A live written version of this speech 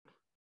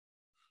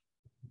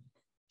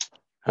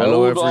For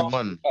Hello, all the Arsenal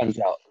everyone. fans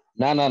out.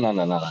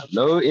 No.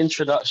 No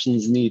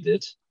introductions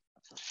needed.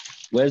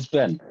 Where's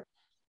Ben?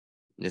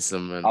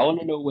 Listen, I man, want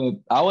to know where.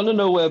 I want to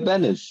know where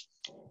Ben is.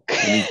 you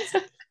need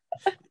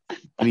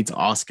you need to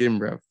ask him,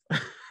 bro.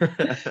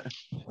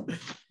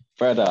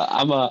 Brother,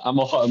 I'm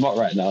a hot him up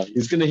right now.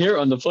 He's gonna hear it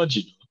on the pod,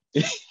 you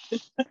know.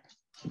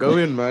 Go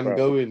in, man. Bro,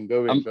 Go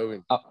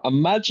in.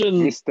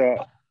 Imagine. Mister,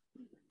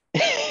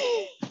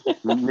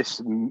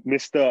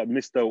 Mister,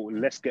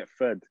 let's get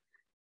fed.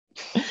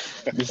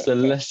 Mr.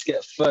 Let's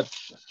get fed,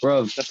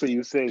 bro. That's what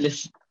you say.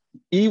 Listen,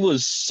 he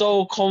was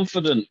so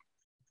confident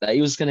that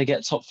he was gonna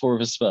get top four of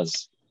his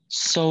Spurs.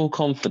 So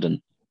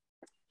confident,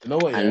 You know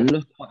what? Yeah. and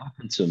look what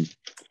happened to him.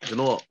 You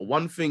know what?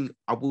 One thing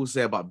I will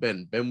say about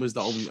Ben. Ben was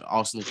the only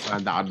Arsenal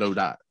fan that I know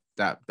that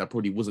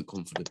probably wasn't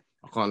confident.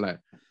 I can't lie.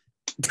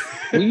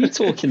 What are you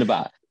talking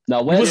about?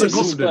 Now, where wasn't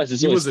there's confident. Spurs,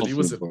 he's He always wasn't.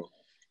 confident, bro.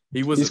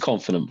 He was. He's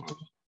confident, bro.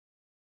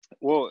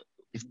 Well,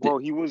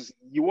 he was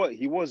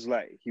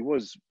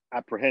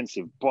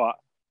apprehensive, but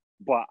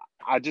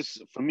I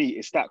just, for me,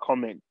 it's that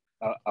comment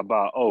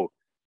about,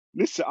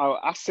 listen,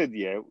 I said,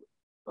 a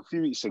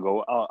few weeks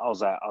ago, I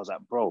was like,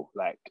 bro,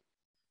 like,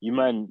 you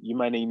man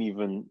ain't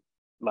even,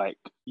 like,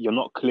 you're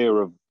not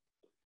clear of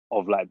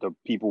like the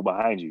people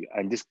behind you.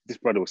 And this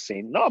brother was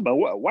saying, no, but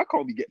why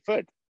can't we get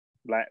third?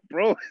 Like,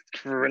 bro,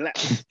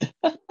 relax. You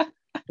know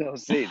what I'm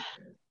saying?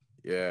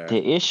 Yeah.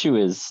 The issue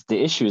is,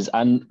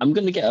 and I'm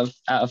going to get at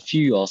a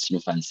few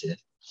Arsenal fans here.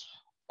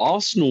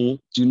 Arsenal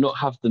do not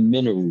have the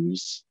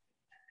minerals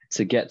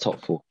to get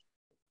top four.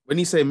 When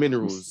you say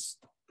minerals,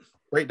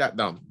 break that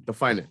down.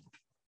 Define it.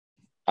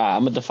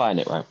 I'm going to define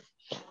it, right?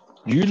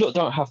 You lot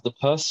don't have the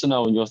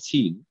personnel in your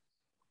team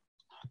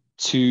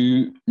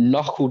to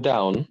knuckle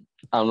down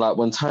and, like,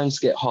 when times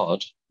get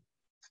hard,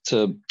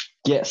 to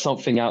get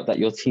something out that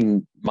your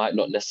team might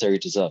not necessarily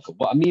deserve.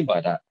 What I mean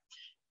by that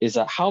is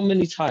that how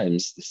many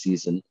times this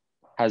season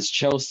has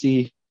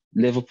Chelsea,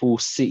 Liverpool,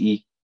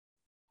 City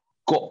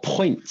got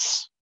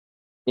points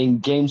in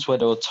games where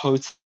they were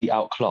totally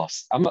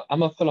outclassed? I'm going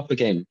to pull up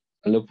a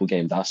Liverpool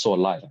game that I saw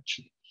live,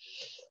 actually.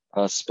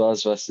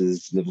 Spurs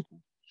versus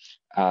Liverpool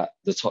at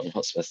the Tottenham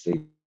Hotspur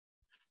Stadium.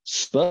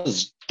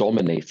 Spurs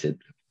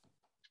dominated.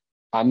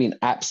 I mean,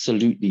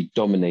 absolutely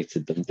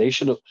dominated them. They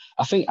should have.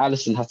 I think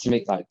Alisson had to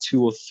make like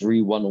 2 or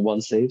 3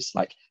 one-on-one saves.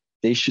 Like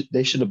they should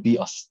have beat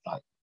us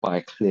like by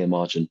a clear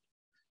margin.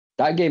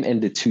 That game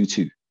ended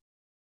 2-2.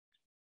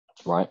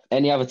 Right?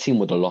 Any other team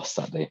would have lost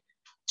that day.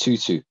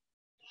 2-2.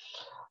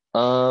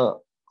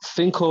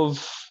 Think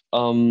of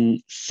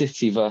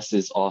City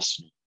versus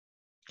Arsenal.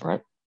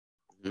 Right?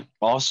 Mhm.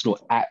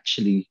 Arsenal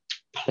actually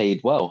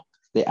played well.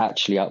 They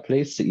actually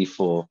outplayed City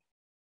for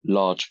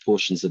large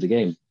portions of the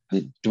game. Do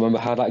you remember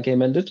how that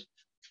game ended?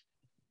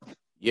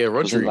 Yeah,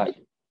 Wasn't Rodri. like,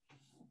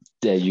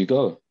 there you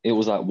go. It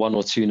was like 1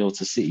 or 2-0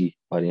 to City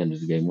by the end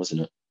of the game,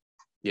 wasn't it?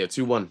 Yeah,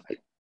 2-1.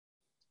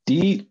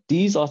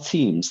 These are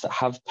teams that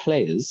have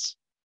players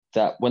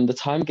that when the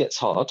time gets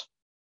hard,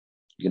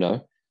 you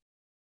know,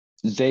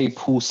 they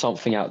pull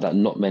something out that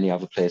not many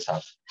other players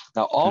have.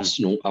 Now,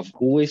 Arsenal, I've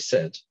always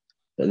said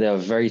that they're a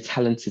very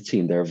talented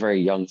team. They're a very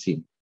young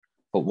team.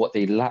 But what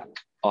they lack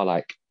are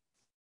like,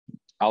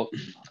 I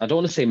don't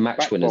want to say match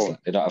Backbone. winners.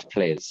 Like they don't have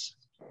players.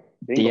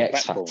 They ain't The got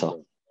X backbone, factor.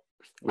 bro.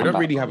 We don't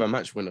really have a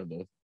match winner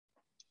though.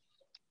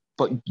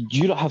 But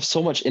you don't have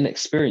so much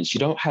inexperience. You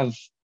don't have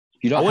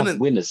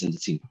winners in the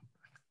team.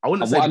 I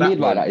wouldn't And say what I mean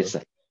by backbone, that is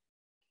that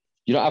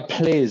you don't have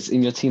players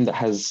in your team that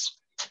has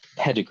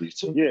pedigree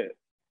to them.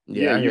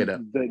 Yeah, I hear that.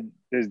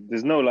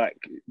 There's no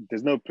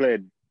player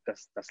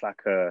that's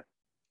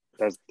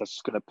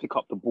just gonna pick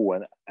up the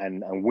ball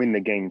and win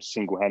the game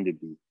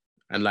single-handedly.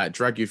 And like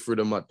drag you through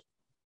the mud.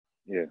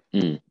 Yeah.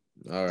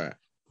 All right.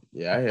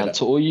 Yeah, I hear And that.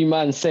 to all you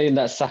man saying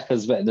that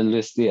Saka's better than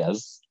Luis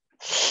Diaz,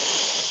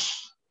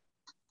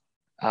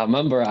 I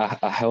remember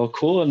I held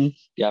corn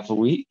the other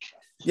week.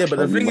 Yeah, but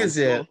the thing is,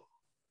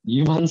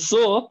 you man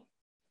saw.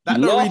 that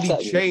you don't laughed really at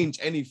me. change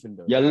anything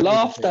though. You That don't really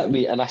laughed change at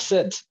me, and I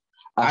said,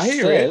 I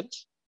hear it.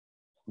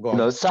 Go on. You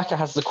know, Saka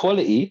has the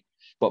quality,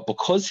 but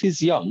because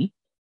he's young,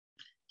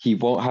 he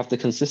won't have the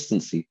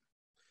consistency.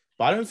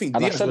 But I don't think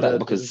And I Diaz said that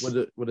because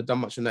would have done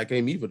much in that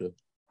game either though.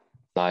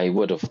 I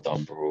would have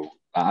done, bro.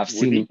 I've Would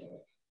seen he? him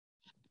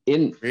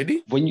in.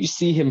 Really? When you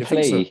see him You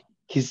think play,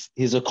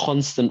 he's a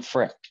constant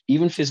threat.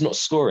 Even if he's not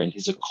scoring,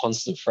 he's a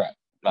constant threat.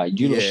 Like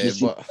you should have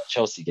seen but that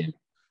Chelsea game.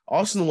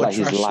 Arsenal were Like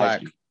he's trash.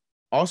 lively.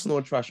 Arsenal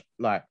were trash.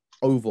 Like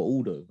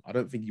overall though, I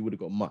don't think you would have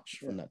got much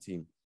from that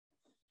team.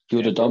 He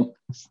would have done.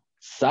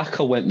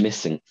 Saka went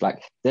missing.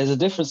 Like there's a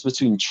difference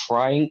between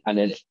trying and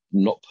then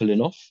not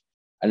pulling off,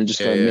 and then just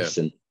going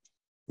missing.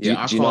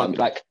 Yeah, do you know what I mean?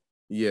 Like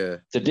yeah.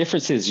 The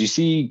difference is you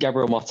see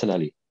Gabriel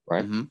Martinelli,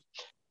 right? Mm-hmm.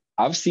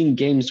 I've seen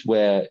games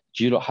where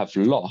you lot have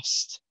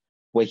lost,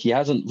 where he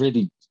hasn't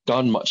really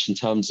done much in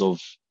terms of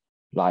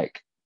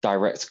like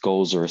direct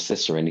goals or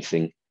assists or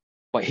anything,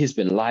 but he's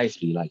been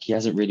lively. Like he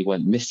hasn't really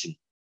went missing.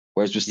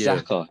 Whereas with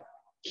Saka,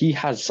 he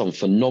has some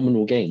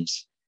phenomenal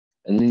games,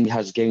 and then he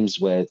has games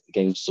where the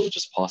game sort of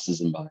just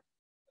passes him by.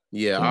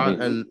 Yeah,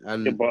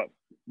 but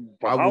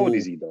how old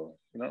is he though?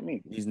 You know what I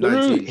mean? He's No,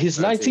 19. he's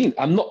 19.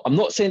 I'm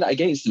not saying that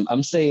against him.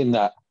 I'm saying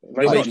that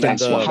You're Like, making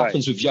that's what the-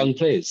 happens with young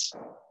players.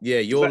 Yeah,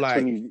 he's you're like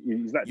like 20,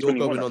 he's like you're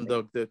 21, going I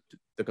on think.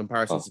 the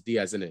comparison Oh. to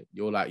Diaz, isn't it?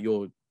 You're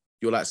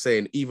like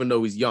saying even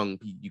though he's young,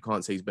 you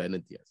can't say he's better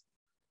than Diaz.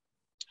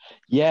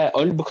 Yeah,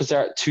 only because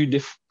they're at two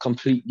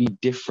completely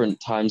different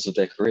times of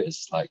their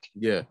careers. Like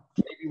Yeah,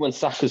 maybe when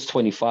Saka's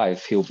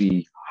 25, he'll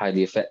be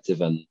highly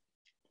effective and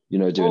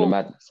doing a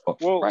madness.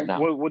 But right now,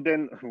 well,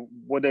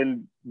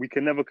 then we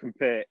can never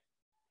compare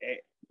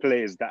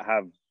players that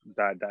have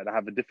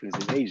a difference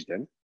in age.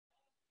 Then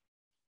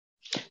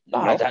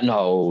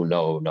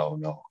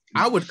no.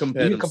 I would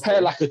compare You them. can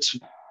compare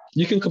still.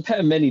 you can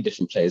compare many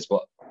different players,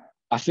 but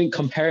I think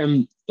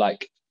comparing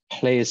like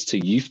players to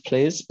youth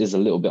players is a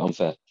little bit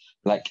unfair.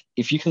 Like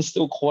if you can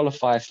still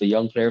qualify for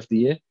Young Player of the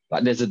Year,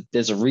 like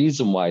there's a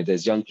reason why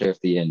there's Young Player of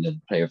the Year and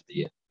then Player of the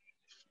Year.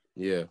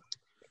 Yeah,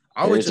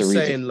 I There was is a just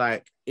reason. saying,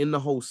 like in the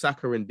whole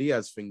Saka and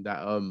Diaz thing,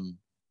 that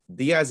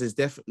Diaz is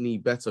definitely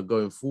better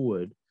going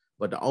forward.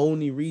 But the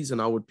only reason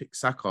I would pick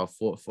Saka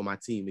for my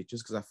team is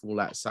just because I feel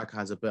like Saka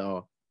has a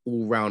better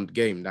all-round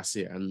game. That's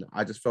it. And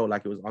I just felt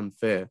like it was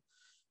unfair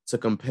to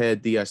compare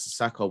Diaz to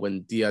Saka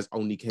when Diaz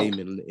only came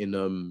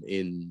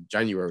in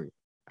January.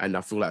 And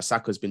I feel like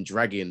Saka's been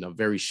dragging a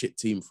very shit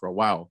team for a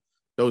while.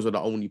 Those are the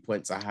only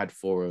points I had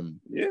for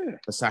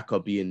for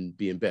Saka being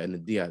better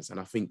than Diaz. And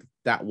I think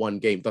that one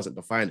game doesn't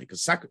define it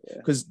because Saka.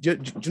 Because do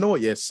you know what?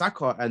 Yeah,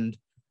 Saka and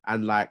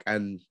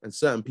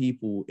certain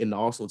people in the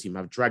Arsenal team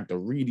have dragged a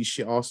really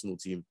shit Arsenal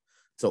team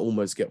to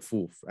almost get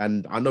fourth.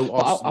 And I know But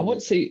Arsenal. I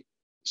wouldn't say.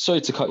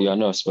 Sorry to cut you. I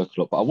know I spoke a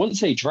lot, but I wouldn't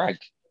say drag.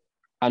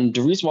 And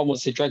the reason why I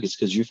wouldn't say drag is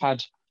because you've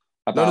had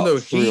about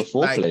three or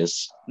four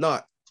players. No,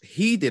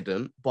 he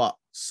didn't. But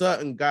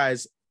certain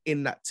guys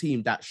in that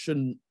team that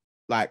shouldn't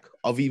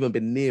have even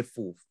been near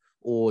fourth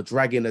or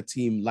dragging a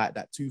team like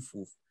that to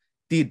fourth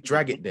did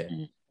drag it there.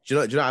 Do you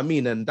know what I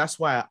mean? And that's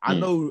why I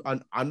know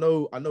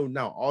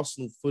now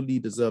Arsenal fully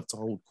deserve to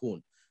hold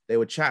corn. They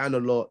were chatting a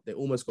lot. They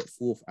almost got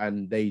fourth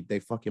and they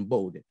fucking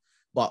bottled it.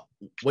 But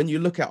when you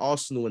look at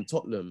Arsenal and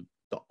Tottenham,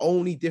 the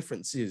only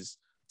difference is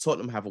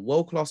Tottenham have a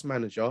world-class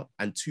manager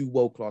and two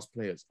world-class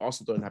players.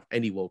 Arsenal don't have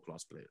any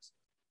world-class players.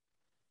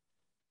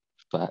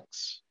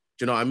 Facts.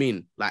 Do you know what I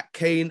mean? Like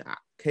Kane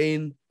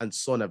and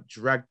Son have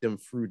dragged them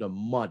through the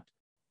mud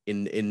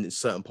in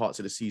certain parts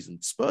of the season.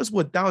 Spurs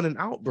were down and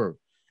out, bro.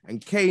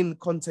 And Kane,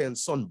 Conte, and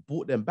Son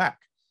brought them back.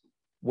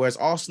 Whereas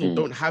Arsenal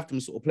don't have them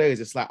sort of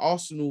players. It's like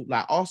Arsenal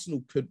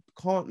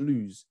can't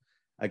lose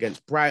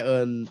against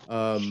Brighton,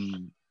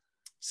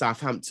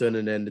 Southampton,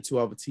 and then the two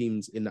other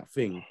teams in that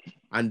thing,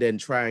 and then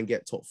try and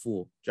get top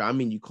four. Do you know what I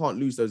mean? You can't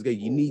lose those games.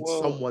 You need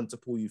someone to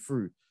pull you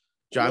through.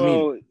 Do you know what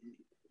I mean?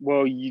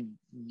 Well, you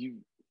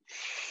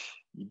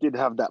did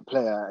have that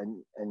player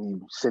and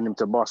you sent him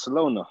to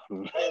Barcelona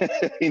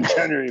in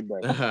January,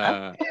 bro.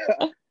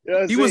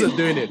 He wasn't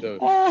doing it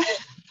though.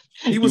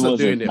 He wasn't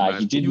doing it, man.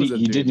 He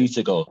did need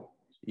to go.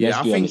 Yeah,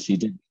 Let's be honest, he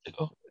did need to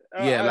go.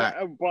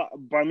 Yeah, but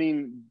I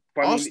mean,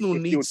 Arsenal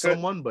needs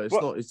someone, but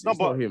it's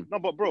not him. No,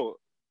 but bro,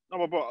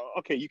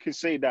 okay, you can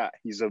say that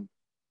he's a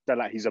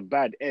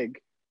bad egg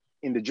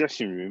in the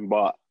dressing room,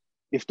 but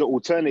if the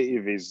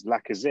alternative is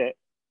Lacazette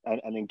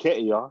and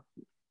Nketiah,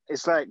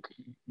 it's like,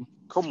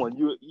 come on,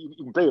 you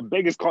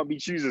beggars can't be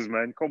choosers,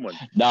 man. Come on.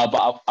 No,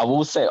 but I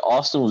will say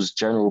Arsenal's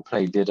general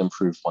play did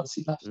improve once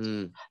he left.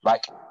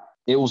 Like,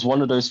 it was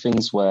one of those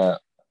things where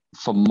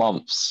for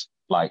months,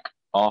 like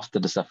after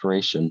the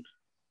separation,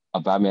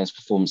 Aubameyang's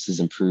performances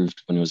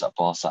improved when he was at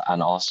Barca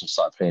and Arsenal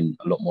started playing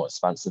a lot more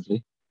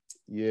expansively.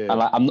 Yeah. And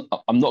like,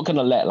 I'm not going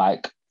to let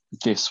like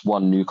this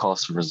one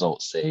Newcastle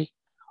result say,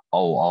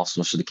 oh,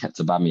 Arsenal should have kept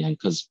Aubameyang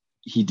because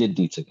he did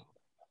need to go.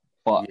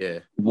 But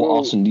what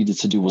Arsenal needed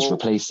to do was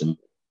replace him,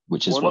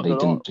 which is what they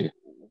didn't do.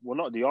 Well,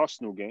 not the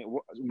Arsenal game.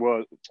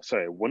 Well,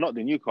 not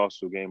the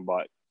Newcastle game,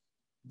 but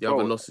the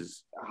other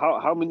losses.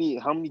 How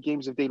many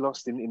games have they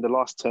lost in the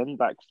last 10?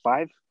 Like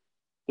 5?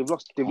 They've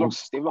lost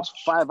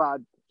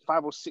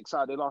 5 or 6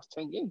 out of their last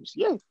 10 games.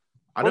 Yeah.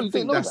 I don't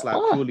think that's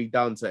purely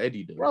down to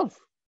Eddie though. Bro.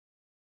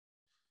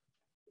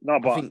 No,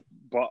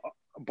 but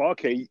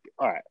okay,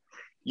 all right.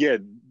 Yeah,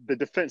 the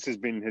defense has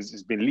been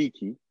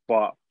leaky,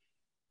 but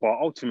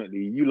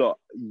ultimately you lot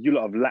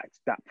have lacked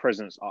that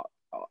presence up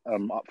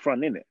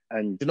front, innit?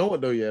 And you know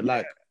what though,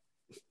 like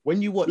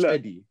when you watch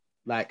Eddie,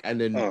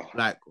 and then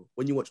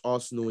when you watch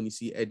Arsenal and you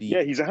see Eddie,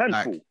 he's a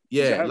handful.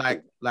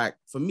 Like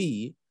for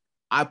me,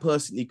 I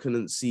personally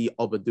couldn't see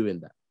Oba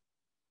doing that.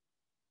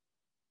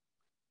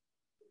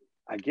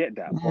 I get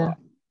that, but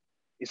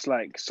it's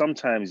like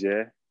sometimes,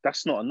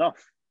 that's not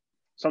enough.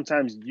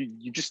 Sometimes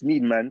you just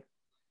need, man,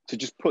 to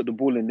just put the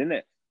ball in the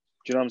net.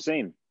 Do you know what I'm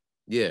saying?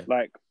 Yeah.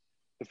 Like,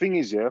 the thing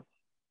is,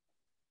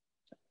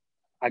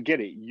 I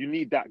get it. You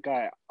need that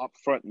guy up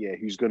front,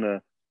 who's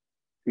gonna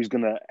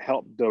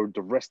help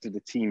the rest of the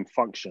team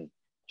function.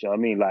 Do you know what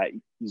I mean? Like,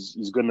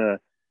 he's gonna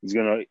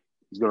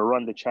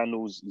run the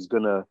channels. He's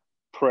gonna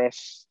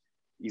press.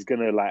 He's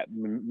gonna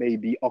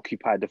maybe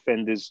occupy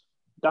defenders.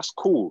 That's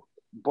cool,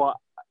 but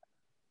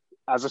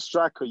as a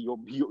striker, your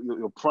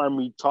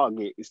primary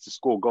target is to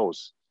score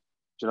goals.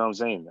 Do you know what I'm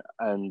saying?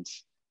 And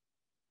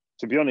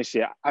to be honest,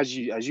 yeah, as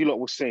you lot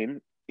were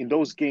saying, in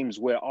those games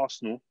where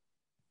Arsenal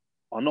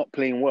are not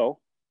playing well,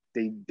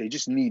 they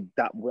just need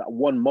that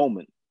one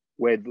moment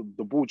where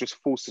the ball just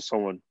falls to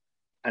someone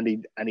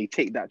and they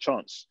take that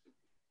chance.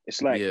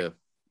 It's like, do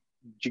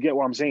you get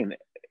what I'm saying?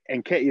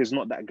 Nketiah is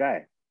not that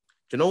guy.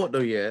 Do you know what though?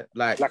 Yeah,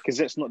 like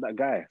Lacazette's not that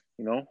guy.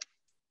 You know?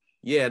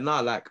 Yeah,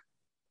 no, like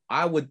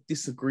I would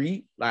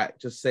disagree. Like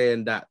just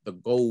saying that the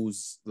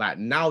goals, like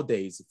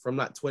nowadays, from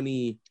like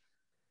 20,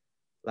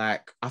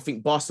 like I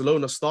think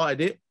Barcelona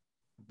started it,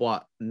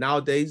 but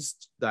nowadays,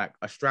 like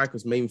a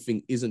striker's main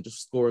thing isn't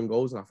just scoring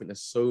goals. And I think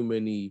there's so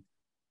many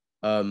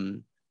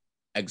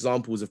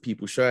examples of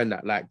people showing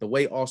that. Like the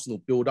way Arsenal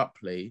build up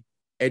play,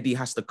 Eddie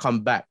has to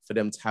come back for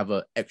them to have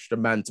an extra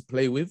man to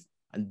play with,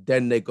 and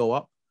then they go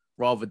up,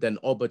 rather than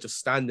Oba just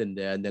standing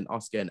there and then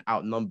us getting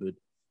outnumbered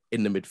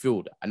in the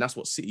midfield. And that's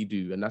what City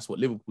do, and that's what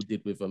Liverpool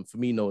did with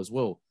Firmino as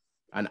well.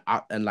 And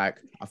I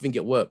think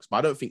it works, but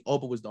I don't think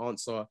Oba was the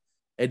answer.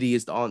 Eddie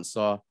is the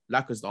answer.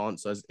 Laka's the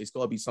answer. It's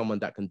got to be someone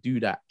that can do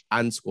that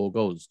and score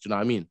goals. Do you know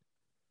what I mean?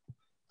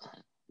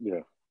 Yeah.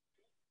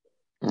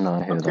 No,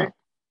 I hear that.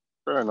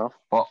 Fair enough.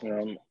 But,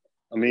 I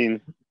mean,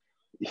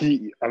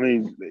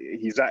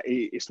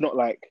 it's not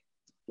like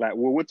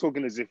we're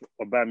talking as if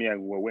Aubameyang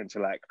went to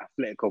like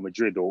Atletico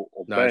Madrid or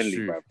Burnley,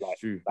 bruv.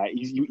 Like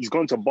he's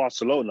gone to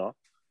Barcelona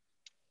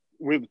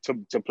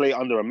to play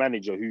under a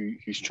manager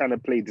who's trying to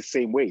play the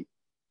same way.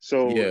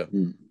 So yeah,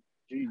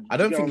 I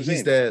don't think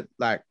he's there.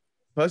 Like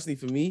personally,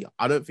 for me,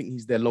 I don't think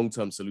he's their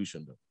long-term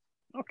solution though.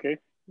 Okay,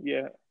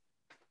 yeah,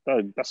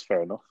 that's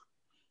fair enough.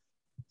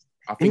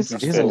 I think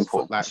he's an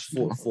important like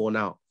 4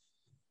 now.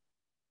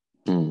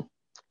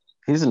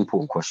 Here's an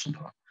important question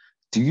though.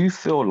 Do you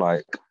feel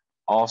like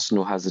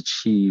Arsenal has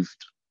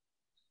achieved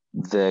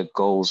their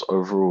goals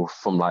overall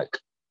from like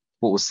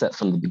what was set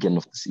from the beginning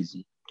of the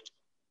season?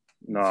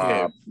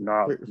 Nah, man.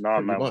 No,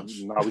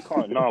 we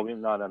can't. No, we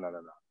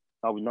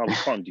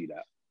can't do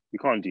that. We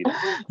can't do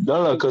that.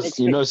 No, because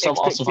some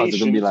Arsenal fans are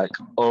gonna be like,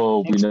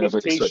 "Oh, we never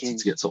expected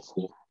to get top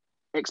 4."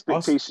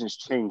 Expectations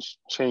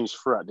change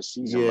throughout the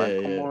season,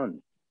 man. Come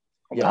on.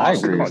 Yeah, I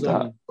agree with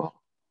that.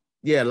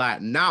 Yeah,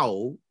 like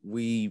now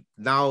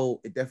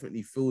it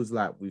definitely feels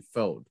like we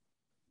failed.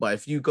 But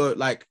if you go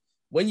like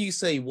when you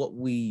say what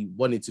we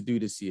wanted to do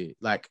this year,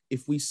 like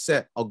if we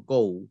set a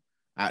goal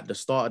at the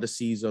start of the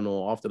season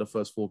or after the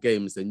first 4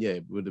 games, then yeah,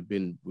 it would have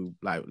been we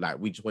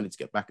just wanted to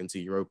get back into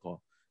Europa,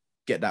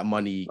 get that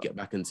money, get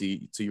back into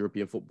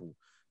European football.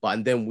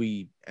 And then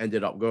we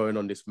ended up going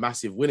on this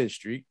massive winning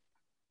streak,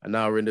 and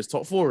now we're in this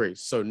top 4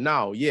 race. So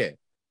now, yeah,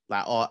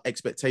 like our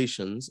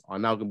expectations are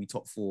now going to be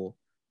top 4,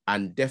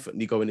 and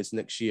definitely going into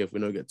next year, if we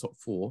don't get top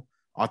 4,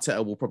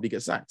 Arteta will probably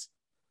get sacked.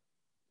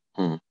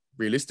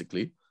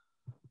 Realistically.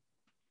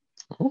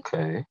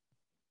 Okay.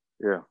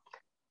 Yeah.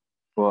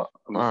 Well,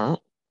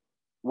 all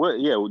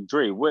right.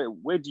 Dre,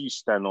 where do you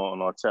stand on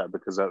Arteta?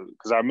 Because I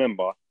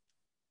remember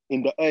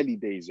in the early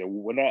days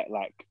when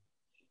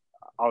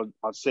I'd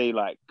say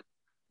like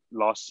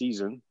last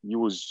season you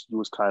was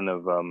kind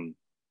of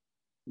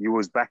you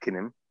was backing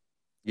him.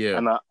 Yeah.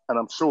 And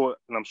I'm sure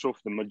for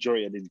the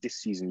majority of this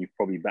season you've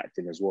probably backed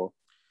him as well.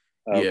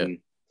 Yeah.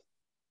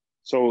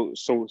 So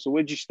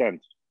where do you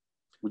stand?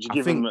 Would you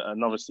give him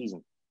another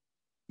season?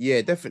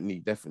 Yeah,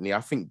 definitely. I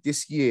think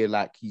this year,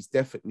 like, he's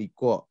definitely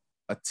got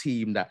a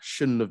team that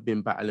shouldn't have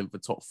been battling for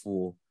top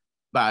four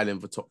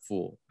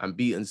and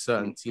beating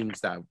certain teams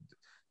that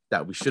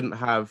we shouldn't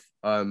have.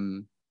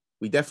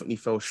 We definitely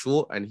fell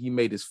short, and he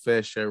made his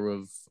fair share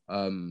of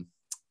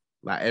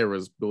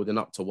errors building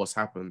up to what's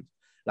happened.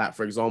 Like,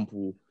 for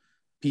example,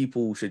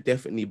 people should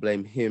definitely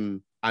blame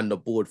him and the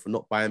board for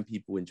not buying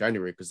people in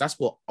January, because that's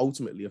what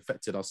ultimately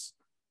affected us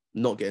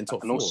not getting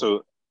top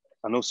four.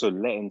 And also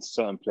letting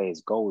certain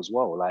players go as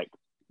well. Like,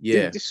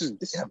 this is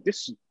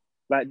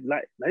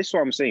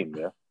what I'm saying.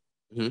 Yeah.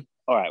 Mm-hmm.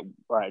 All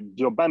right.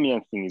 The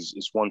Aubameyang thing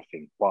is one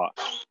thing, but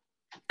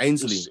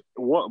Ainsley,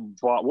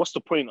 what's the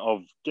point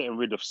of getting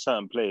rid of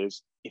certain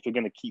players if you're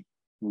gonna keep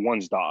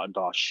ones that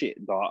are shit,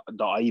 that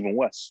are even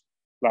worse?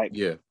 Like,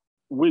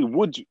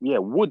 would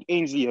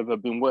Ainsley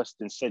have been worse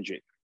than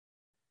Cedric?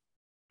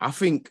 I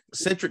think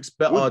Cedric's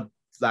better,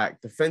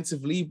 like,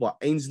 defensively, but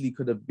Ainsley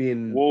could have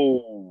been.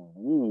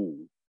 Whoa.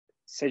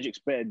 Cedric's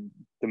better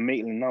than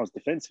Maitland now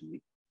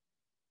defensively.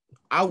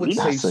 I would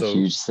say so. That's a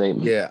huge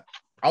statement. Yeah,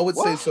 I would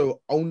say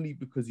so only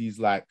because he's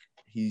like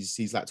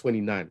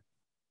 29.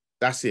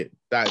 That's it.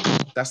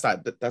 That's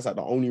like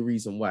the only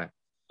reason why.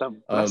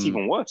 That's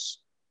even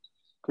worse.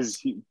 Because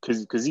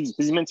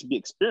he's meant to be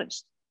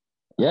experienced.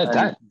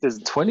 Yeah, there's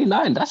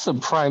 29. That's a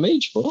prime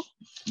age, bro.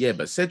 Yeah,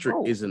 but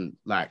Cedric isn't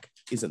that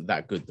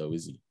good though,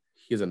 is he?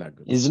 He isn't that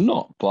good. He's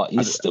not, but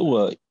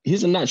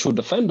he's a natural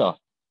defender.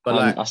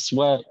 But I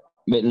swear,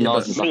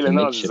 Maitland-Niles is like a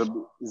makeshift.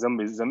 He's a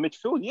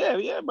midfield.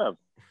 Yeah, bro.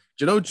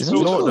 Do you know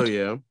what though?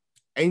 Yeah,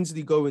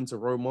 Ainsley going to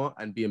Roma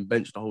and being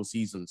benched the whole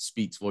season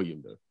speaks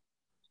volume though.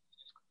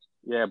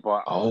 Yeah,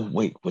 but oh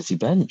wait, was he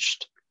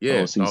benched? Yeah, the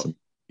whole season?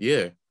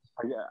 Yeah.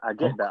 I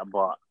get that,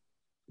 but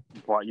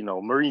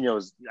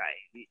Mourinho's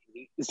like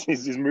it's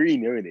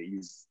Mourinho, isn't it?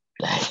 He's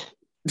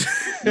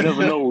you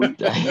never know.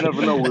 You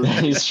never know with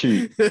That is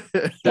true.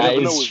 That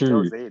is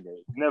true. Jose, innit?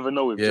 You never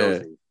know with Jose.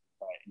 Like, do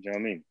you know what I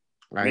mean?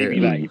 Maybe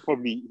like he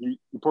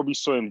probably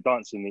saw him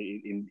dancing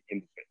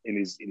in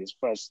his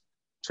first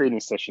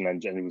training session,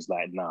 and he was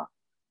like, nah.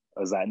 I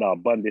was like, nah,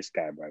 bun this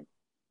guy, bro. Do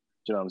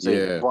you know what I'm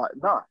saying?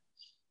 Yeah.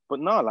 But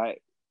nah,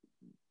 like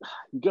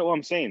you get what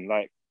I'm saying?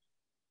 Like,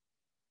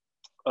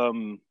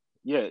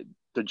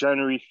 the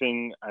January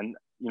thing, and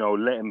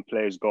letting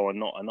players go and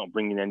not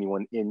bringing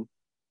anyone in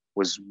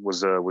was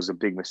a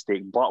big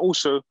mistake. But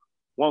also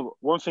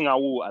one thing I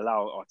will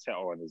allow Arteta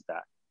on is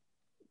that,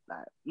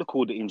 like, look at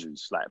all the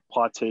injuries, like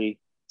Partey,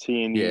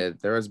 Tierney. Yeah,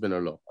 there has been a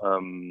lot.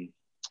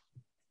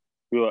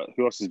 Who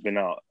else has been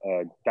out?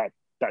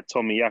 That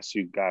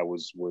Tomiyasu guy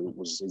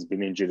has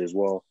been injured as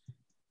well.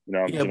 You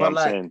know what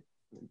I'm saying?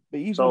 But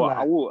even so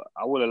I will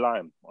allow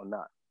him on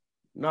that.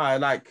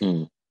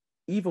 No,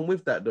 even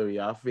with that though,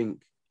 I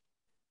think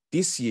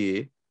this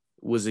year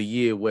was a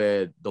year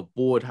where the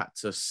board had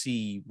to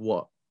see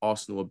what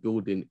Arsenal were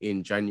building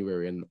in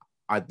January, and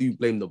I do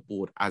blame the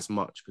board as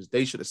much because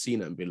they should have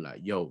seen it and been like,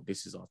 yo,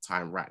 this is our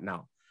time right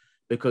now.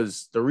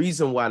 Because the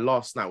reason why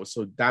last night was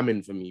so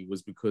damning for me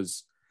was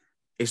because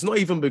it's not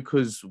even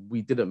because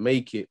we didn't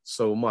make it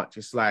so much.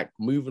 It's like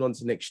moving on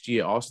to next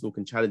year, Arsenal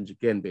can challenge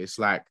again, but it's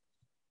like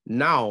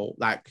now,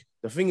 like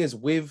the thing is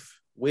with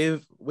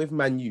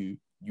Man U,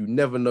 you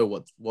never know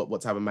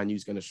what type of Man U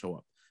is going to show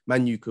up.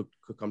 Man U could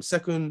come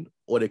second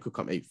or they could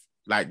come eighth.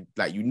 Like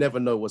you never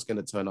know what's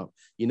going to turn up.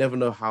 You never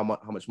know how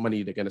much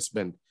money they're going to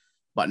spend.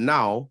 But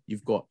now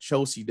you've got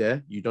Chelsea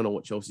there. You don't know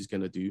what Chelsea's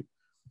going to do.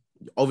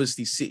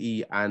 Obviously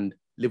City and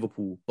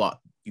Liverpool, but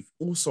you've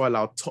also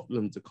allowed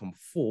Tottenham to come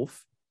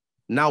fourth.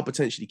 Now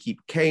potentially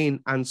keep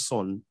Kane and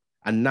Son,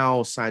 and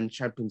now sign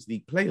Champions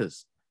League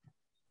players.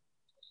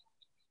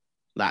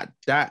 Like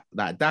that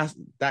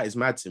is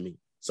mad to me.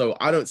 So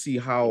I don't see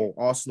how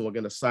Arsenal are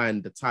going to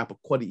sign the type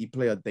of quality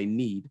player they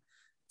need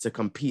to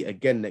compete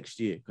again next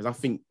year. Because I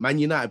think Man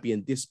United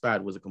being this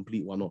bad was a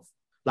complete one-off.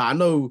 Like, I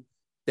know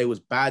they was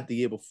bad the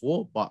year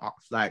before, but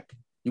like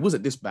it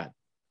wasn't this bad.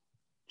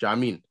 Do you know what I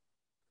mean?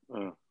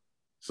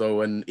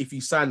 So, and if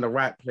you sign the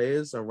right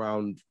players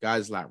around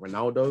guys like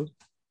Ronaldo,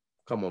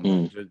 come on,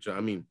 man. Do you know what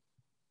I mean?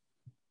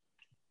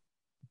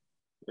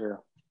 Yeah.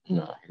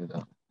 No, I hear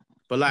that.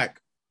 But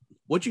like,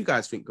 what do you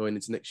guys think going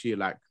into next year?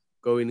 Like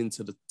going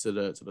into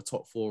the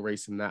top four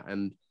race and that,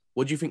 and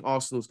what do you think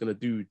Arsenal's gonna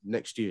do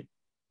next year?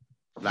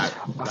 Like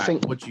I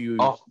think what do you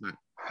go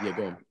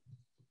on.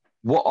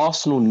 What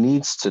Arsenal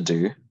needs to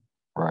do,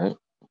 right,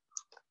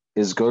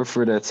 is go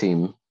through their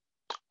team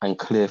and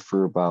clear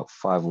through about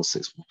 5 or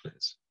 6 more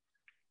players.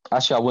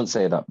 Actually, I wouldn't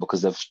say that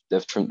because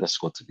they've trimmed their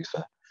squad, to be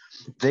fair.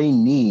 They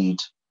need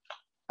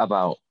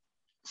about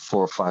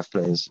 4 or 5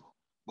 players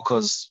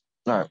because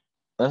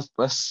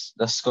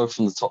let's go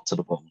from the top to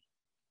the bottom.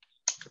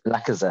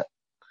 Lacazette,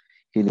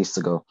 he needs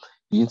to go.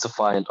 You need to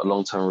find a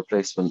long-term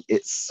replacement.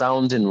 It's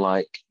sounding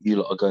like you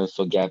lot are going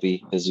for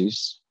Gabby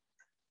Jesus,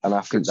 and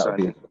I think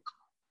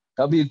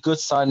that'll be a good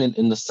signing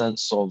in the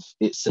sense of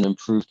it's an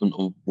improvement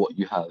on what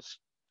you have.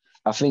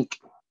 I think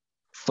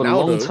for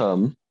long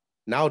term,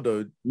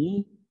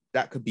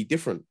 that could be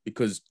different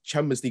because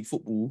Champions League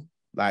football,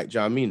 like, do you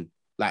know what I mean?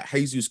 Like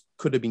Jesus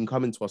could have been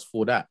coming to us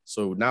for that.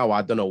 So now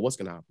I don't know what's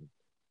gonna happen.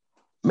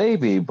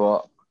 Maybe,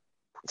 but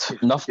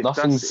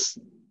nothing's.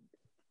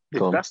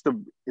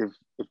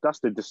 If that's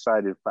the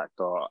deciding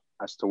factor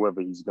as to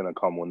whether he's gonna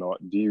come or not,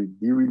 do you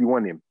really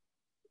want him?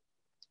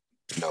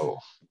 No.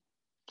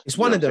 It's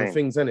one of them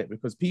things, isn't it?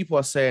 Because people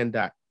are saying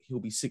that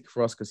he'll be sick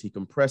for us because he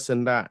can press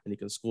and that and he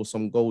can score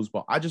some goals,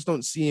 but I just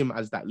don't see him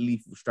as that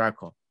lethal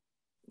striker.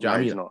 Do you know what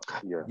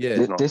I mean? Not.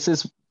 Yeah.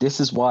 This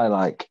is why,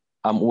 like,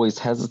 I'm always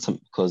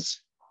hesitant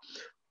because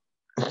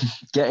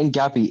getting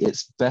Gabby,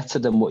 it's better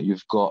than what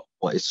you've got,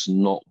 but it's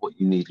not what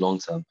you need long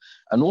term.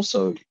 And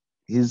also,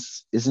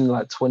 isn't he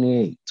like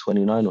 28,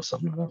 29 or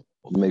something like that?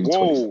 Or maybe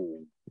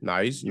 20.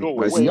 No, he's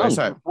young.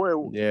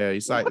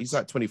 He's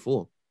like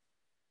 24.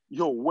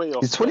 You're way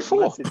off. He's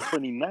 24. I said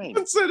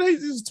 29. So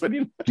he's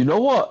 29. You know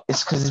what?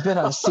 It's because he's been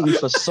at City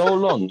for so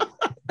long.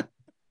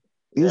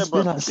 He's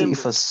been at City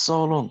for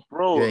so long.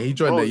 Bro, yeah, he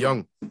joined there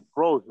young.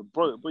 Bro,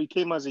 he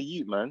came as a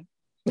youth, man.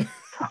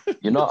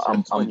 You know,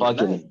 I'm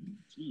bugging.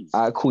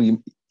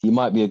 Cool. He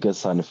might be a good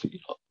signing for you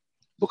lot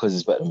because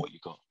it's better than what you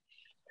got.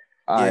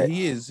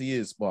 He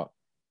is. But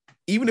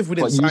even if we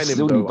didn't sign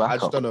him, though, I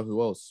just don't know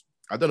who else.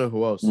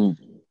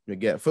 You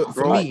get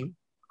for me.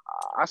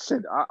 I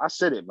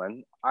said it,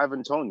 man.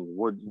 Ivan Toney.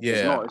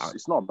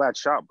 It's not a bad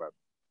shout, bro.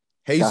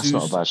 Jesus that's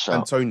not a bad shout.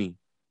 and Tony.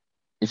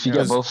 If you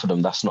get both of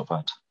them, that's not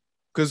bad.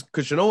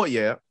 Because you know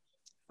what,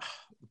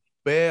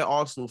 bare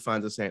Arsenal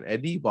fans are saying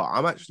Eddie, but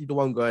I'm actually the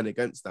one going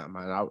against that,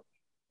 man.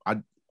 I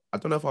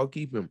don't know if I'll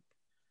keep him.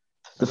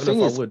 The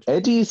thing is,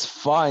 Eddie's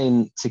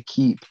fine to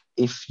keep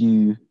if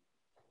you're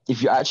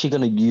actually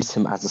going to use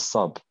him as a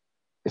sub,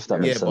 if that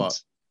makes sense. But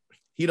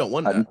he don't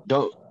want that.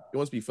 He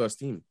wants to be first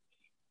team.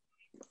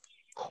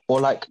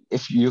 Or like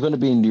if you're going to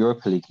be in the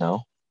Europa League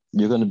now,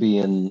 you're going to be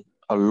in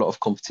a lot of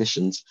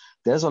competitions.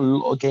 There's a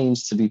lot of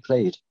games to be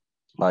played,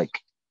 like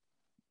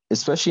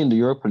especially in the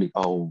Europa League.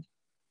 Oh,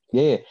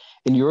 yeah,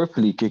 in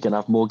Europa League you're going to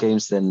have more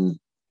games than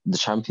the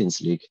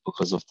Champions League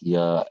because of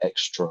the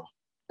extra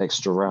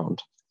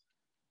round.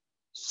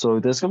 So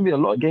there's going to be a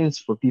lot of games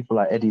for people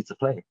like Eddie to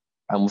play,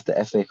 and with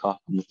the FA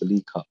Cup and with the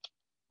League Cup,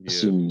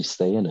 assuming you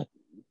stay in it.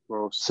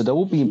 Bro, So there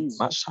will be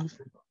match time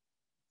for you.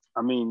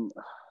 I mean,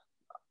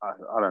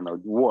 I don't know.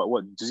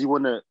 What does he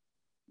want to,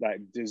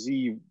 like, does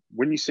he,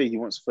 when you say he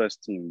wants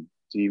first team,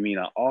 do you mean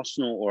at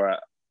Arsenal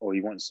or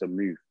he wants to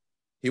move?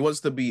 He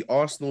wants to be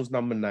Arsenal's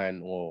number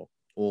 9 or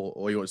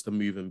he wants to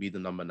move and be the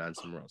number 9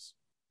 somewhere else.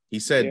 He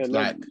said,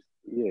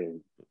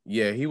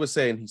 he was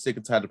saying he's sick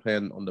and tired of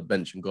playing on the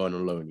bench and going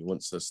on loan. He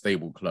wants a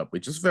stable club,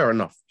 which is fair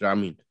enough. Do you know what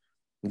I mean?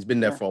 He's been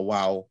there for a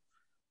while.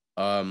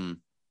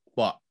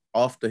 But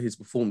after his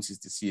performances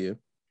this year,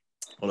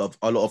 a lot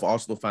of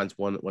Arsenal fans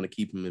want to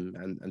keep him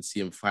in and see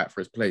him fight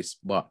for his place.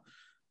 But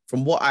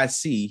from what I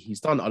see,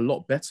 he's done a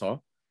lot better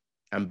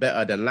than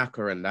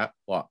Laka and that.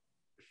 But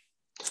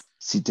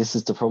see, this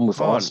is the problem with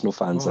Arsenal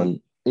fans,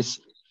 and it's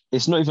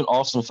not even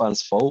Arsenal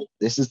fans' fault.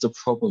 This is the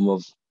problem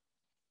of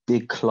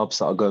big clubs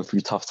that are going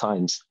through tough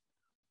times.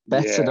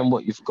 Better than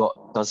what you've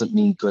got doesn't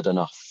mean good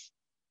enough.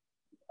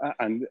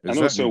 And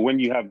also when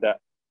you have that,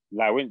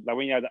 like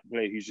when you have that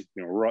player who's just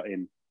been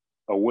rotting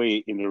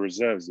away in the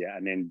reserves,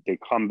 and then they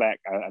come back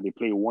and they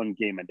play one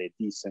game and they're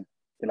decent.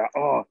 They're like,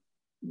 oh,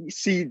 you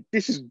see,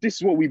 this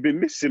is what we've been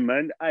missing,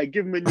 man. I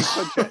give him a new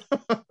contract,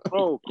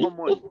 bro. Come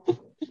on,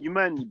 you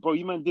man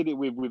did it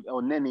with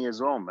El Neni as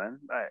well, man.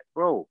 Like,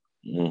 bro,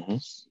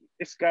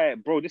 this guy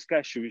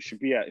should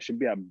be at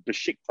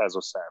Besiktas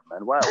or something,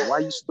 man. Why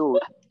you still?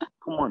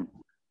 Come on.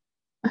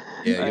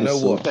 Yeah, you know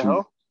what the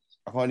hell?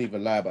 I can't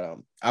even lie about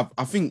him.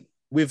 I think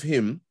with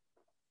him,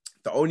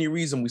 the only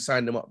reason we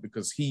signed him up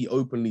because he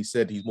openly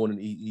said he's more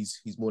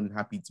than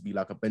happy to be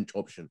like a bench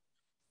option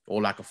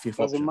or like a fifth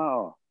option.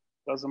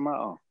 Doesn't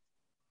matter.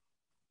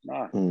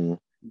 Nah.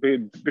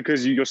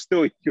 Because you're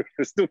still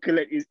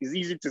collecting. It's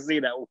easy to say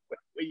that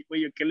when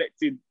you're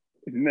collecting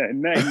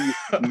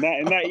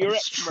 90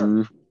 reps,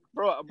 bro.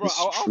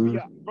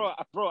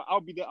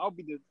 I'll be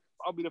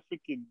the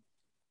freaking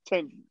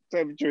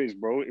 10th choice,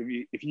 bro.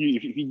 If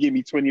you give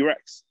me 20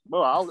 racks,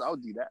 bro, I'll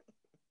do that.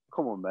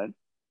 Come on, man.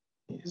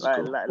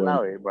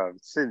 Allow it, bro.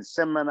 Send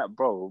man up,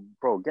 bro.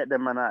 Get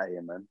them man out of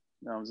here, man.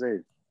 You know what I'm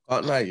saying?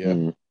 Can't lie,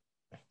 yeah.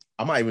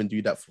 I might even do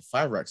that for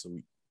 5 racks a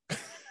week.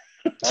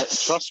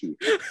 Trust me.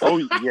 Oh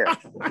yeah,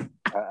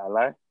 I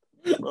lie,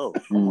 bro.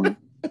 Come on.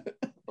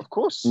 Of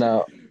course.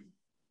 Now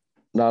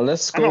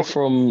let's go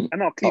from.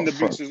 And I'll clean the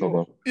boots as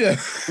well. Yeah.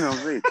 You know what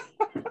I'm saying?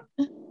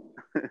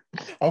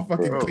 I'll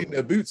fucking clean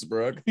their boots,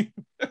 bro. You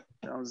know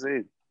what I'm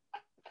saying?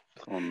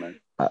 Come on, man.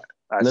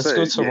 Let's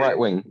go to right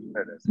wing.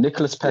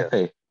 Nicolas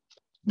Pepe.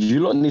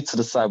 You lot need to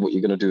decide what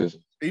you're gonna do with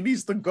him. He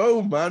needs to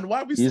go, man.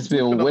 Why are we? He's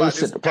been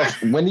wasted.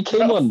 When he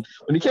came on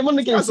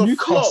against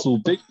Newcastle,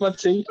 big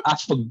thing, I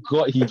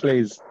forgot he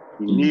plays.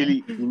 He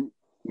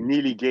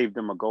nearly gave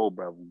them a goal,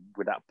 bro,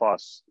 with that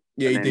pass.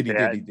 Yeah, he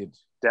did.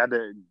 They had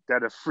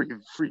a 3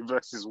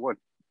 versus 1.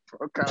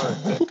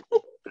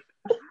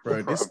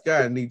 Bro, this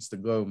guy needs to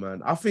go,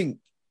 man. I think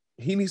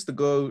he needs to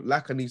go.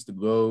 Laka needs to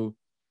go.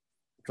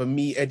 For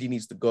me, Eddie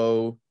needs to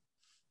go.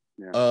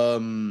 Yeah.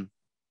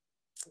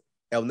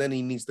 El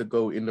Neni needs to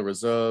go in the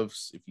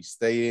reserves if he's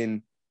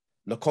staying.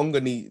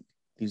 Nakonga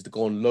needs to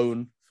go on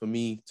loan for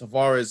me.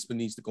 Tavares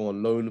needs to go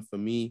on loan for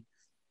me.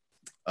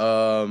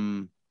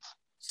 Tavares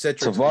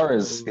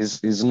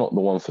is not the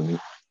one for me.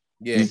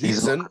 Yeah, he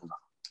isn't.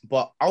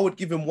 But I would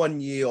give him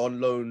 1 year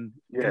on loan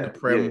in the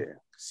Prem. Yeah.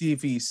 See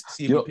if he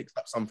picks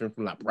up something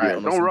from like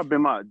Brighton. Don't rub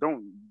him out.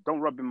 Don't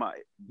rub him out.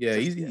 Yeah,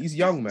 he's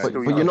young, man. But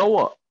you know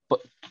what?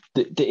 But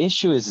the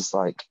issue is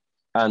like,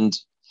 and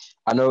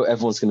I know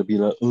everyone's going to be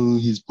like, oh,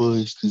 he's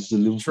biased because the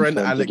Liverpool Trent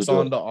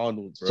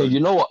Alexander-Arnold, bro. So you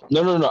know what?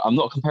 No. I'm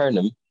not comparing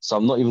them. So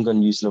I'm not even going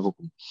to use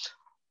Liverpool.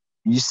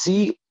 You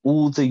see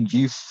all the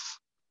youth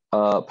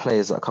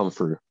players that come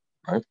through,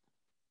 right?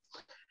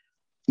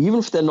 Even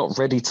if they're not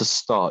ready to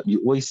start, you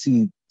always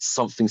see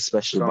something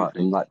special about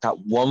them. Like that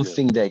one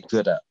thing they're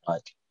good at.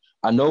 Like,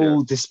 I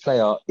know this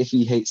player, if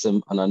he hates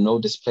him, and I know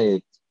this player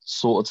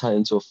sort of turned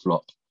into a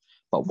flop,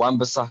 but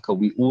Wan-Bissaka,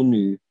 we all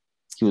knew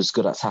he was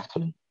good at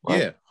tackling. Right?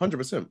 Yeah,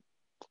 100%.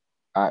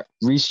 All right,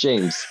 Reece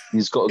James,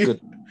 he's got a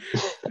good.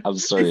 I'm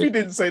sorry. If he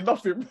didn't say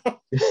nothing, bro.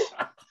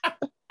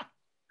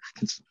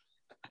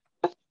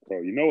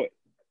 Bro, you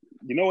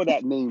know what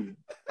that name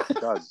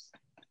does.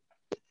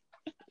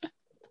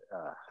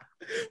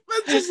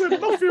 Man just said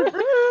nothing,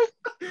 bro.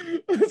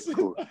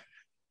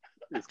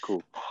 It's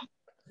cool.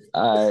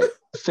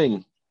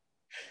 Thing.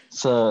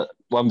 So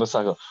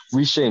Wan-Bissaka,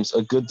 Reece James,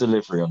 a good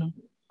delivery on him,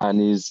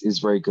 and is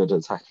very good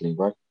at tackling,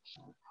 right?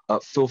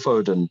 Phil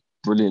Foden,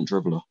 brilliant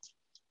dribbler.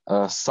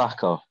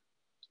 Saka,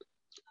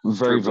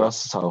 very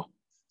versatile,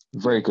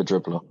 very good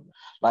dribbler.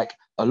 Like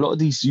a lot of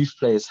these youth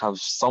players have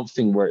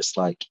something where it's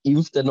like,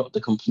 even if they're not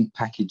the complete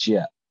package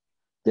yet,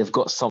 they've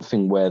got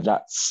something where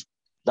that's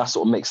That's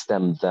what makes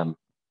them them.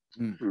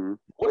 Mm.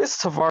 What is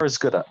Tavares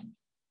good at?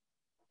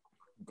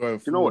 Going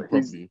Do you know forward,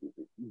 what? probably. Do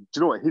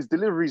you know what? His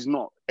delivery's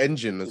not.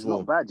 Engine as It's well.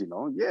 not bad, you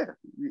know. Yeah.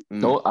 No,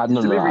 His no. I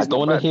delivery's don't not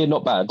want to bad. hear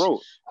not bad. Bro,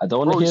 I don't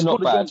want to he hear not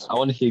scored bad. against- I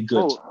want to hear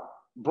good.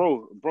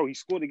 Bro, he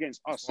scored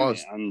against us,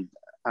 Fast. innit?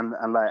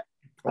 And like,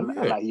 and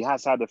yeah. like he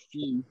has had a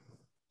few.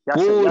 He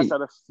Boy. has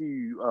had a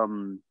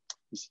few.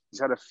 He's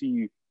had a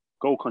few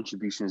goal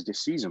contributions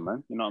this season,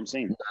 man. You know what I'm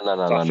saying? No.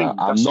 So I think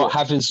I'm that's not what-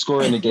 having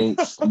scoring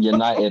against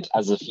United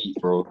as a feat,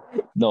 bro.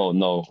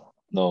 No.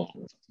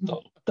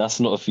 That's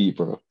not a feat,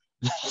 bro.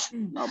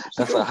 No, but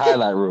That's still. a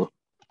highlight reel.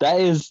 That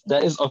is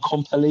a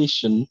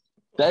compilation.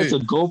 That is a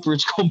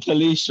Goldbridge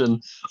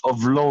compilation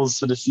of lows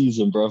for the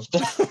season, bro.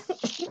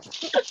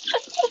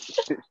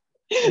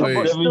 No, Wait.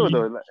 but still Never-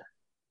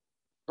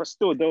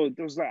 though, like,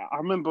 there was like I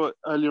remember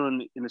earlier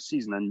in the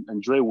season,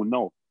 and Dre will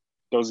know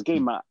there was a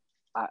game at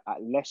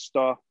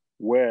Leicester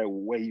where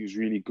he was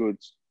really good.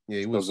 Yeah,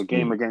 he There was was. a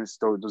game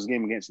against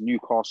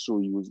Newcastle.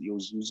 He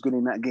was good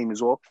in that game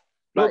as well.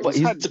 No, Like, but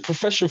he's a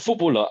professional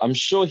footballer. I'm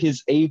sure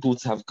he's able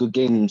to have good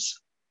games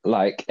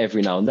like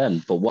every now and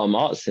then. But what I'm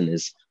asking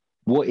is,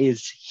 what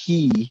is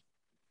he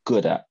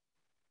good at?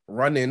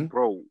 Running.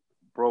 bro.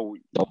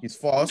 He's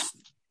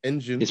fast.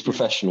 Engine. He's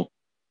professional.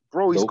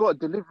 Bro, he's Nope. got a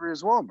delivery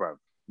as well, bro.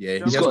 Yeah,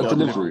 He's got a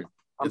delivery.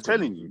 I'm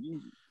telling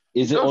you.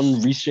 Is it does.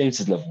 on Reece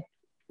James's level?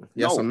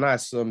 He has No. some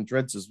nice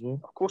dreads as well.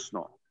 Of course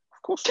not.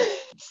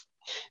 It's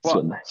But-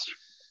 not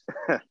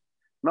nice.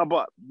 No,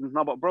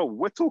 but bro,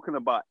 we're talking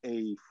about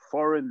a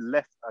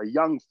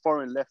young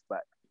foreign left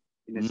back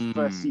in his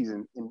first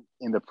season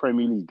in the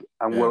Premier League,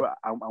 and Yeah.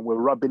 we're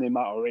rubbing him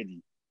out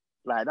already.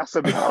 Like, that's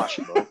a bit harsh,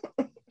 bro. Do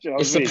you know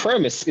what It's I the mean?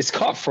 premise. It's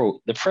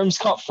cutthroat. The Prem's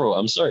cutthroat.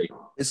 I'm sorry.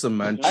 Listen,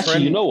 man.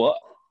 Actually, you know what?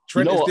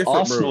 Trent you know is what? different,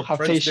 Arsenal bro. have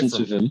Trent's patience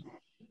different. with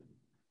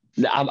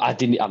him.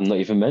 I'm not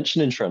even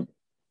mentioning Trent.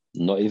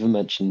 Not even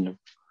mentioning him.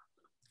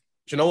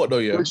 Do you know what though?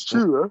 Yeah, It's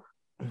true,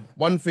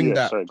 one thing yeah.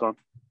 that Sorry, go on.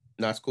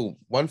 that's cool.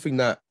 One thing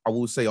that I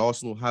will say,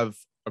 Arsenal have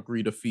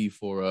agreed a fee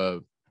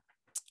for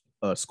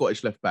a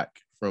Scottish left back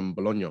from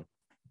Bologna.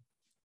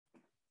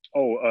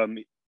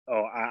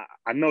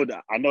 I know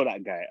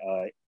that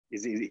guy.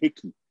 Is it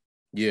Hickey?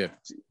 Yeah,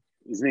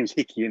 His name's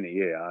Hickey, isn't it?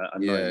 Yeah, I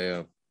know.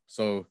 yeah.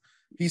 So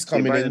he's They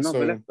coming buying in. another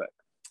So left back.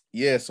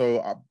 yeah,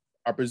 so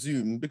I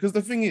presume, because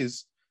the thing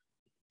is,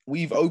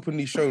 we've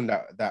openly shown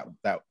that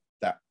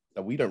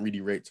we don't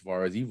really rate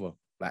Tavares either.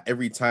 Like,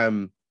 every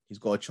time he's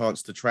got a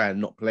chance to try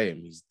and not play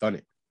him, he's done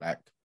it. Like,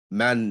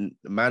 the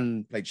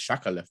man played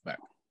Shaka left back.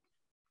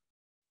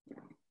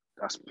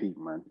 That's peak,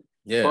 man.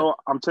 Yeah, Bro,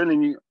 I'm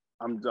telling you,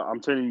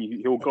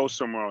 he'll go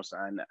somewhere else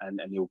and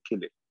he'll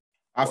kill it.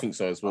 I think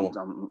so as well.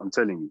 I'm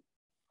telling you.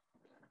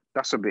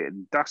 That's a bit.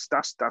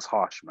 That's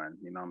harsh, man.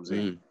 You know what I'm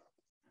saying?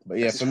 But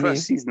yeah, It's for his me,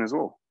 first season as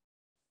well.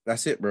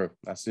 that's it, bro.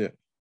 That's it.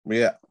 But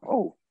yeah,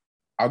 Oh,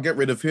 I'll get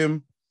rid of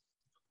him.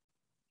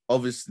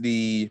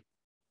 Obviously,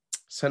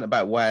 centre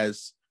back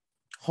wise,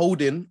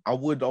 Holding, I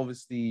would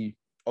obviously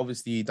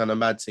done a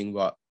mad thing,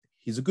 but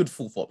he's a good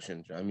fourth option.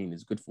 Do you know what I mean?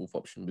 He's a good fourth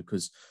option,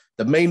 because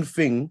the main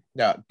thing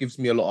that gives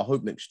me a lot of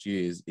hope next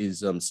year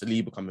is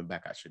Saliba coming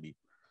back. Actually,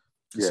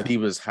 yeah.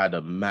 Saliba's had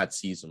a mad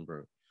season,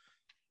 bro.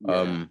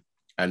 Yeah.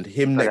 And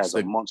him That next guy's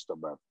a to, monster,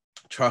 bro.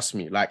 trust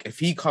me, like, if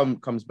he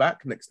comes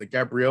back next to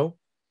Gabriel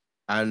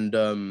and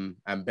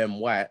Ben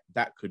White,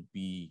 that could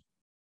be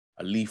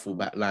a lethal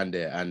back line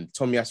there. And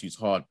Tomiyasu's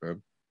hard, bro.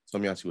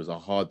 Tomiyasu was a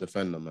hard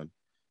defender, man.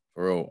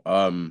 For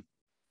real.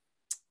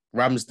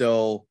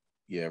 Ramsdale,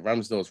 yeah,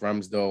 Ramsdale's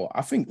Ramsdale.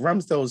 I think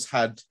Ramsdale's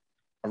had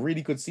a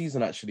really good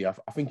season, actually. I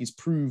think he's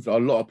proved a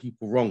lot of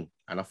people wrong.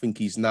 And I think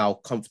he's now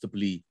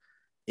comfortably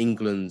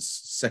England's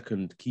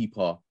second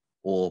keeper,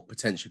 or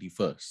potentially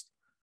first.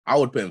 I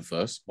would put him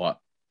first, but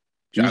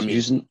do you know what I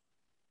mean?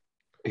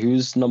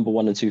 Who's number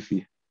 1 and 2 for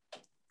you?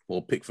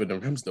 Or Pickford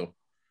and Ramsdale.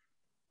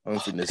 I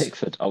don't think there's...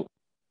 Pickford. Oh,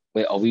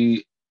 wait, are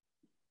we?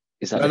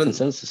 Is that the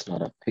consensus now?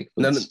 That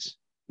Pickford's...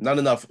 None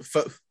enough.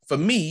 For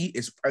me,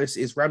 it's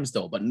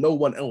Ramsdale, but no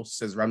one else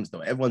says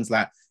Ramsdale. Everyone's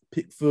like,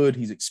 Pickford,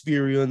 he's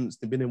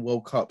experienced, they've been in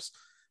World Cups.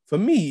 For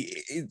me,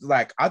 it's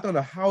like, I don't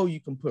know how you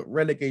can put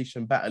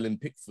relegation battle in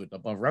Pickford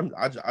above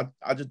Ramsdale.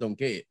 I just don't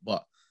get it.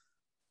 But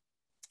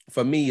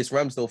for me, it's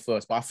Ramsdale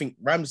first. But I think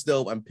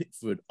Ramsdale and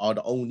Pickford are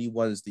the only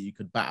ones that you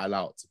could battle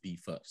out to be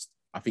first.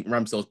 I think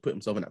Ramsdale's put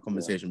himself in that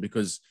conversation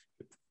because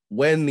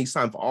when he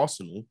signed for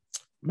Arsenal,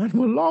 man,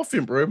 we're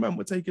laughing, bro. Man,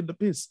 we're taking the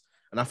piss.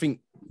 And I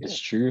think it's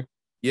true.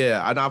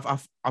 Yeah, and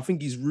I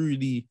think he's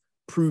really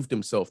proved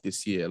himself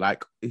this year.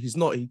 Like, he's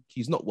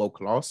not world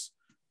class.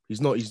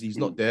 He's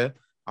not there.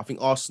 I think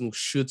Arsenal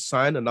should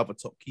sign another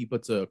top keeper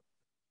to,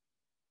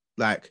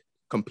 like,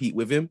 compete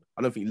with him.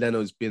 I don't think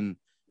Leno's been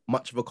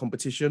much of a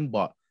competition,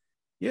 but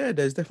yeah,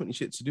 there's definitely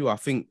shit to do. I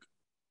think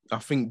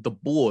the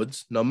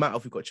boards, no matter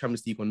if we've got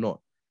Champions League or not,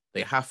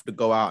 they have to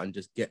go out and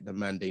just get the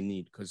man they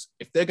need. Because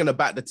if they're gonna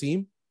back the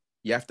team,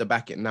 you have to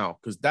back it now.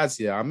 Because that's,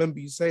 yeah, I remember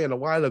you saying a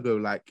while ago,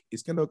 like,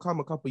 it's gonna come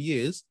a couple of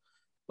years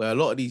where a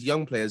lot of these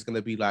young players are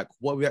gonna be like,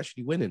 what are we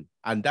actually winning?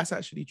 And that's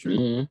actually true.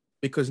 Mm-hmm.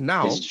 Because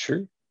now it's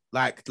true.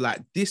 Like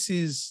this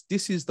is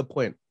the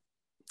point.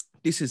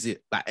 This is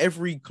it. Like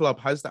every club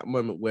has that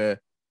moment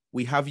where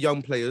we have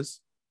young players,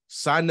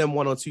 sign them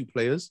 1 or 2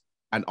 players,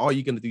 and are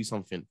you going to do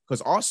something?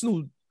 Because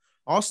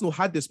Arsenal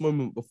had this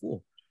moment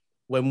before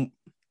when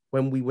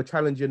we were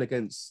challenging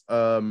against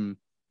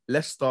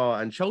Leicester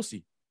and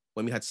Chelsea,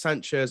 when we had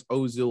Sanchez,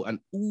 Ozil, and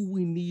all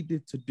we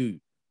needed to do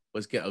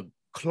was get a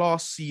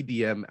class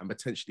CDM and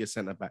potentially a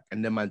centre back,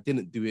 and then man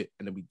didn't do it,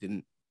 and then we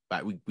didn't.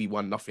 Like we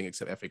won nothing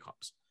except FA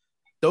Cups.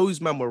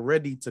 Those men were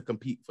ready to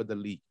compete for the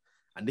league,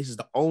 and this is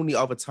the only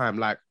other time.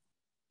 Like,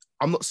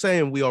 I'm not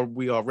saying we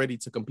are ready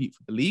to compete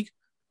for the league,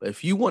 but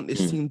if you want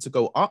this team to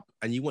go up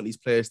and you want these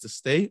players to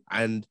stay,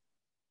 and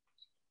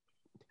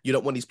you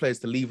don't want these players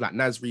to leave, like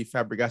Nasri,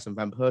 Fabregas, and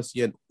Van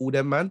Persie and all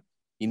them, man,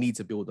 you need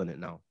to build on it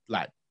now.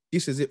 Like,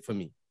 this is it for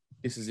me.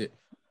 This is it.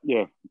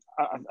 Yeah,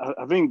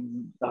 I think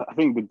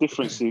the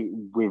difference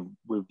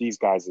with these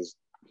guys is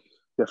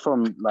they're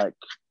from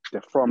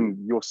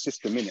your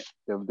system, innit?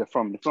 They're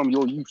from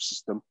your youth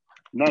system.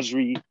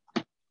 Nasri,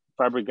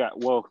 Fabregas,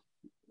 well,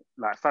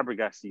 like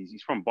Fabregas,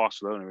 he's from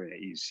Barcelona,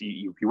 innit?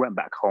 He went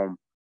back home.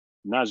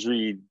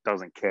 Nasri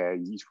doesn't care.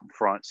 He's from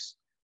France.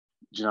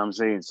 Do you know what I'm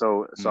saying?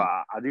 So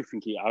I do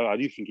think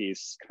it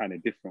is kind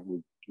of different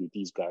with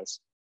these guys.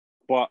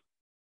 But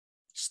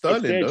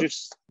Sterling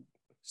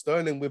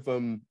with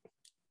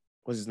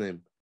what's his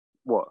name?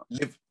 What?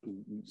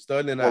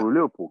 Sterling at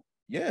Liverpool.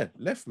 Yeah,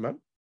 left,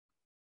 man.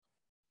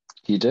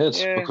 He did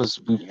because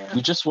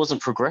we just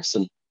wasn't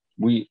progressing.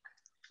 Do you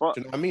know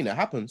what I mean? It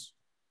happens.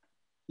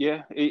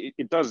 Yeah,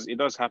 it does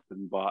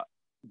happen, but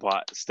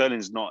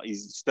Sterling's not a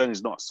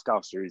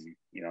scouser, is he?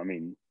 You know what I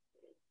mean?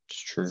 It's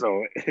true.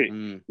 So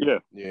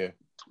yeah.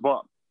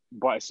 But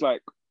it's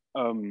like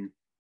I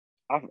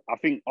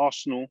think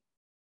Arsenal.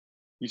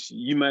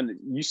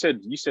 You said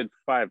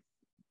 5.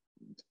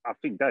 I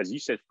think you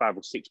said 5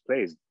 or 6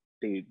 players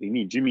they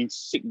need. Do you mean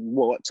 6?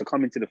 What, to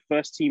come into the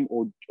first team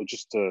or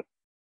just to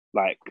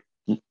like?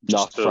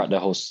 Throughout the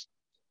whole squad.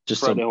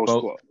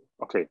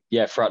 Okay.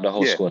 Yeah, throughout the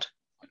whole squad.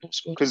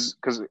 Because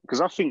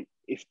I think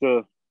if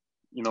in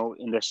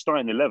their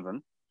starting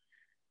 11,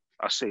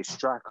 I say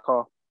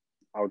striker,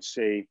 I would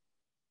say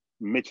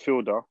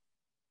midfielder,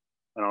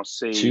 and I'll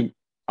say 2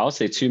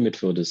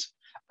 midfielders.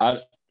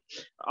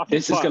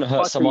 This is going to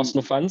hurt some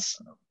Arsenal fans.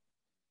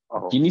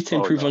 You need to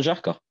improve on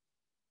Xhaka.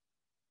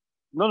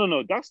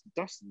 No. That's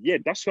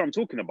what I'm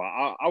talking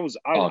about. I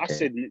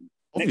said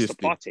next to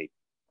Partey.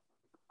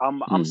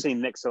 I'm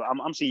saying next to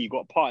I'm saying you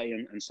got Partey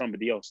and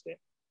somebody else there.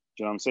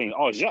 Do you know what I'm saying?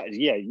 Oh,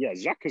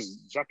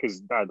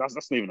 Xhaka's that's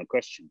not even a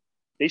question.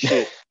 They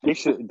should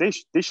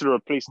have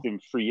replaced him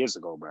 3 years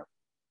ago, bro.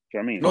 Do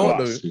you know what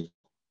I mean?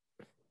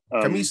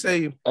 No. Can we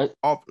say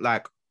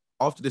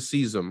after the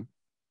season,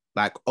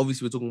 like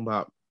obviously we're talking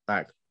about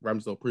like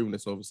Ramsdale proving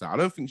himself. I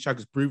don't think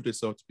Xhaka's proved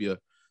himself to be a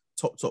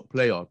top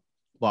player,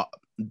 but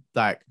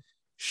like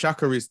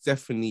Xhaka is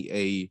definitely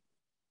a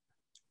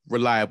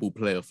reliable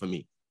player for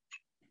me.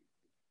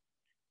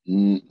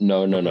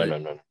 No.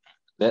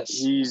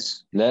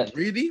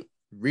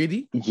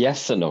 Really?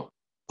 Yes or no?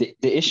 The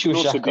issue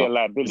with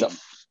Xhaka is that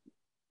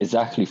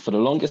exactly for the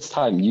longest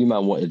time, you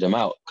man wanted him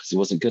out because he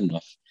wasn't good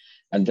enough,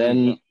 and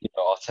then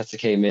Arteta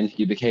came in.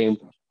 He became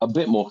a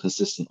bit more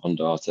consistent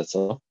under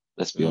Arteta.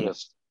 Let's be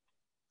honest.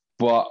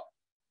 But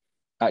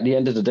at the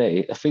end of the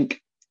day, I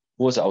think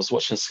I was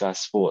watching Sky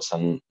Sports,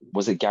 and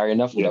was it Gary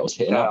Neville that was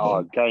hitting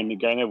out? Gary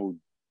Neville.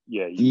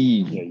 Yeah,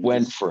 he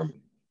went for him.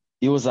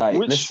 He was like,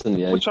 listen,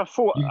 which I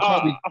thought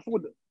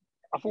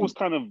was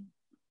kind of,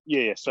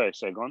 sorry,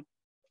 go on.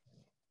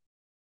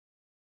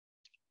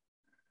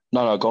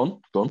 No, go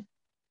on.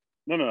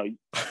 No.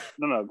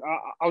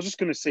 I was just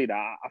going to say that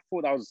I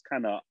thought that was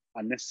kind of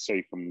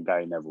unnecessary from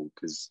Gary Neville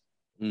because,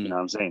 you know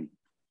what I'm saying?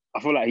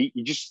 I feel like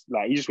he just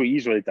ready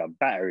to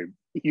batter him.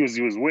 He was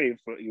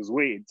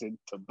waiting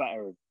to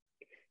batter him.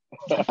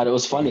 And it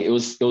was funny. It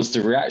was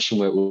the reaction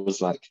where it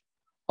was like,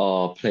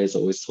 players are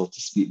always told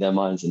to speak their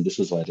minds, and this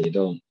is why they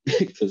don't,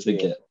 because they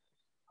get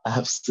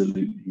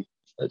absolutely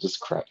just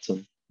crapped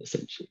on,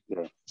 essentially.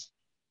 Yeah.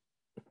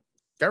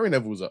 Gary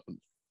Neville's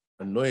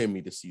annoying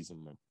me this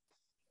season, man.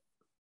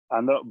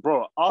 And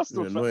bro,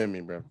 Arsenal annoying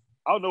me, bro.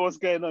 I don't know what's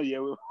going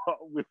on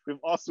with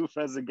Arsenal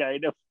fans and Gary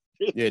Neville.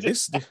 Yeah,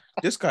 this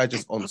guy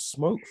just on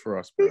smoke for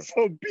us, bro. It's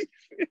on beef.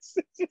 It's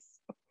just,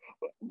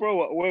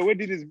 bro. When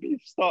did this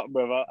beef start,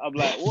 bro? I'm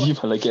like, what? You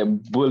man are getting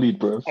bullied,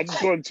 bro. I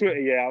just go on Twitter.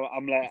 Yeah,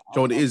 I'm like,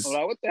 John, it is. I'm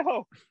like, what the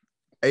hell?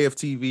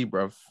 AFTV,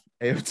 bro.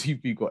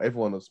 AFTV got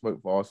everyone on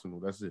smoke for Arsenal.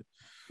 That's it.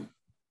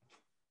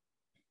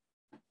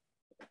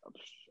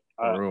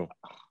 For real.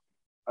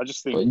 I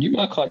just think. But you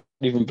man can't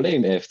even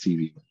blame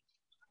AFTV.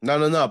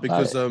 No.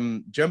 Because do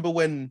you remember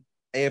when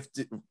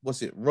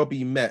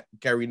Robbie met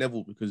Gary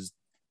Neville because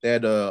they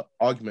had an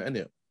argument,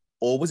 innit?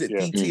 Or was it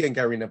DT and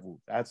Gary Neville?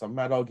 They had some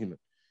mad argument.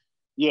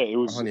 Yeah, it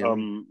was. That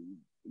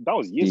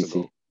was years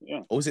ago.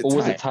 Yeah. Or was it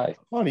Ty?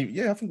 I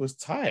think it was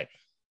Ty.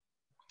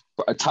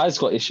 But Ty's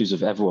got issues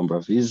with everyone,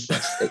 bro. He's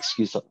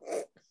excuse.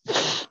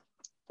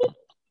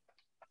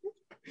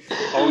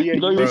 Oh yeah,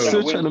 you're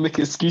still trying to make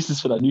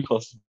excuses for that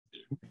Newcastle.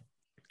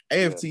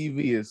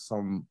 AFTV is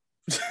some.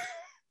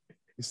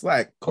 It's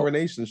like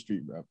Coronation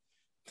Street, bro.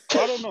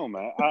 I don't know,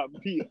 man.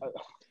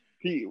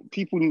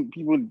 People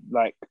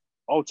like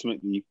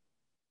ultimately.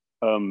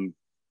 I'm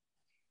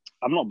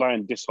not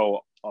buying this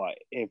whole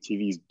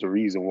AFTV is the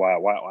reason why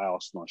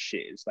Arsenal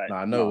shit. It's like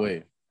no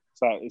way.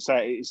 It's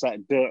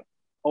like the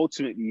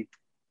ultimately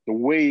the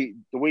way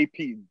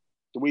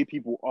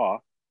people are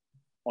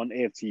on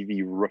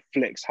AFTV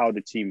reflects how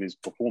the team is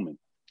performing.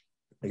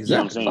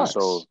 Exactly. You know what I'm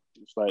saying? So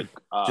it's like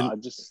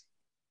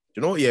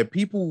you know what? Yeah,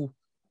 people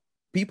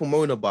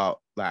moan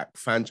about like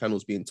fan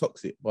channels being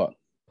toxic, but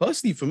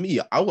personally for me,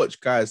 I watch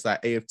guys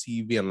like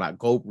AFTV and like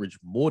Goldbridge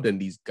more than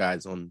these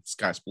guys on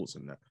Sky Sports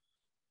and that.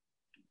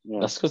 Yeah.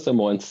 That's because they're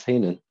more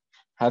entertaining.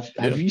 Have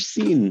you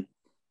seen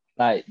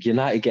like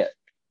United get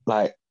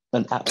like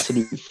an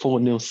absolute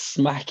 4-0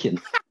 smacking,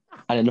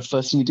 and then the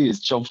first thing you do is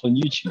jump on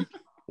YouTube?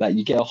 Like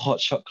you get a hot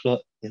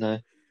chocolate, you know,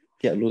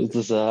 get a little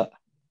dessert,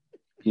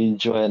 you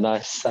enjoy a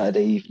nice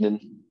Saturday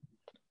evening.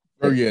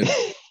 Oh yeah.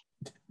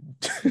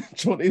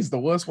 What is the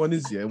worst one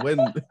is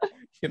when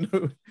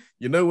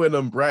you know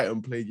when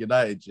Brighton played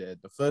United,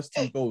 the first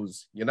 2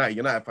 goals,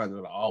 United fans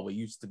were like, oh, we're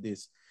used to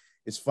this,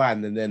 it's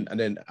fine, and then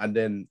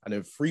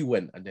 3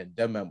 went, and then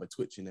them man were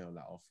twitching. They were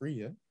like, oh, 3,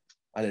 yeah,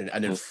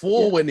 and then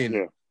 4 went in.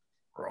 Yeah.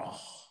 Oh,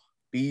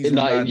 these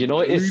man, you know,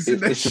 it's the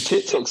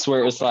TikToks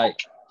where it's like,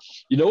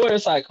 you know, where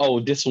it's like, oh,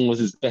 this one was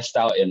his best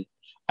outing,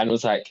 and it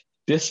was like,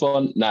 this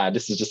one, nah,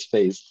 this is just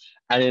phase.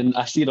 And then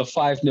I see the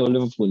 5-0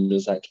 Liverpool, and it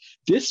was like,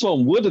 this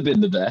one would have been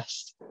the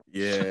best.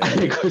 Yeah.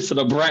 And it goes to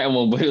the Brighton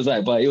one, but it was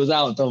like, but it was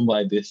outdone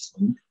by this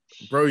one.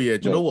 Bro, yeah.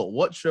 Do you know what?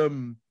 Watch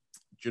do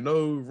you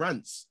know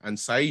Rance and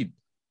Saeed?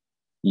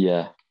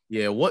 Yeah.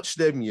 Yeah, watch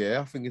them, yeah.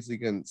 I think it's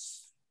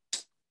against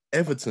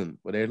Everton,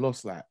 where they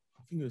lost like,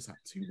 I think it was like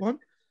 2-1.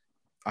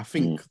 I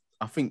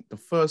think the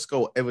first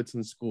goal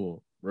Everton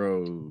score,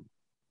 bro.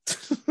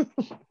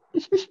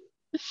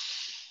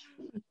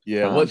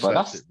 Yeah, watch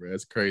that shit, bro.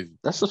 It's crazy.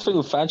 That's the thing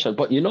with franchise.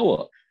 But you know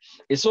what?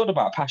 It's all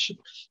about passion.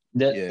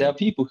 There are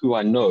people who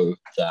I know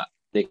that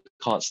they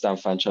can't stand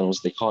fan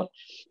channels. They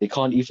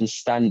can't even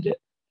stand it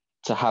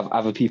to have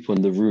other people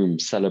in the room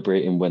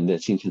celebrating when their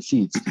team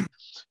concedes.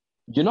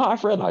 You know,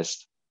 I've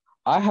realized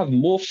I have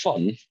more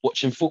fun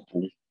watching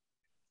football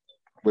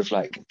with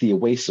like the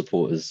away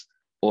supporters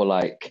or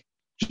like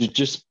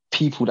just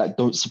people that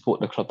don't support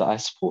the club that I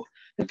support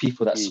than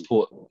people that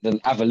support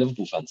than other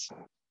Liverpool fans.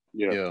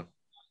 Yeah.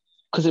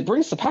 Because it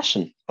brings the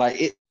passion. Like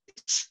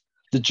it's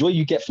the joy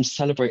you get from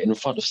celebrating in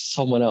front of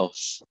someone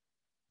else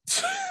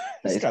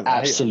that is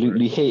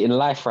absolutely hating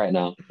life right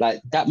now.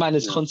 Like that man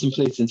is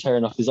contemplating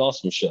tearing off his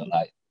Arsenal shirt.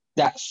 Like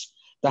that's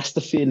the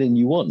feeling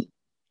you want. You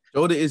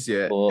know what it is,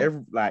 yeah?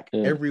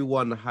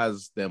 Everyone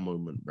has their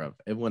moment, bruv.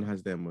 Everyone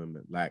has their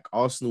moment. Like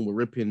Arsenal were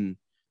ripping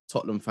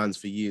Tottenham fans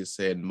for years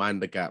saying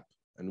mind the gap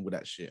and all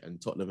that shit.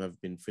 And Tottenham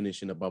have been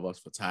finishing above us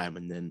for time.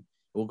 And then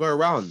it will go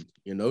around.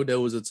 You know, there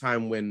was a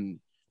time when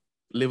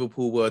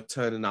Liverpool were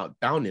turning out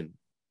Downing,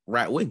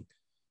 right wing.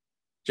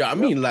 Do you know what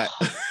I mean? Like,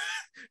 do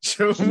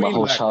you know what I mean? My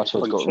whole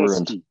childhood got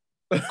ruined.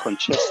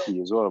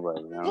 Conchesky as well, bro.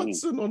 You know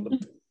Hudson on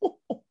the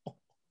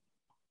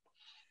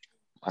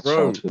My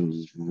childhood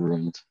was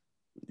ruined.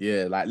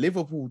 Yeah, like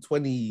Liverpool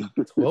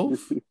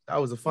 2012. That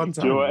was a fun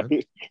time. Do I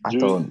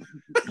don't.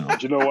 Do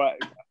you know what?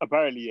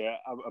 Apparently,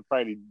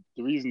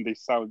 the reason they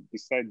signed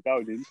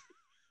Downing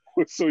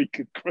was so he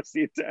could cross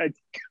it to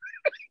Andy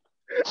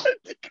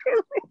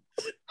Carroll.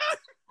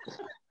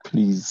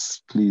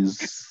 Please.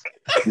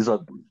 These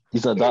are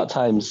dark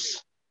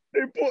times.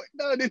 They brought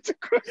Downing to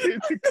cross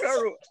it to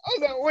Carroll. I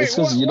was like, wait, it's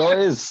because you know what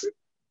it is.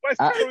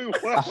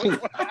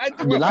 I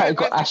think United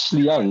got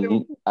Ashley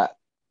Young. Like,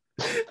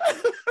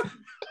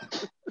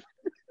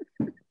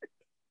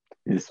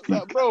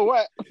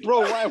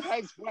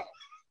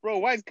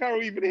 why is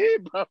Carroll even here,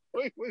 bro?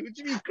 What do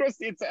you mean cross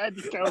it to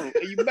Andy Carroll?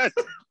 Are you mad?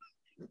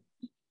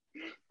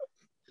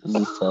 This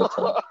is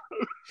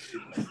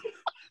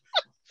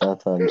sad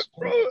times.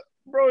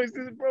 Bro, it's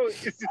this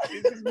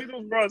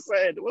Middlesbrough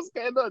side. What's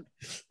going on?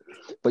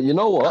 But you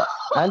know what?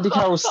 Andy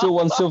Carroll still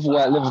won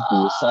silverware at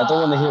Liverpool, so I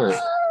don't want to hear it.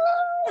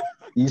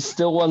 He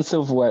still won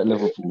silverware at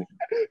Liverpool.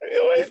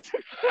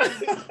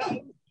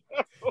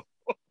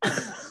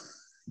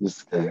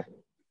 This guy.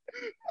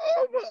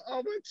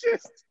 Oh, my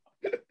chest.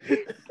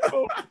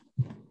 Oh,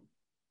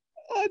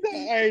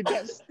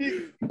 that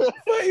stinks.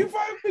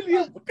 35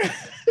 million.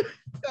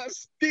 That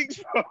stinks,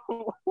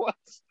 bro. What?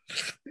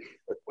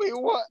 Wait,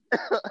 what?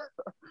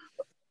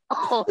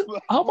 How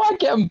am I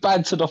getting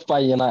bantered off by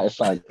a United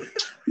fan?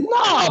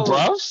 Nah,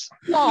 bruv.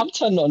 Nah, I'm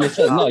turning on this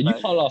head. No, you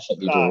can't laugh at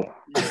me, bro.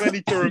 You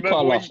need to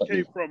remember where you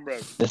came from, bro.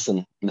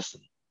 Listen.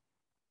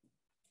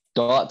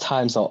 Dark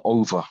times are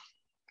over.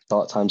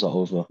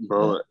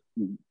 Bro.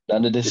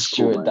 None of this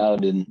Stuart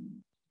Downing.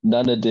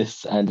 None of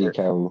this Andy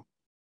Carroll.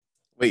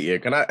 Wait, yeah,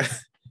 can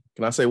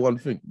I say one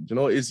thing? Do you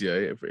know what it is,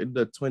 yeah? In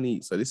the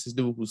 20, so this is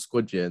Liverpool's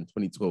squad year in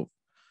 2012.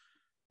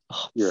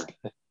 Oh, yeah.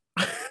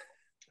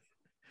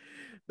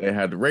 They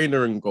had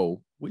Rayner in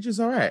goal, which is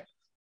all right.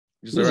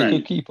 He's a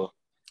good keeper.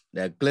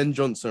 They had Glenn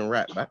Johnson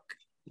right back.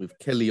 with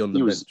Kelly on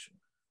the bench.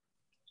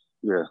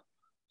 Yeah.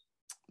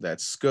 They had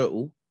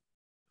Skirtle,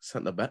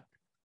 centre back,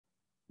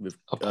 with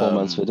A poor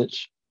man's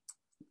Vidic.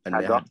 And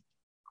they had,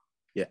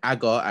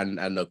 Agger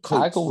and the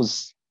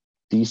Coates.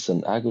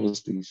 Agger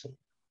was decent.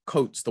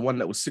 Coates, the one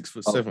that was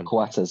 6'7".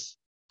 Coates.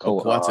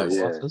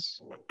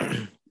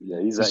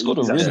 Yeah, he scored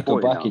a really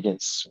good back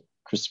against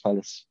Crystal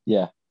Palace.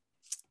 Yeah.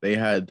 They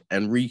had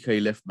Enrique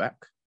left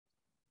back.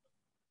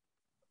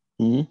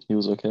 He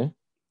was okay.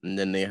 And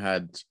then they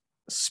had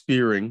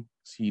Spearing,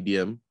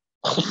 CDM.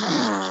 Oh,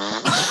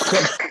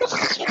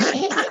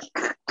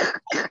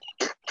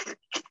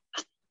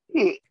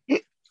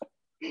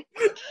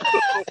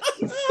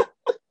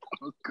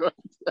 God.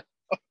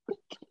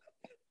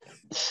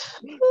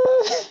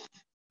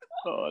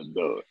 Oh,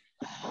 no.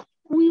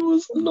 We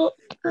was not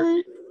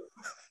great.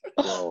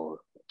 Oh.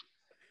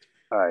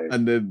 Right.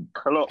 And then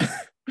Klopp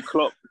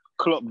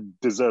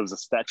deserves a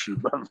statue,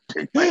 bro.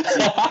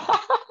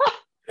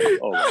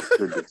 Oh, my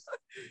goodness.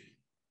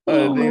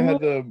 They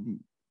had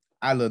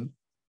Allen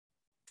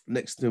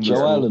next to him.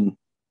 Joe Allen.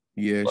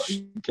 Yeah,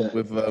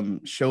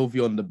 with Shelby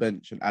on the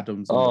bench and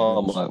Adams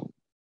on the bench.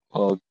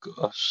 Oh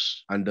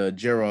gosh. And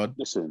Gerrard.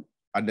 Listen.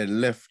 And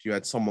then left, you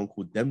had someone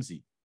called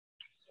Dempsey.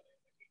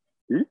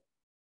 Who?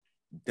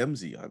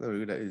 Dempsey, I don't know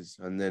who that is.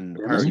 And then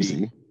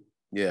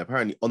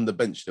apparently on the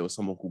bench there was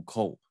someone called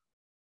Cole.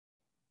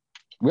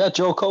 We had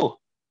Joe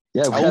Cole.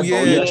 Yeah.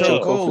 Joe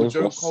Cole.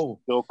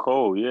 Joe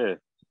Cole, yeah.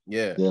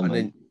 Yeah.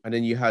 And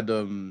then you had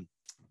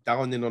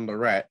Downing on the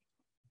right,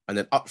 and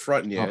then up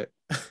front, it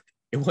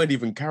wasn't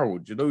even Carroll.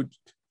 Do you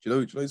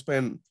know who's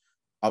playing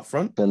up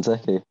front?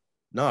 Benteke.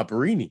 Nah,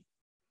 Barini.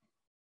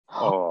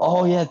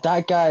 Oh yeah,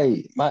 that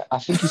guy. I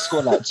think he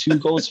scored like 2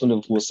 goals for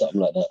Liverpool or something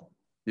like that.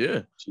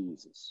 Yeah.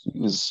 Jesus. He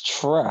was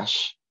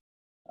trash.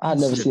 I had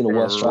never seen a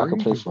worse striker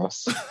play for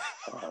us.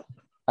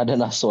 And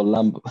then I saw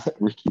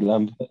Ricky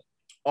Lambert.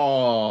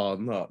 Oh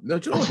no! Do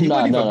you know what? He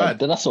wasn't even bad.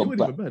 Then I saw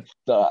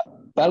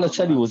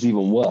Balotelli was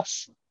even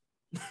worse.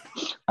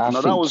 I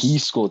think he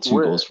scored 2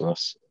 goals for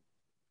us.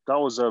 That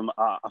was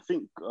I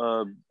think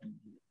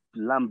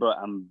Lambert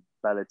and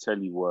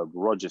Balotelli were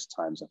Rodgers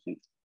times. I think.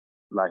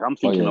 Like I'm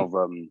thinking of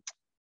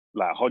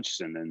like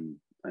Hodgson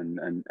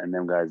and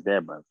them guys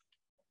there, bro.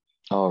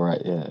 Oh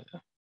right, yeah.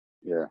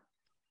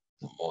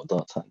 More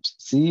dark times.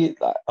 See,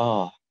 like,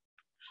 I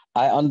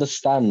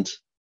understand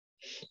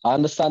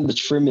the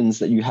trimmings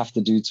that you have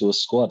to do to a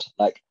squad.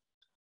 Like,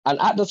 and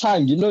at the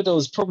time, there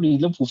was probably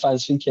Liverpool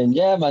fans thinking,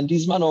 yeah, man,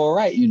 these men are all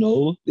right,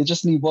 they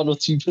just need 1 or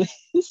 2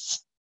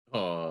 players.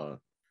 Oh,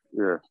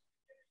 yeah.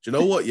 Do you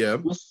know what? Yeah,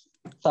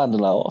 sounding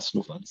like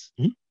Arsenal fans.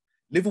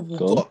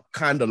 Liverpool got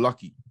kind of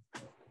lucky.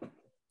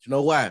 Do you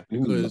know why?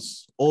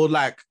 Because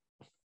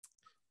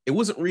it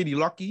wasn't really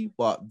lucky,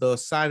 but the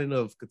signing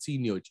of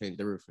Coutinho changed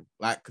everything.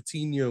 Like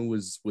Coutinho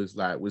was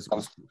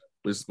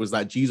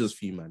like Jesus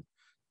for you, man.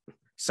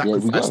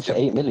 Sacrificed we got him for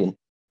 8 million.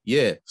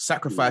 Yeah,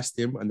 sacrificed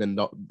him and then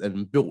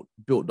built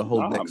the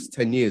whole next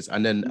 10 years.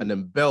 And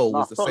then Bell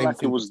was the same like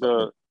thing.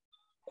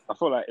 I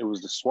felt like it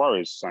was the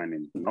Suarez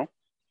signing,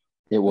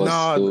 It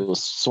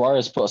was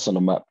Suarez put us on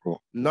the map,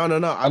 bro. No.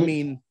 I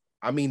mean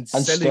and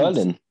selling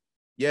Sterling.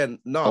 Yeah,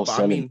 no, but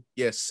selling.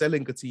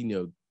 Selling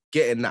Coutinho,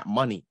 getting that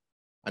money,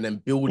 and then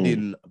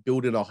building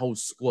a whole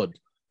squad,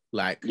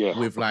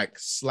 with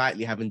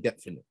slightly having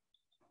depth in it.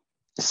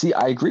 See,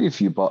 I agree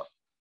with you, but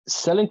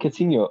selling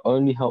Coutinho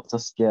only helped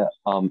us get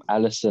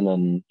Alisson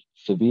and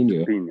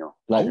Fabinho.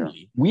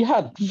 We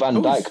had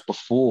Van Dijk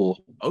before.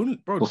 We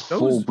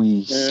sold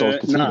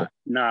Coutinho.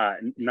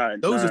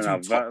 Those are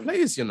 2 top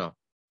players, Van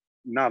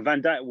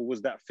Dijk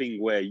was that thing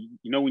where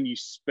when you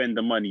spend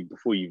the money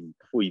before you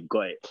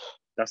got it.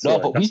 That's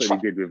what he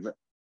did with it.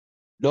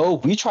 No,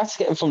 we tried to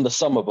get him from the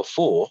summer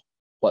before,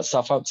 but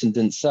Southampton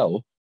didn't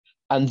sell.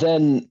 And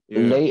then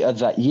later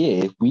that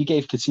year, we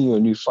gave Coutinho a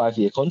new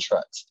 5-year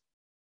contract.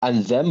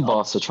 And then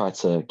Barca tried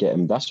to get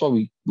him. That's why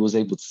we was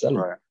able to sell him.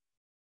 Right.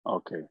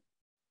 Okay.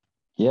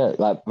 Yeah,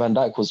 like Van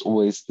Dijk was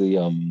always we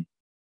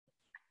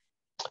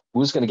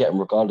was going to get him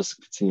regardless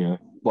of Coutinho.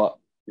 But,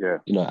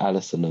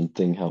 Alisson and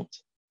thing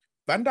helped.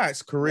 Van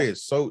Dijk's career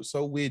is so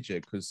weird,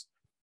 because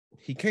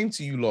he came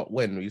to you lot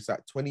when? He was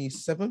like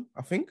 27,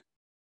 I think?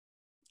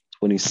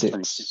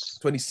 26.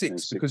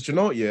 26. Because do you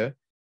know what,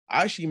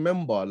 I actually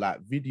remember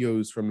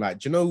videos from do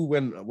you know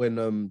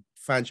when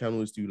fan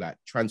channels do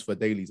transfer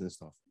dailies and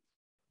stuff?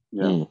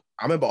 Yeah.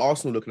 I remember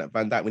Arsenal looking at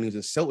Van Dijk when he was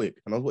in Celtic,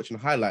 and I was watching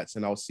highlights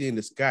and I was seeing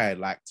this guy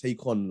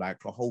take on a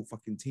whole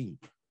fucking team.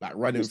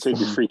 Running. He's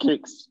taking free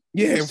kicks.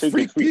 Yeah,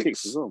 free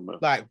kicks. As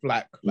well,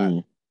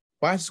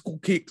 bicycle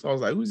kicks. I was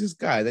like, who's this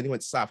guy? Then he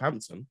went to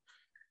Southampton.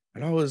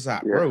 And I was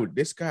like, bro,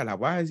 this guy,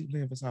 why is he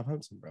playing for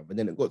Southampton, bro? But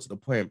then it got to the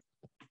point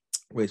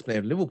where he's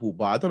playing for Liverpool,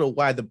 but I don't know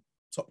why the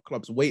top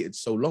clubs waited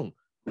so long.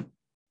 Do you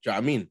know what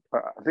I mean?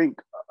 I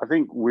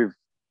think with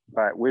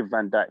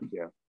Van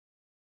Dijk,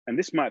 and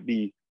this might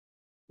be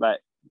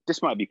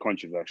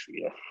controversial,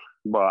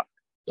 but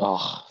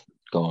go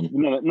on.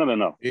 No.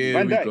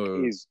 Van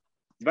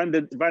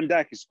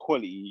Dijk is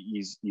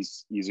quality.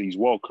 He's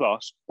world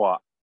class,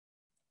 but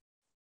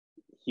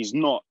he's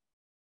not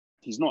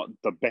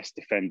the best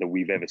defender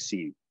we've ever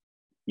seen.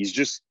 He's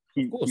just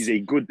he's a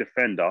good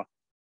defender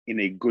in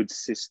a good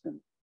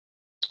system.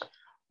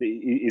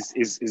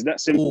 Is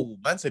that simple? Oh,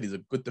 man said he's a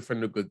good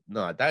defender.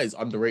 Nah, that is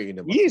underrating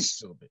him. He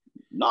is.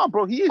 Nah,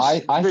 bro, he is.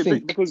 I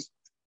think because,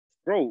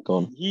 bro,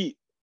 he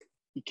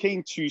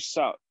came to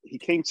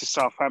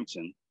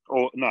Southampton,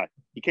 or no,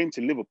 he came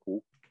to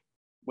Liverpool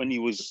when he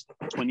was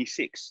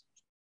 26,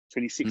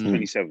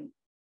 27.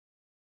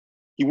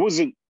 He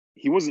wasn't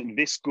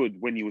this good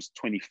when he was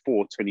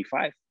 24,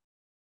 25.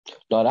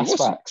 No, that's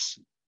facts.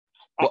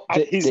 But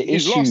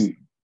his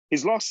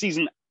last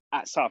season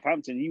at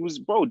Southampton, he was,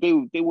 bro. They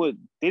weren't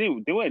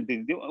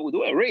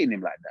rating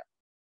him like that.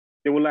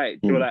 They were like,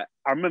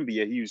 I remember,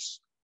 yeah, he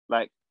was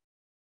like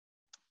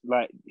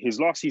his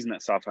last season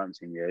at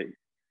Southampton, yeah.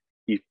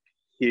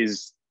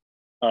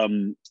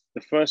 The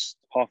first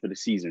half of the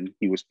season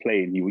he was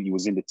playing, he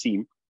was in the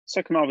team.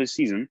 Second half of the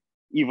season,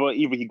 either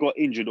he got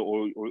injured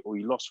or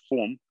he lost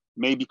form,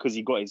 maybe because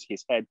he got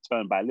his head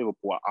turned by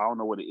Liverpool. I don't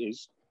know what it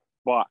is,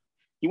 but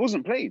he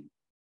wasn't playing.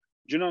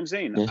 Do you know what I'm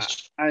saying?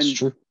 It's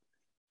true.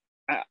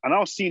 And I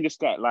was seeing this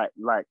guy, like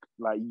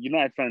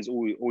United fans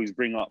always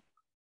bring up,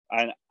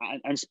 and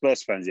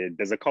Spurs fans. Yeah,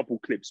 there's a couple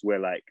clips where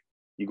like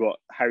you got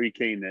Harry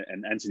Kane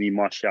and Anthony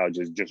Martial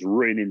just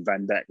ruining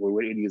Van Dijk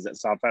when he was at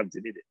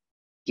Southampton, did it?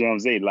 Do you know what I'm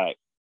saying? Like,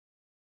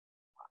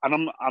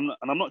 and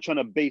I'm not trying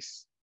to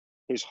base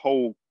his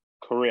whole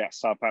career at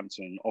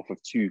Southampton off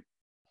of two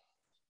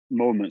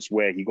moments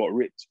where he got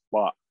ripped,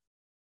 but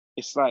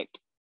it's like,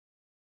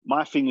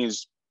 my thing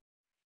is,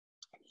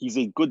 he's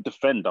a good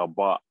defender,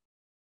 but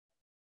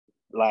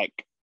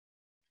like,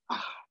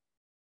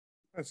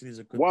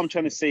 what I'm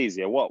trying to say is,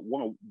 what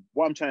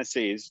I'm trying to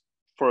say is,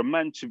 for a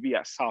man to be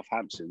at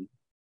Southampton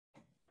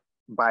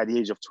by the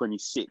age of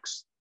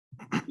 26,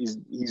 he's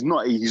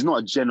not a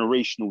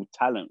generational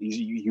talent.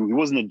 He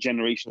wasn't a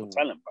generational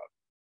talent, bro.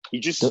 He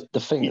just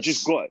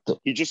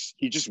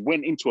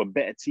went into a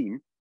better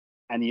team,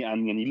 and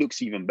he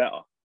looks even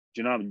better.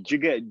 Do you know?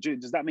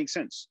 Does that make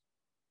sense?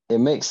 It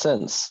makes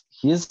sense.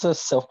 He is a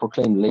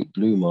self-proclaimed late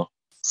bloomer,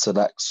 so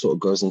that sort of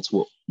goes into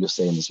what you're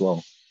saying as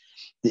well.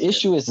 The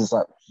issue is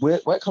like,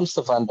 where it comes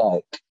to Van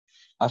Dijk,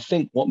 I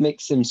think what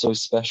makes him so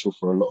special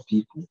for a lot of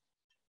people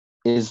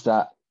is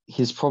that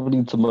he's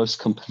probably the most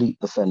complete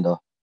defender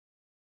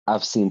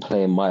I've seen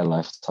play in my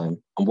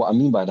lifetime. And what I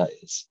mean by that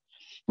is,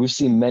 we've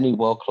seen many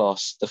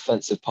world-class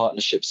defensive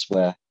partnerships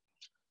where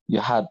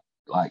you had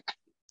like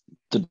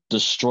the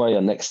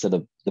destroyer next to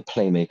the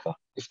playmaker,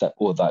 if that,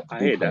 or that. I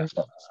hear that.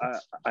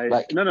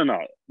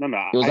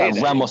 No. It was like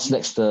Ramos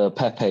next to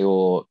Pepe,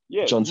 or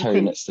John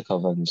Terry next to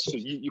Cavani. So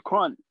you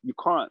can't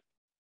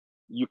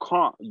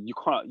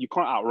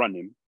outrun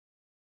him.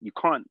 You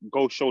can't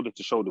go shoulder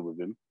to shoulder with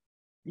him.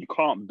 You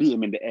can't beat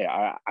him in the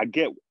air. I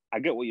get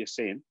what you're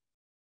saying,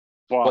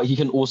 but he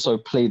can also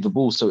play the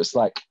ball. So it's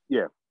like,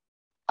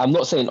 I'm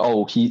not saying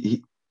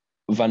he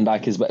Van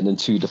Dijk is better than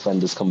two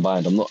defenders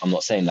combined. I'm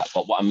not saying that.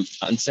 But what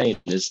I'm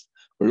saying is,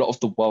 a lot of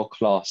the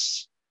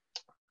world-class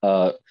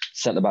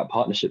centre-back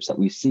partnerships that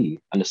we see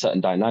and the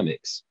certain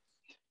dynamics,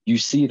 you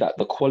see that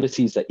the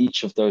qualities that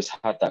each of those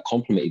had that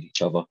complemented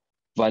each other,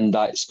 Van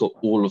Dijk's got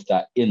all of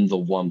that in the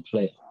one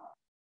player,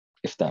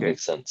 if that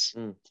makes sense.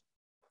 But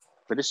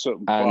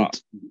Van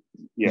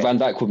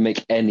Dijk would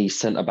make any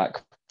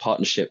centre-back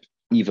partnership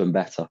even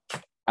better.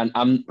 And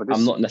I'm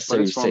not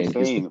necessarily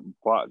saying,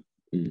 but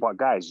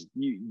guys,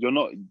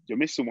 you're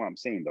missing what I'm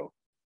saying though.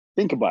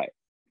 Think about it.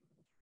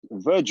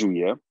 Virgil,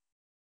 yeah,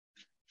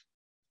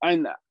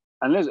 and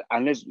unless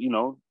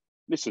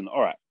listen,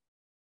 all right,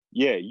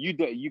 yeah, you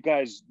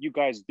guys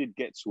did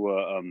get to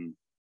a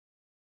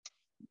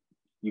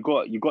you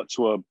got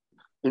to a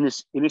in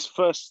this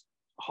first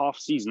half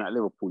season at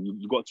Liverpool,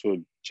 you got to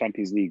a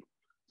Champions League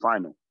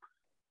final,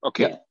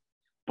 okay,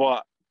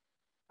 but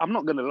I'm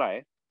not gonna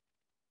lie,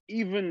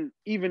 even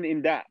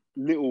in that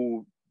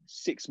little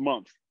 6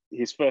 month,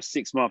 his first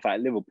 6 months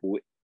at Liverpool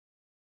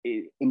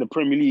in the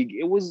Premier League,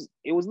 it was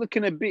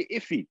looking a bit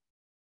iffy.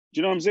 Do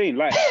you know what I'm saying?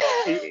 Like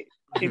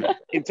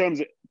in terms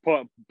of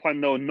no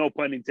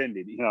pun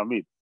intended. You know what I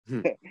mean?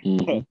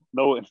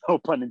 no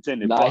pun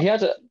intended. Nah, but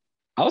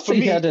I would say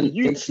he had an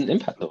instant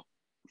impact though.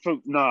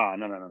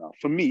 No.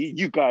 For me,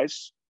 you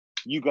guys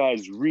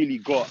really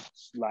got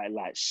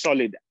like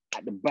solid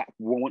at the back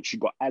once you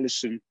got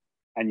Alisson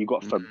and you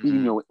got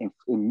Fabinho in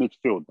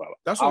midfield, bro.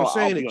 That's what I'm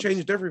saying. It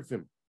changed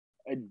everything.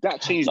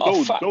 That changed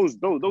those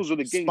are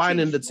the game spine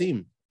in the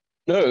team.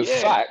 No,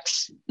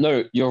 facts.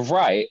 No, you're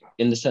right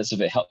in the sense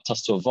of it helped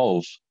us to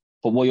evolve.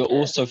 But what you're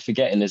also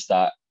forgetting is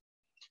that,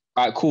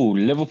 all right, cool,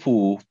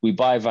 Liverpool, we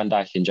buy Van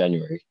Dijk in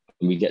January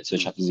and we get to a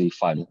Champions League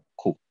final.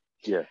 Cool.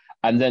 Yeah.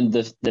 And then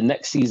the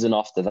next season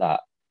after that,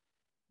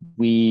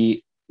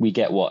 we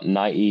get what,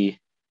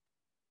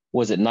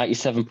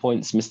 97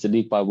 points, missed the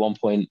league by 1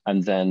 point,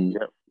 and then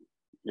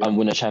and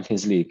win a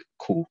Champions League.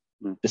 Cool.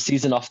 The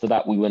season after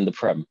that, we win the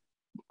Prem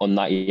on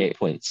 98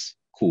 points.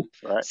 Cool.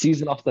 Right.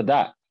 Season after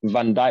that,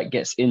 Van Dijk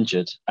gets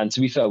injured. And to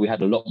be fair, we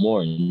had a lot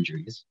more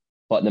injuries.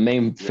 But the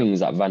main thing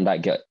is that Van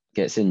Dijk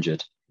gets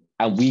injured.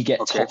 and we get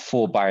Okay. top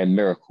 4 by a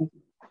miracle.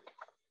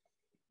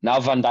 Now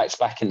Van Dijk's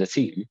back in the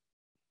team,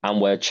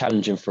 and we're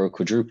challenging for a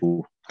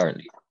quadruple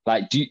currently.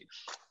 Like, the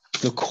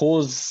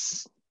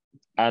cause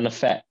and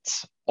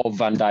effect of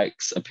Van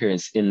Dijk's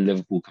appearance in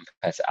Liverpool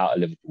compared to out of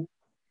Liverpool,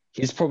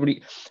 he's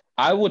probably,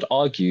 I would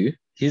argue,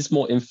 he's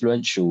more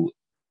influential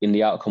in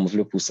the outcome of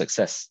Liverpool's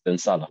success than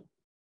Salah.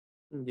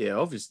 Yeah,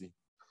 obviously.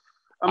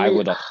 I mean,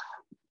 would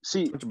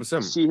see,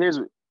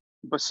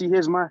 100%.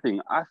 here's my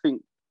thing. I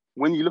think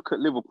when you look at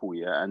Liverpool,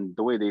 yeah, and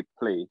the way they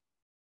play,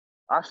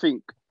 I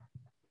think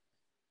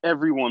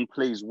everyone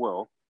plays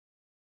well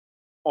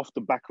off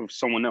the back of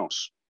someone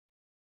else.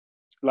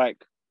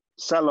 Like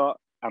Salah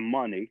and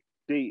Mane,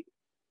 they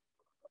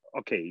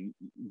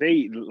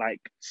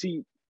like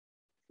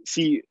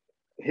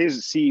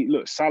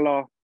look,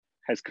 Salah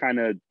has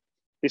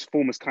his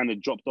form has kind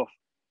of dropped off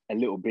a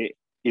little bit.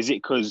 Is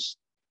it because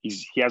he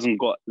hasn't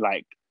got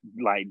like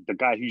the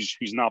guy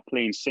who's now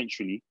playing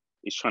centrally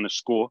is trying to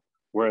score,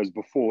 whereas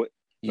before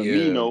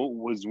Firmino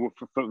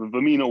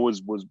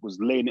was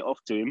laying it off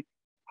to him.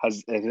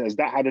 Has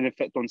that had an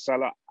effect on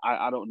Salah?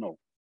 I don't know.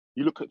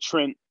 You look at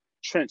Trent.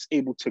 Trent's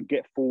able to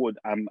get forward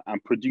and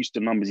produce the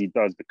numbers he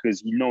does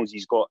because he knows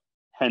he's got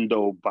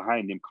Hendo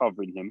behind him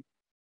covering him.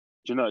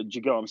 Do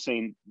you get what I'm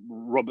saying?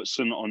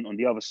 Robertson on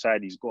the other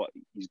side, he's got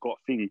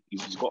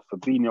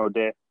Fabinho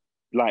there.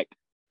 Like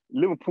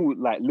Liverpool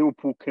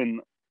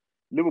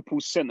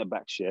centre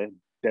backs, yeah,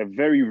 they're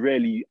very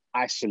rarely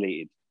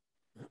isolated.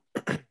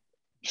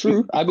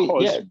 True. I mean,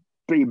 yeah,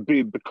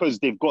 because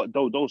they've got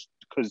those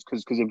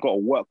because they've got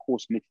a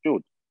workhorse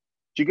midfield.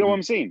 Do you get what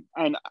I'm saying?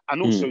 And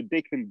also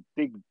they can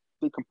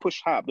push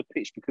high up the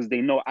pitch because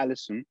they know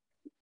Alisson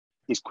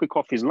is quick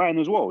off his line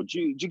as well. Do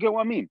you get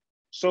what I mean?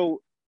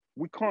 So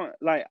we can't,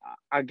 like,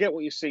 I get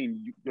what you're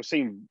saying. You're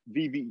saying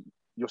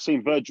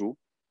Virgil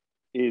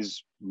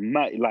is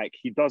mad, like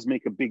he does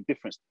make a big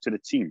difference to the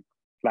team.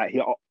 Like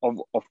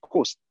of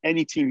course,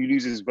 any team who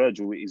loses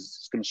Virgil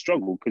is going to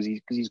struggle because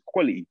he's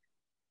quality.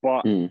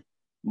 But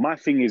my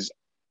thing is,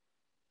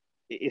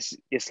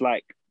 it's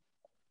like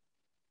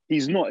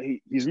he's not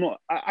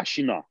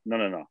actually no.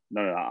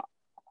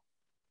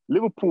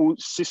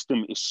 Liverpool's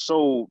system is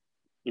so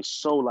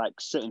like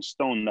set in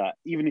stone that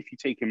even if you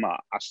take him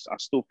out, I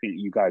still think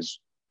you guys,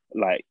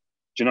 like,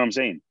 do you know what I'm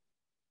saying?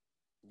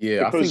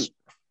 Yeah,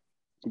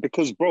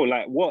 because bro,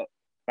 what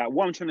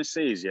I'm trying to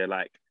say is, yeah,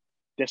 like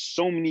there's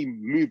so many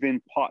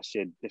moving parts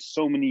here. There's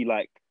so many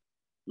like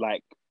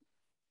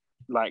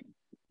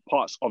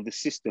parts of the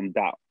system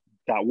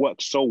that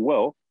work so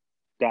well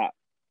that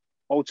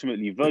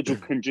ultimately Virgil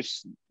can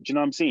just, do you know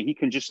what I'm saying? He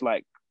can just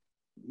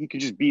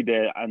be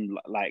there and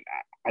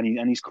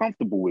he's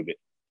comfortable with it.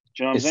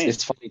 Do you know what I'm saying?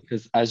 It's funny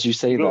because as you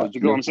say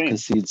Liverpool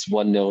concedes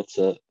 1-0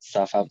 to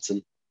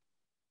Southampton.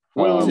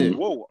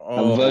 Whoa.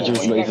 And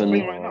Virgil's not even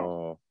playing right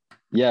now.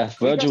 Yeah,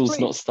 Virgil's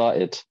not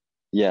started.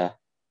 Yeah.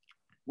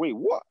 Wait,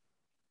 what?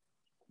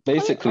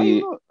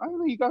 Basically, I didn't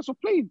know you guys were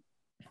playing.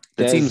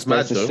 There's this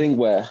thing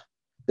where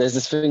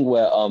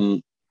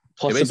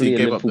possibly a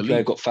Liverpool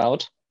player got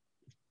fouled.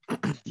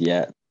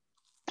 Yeah.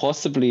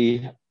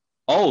 Possibly.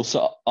 Oh,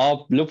 so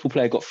our Liverpool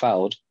player got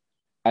fouled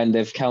and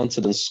they've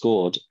counted and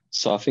scored.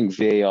 So I think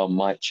VAR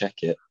might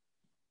check it.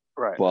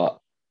 Right. But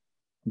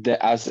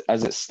as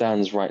it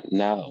stands right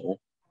now,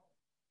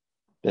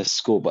 they're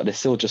scored, but they're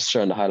still just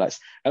showing the highlights.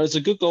 And it was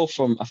a good goal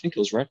from, I think it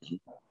was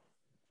Redmond.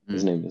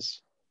 His name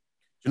is.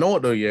 You know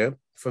what though, yeah?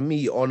 For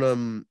me,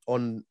 on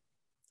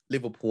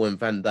Liverpool and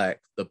Van Dijk,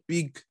 the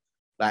big,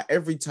 like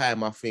every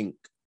time I think,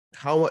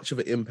 how much of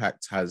an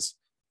impact has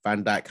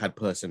Van Dijk had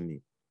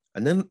personally?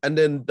 And then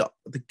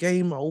the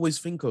game I always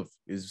think of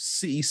is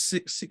City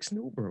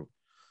 6-0, bro.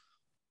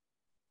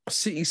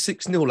 City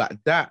 6-0, like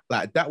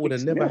that would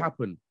have never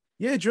happened.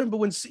 Yeah, do you remember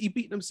when City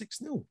beat them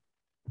 6-0?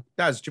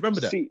 Daz, do you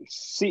remember that?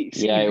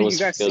 Yeah, it was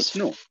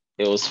 6-0.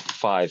 It was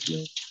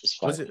 5-0.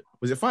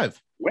 Was it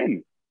 5?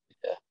 When?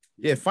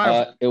 Yeah,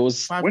 5. It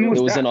was 5. When was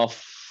that?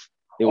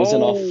 It was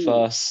in our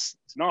first.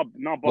 But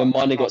when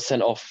Mane got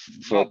sent off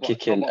for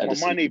kicking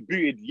Edison. Mane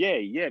booted,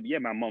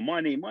 man.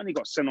 Mane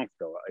got sent off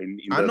though.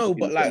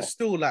 But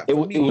still, like it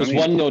was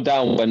 1-0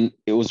 down when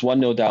it was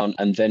 1-0 down,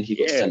 and then he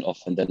got sent off,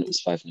 and then it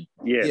was 5-0.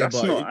 Yeah,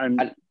 that's not.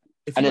 And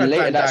then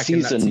later that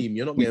season, team,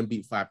 you're not getting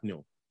beat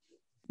 5-0.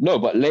 No,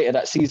 but later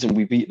that season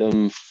we beat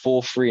them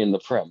 4-3 in the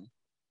Prem,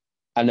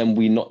 and then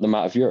we knocked them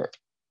out of Europe.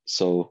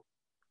 So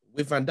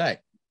with Van Dijk.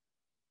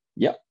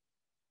 Yep.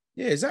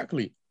 Yeah,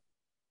 exactly.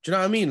 Do you know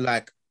what I mean?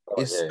 Like.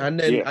 And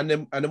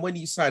then when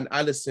he signed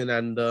Alisson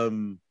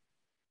and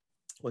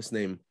what's his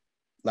name,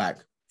 like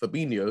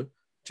Fabinho,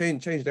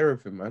 changed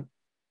everything, man.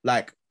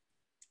 Like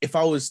if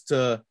I was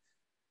to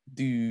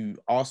do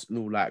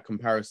Arsenal like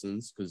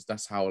comparisons, because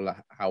that's how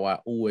I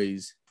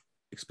always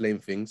explain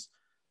things.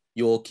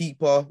 Your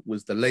keeper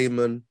was the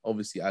layman.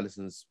 Obviously,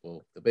 Alisson's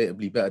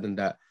debatably better than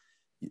that.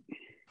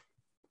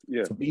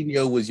 Yeah.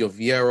 Fabinho was your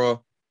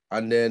Vieira,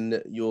 and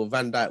then your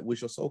Van Dijk was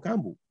your Sol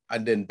Campbell.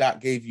 And then that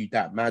gave you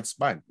that mad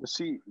spine. But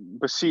see,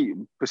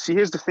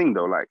 here's the thing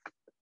though. Like,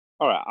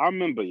 all right, I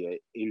remember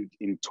in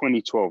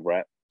 2012,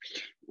 right,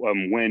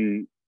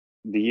 when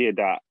the year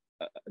that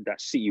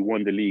City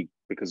won the league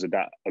because of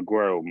that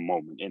Aguero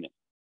moment in it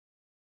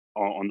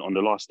on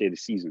the last day of the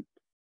season.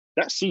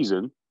 That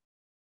season,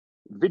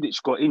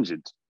 Vidic got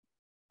injured,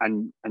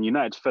 and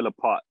United fell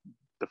apart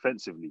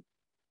defensively,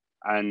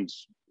 and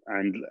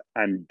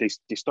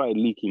they started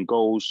leaking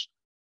goals.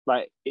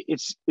 Like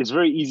it's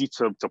very easy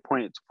to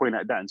point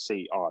at that and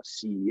say, "Oh,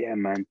 see, yeah,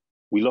 man,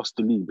 we lost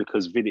the league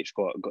because Vidic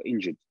got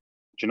injured."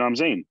 Do you know what I'm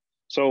saying?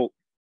 So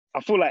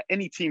I feel like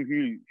any team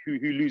who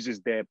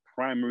loses their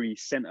primary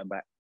centre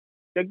back,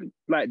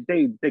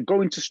 they're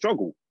going to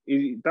struggle.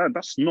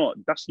 That's not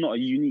a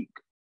unique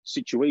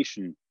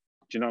situation.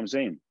 Do you know what I'm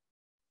saying?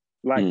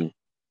 Like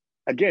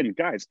again,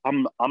 guys,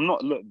 I'm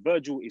not. Look,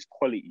 Virgil is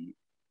quality.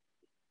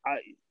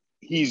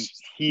 He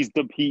is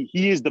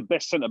the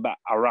best centre back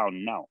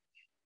around now.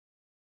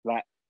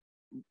 Like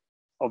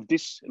of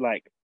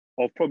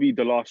probably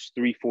the last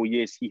 3-4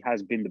 years, he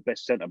has been the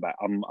best centre back.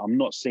 I'm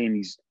not saying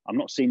he's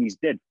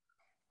dead.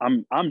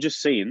 I'm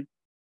just saying,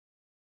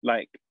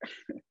 like,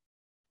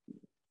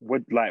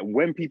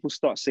 when people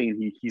start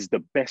saying he's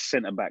the best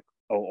centre back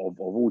of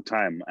all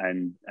time,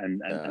 and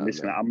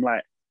listen, I'm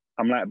like,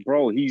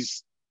 bro,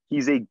 he's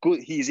a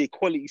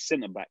quality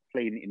centre back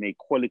playing in a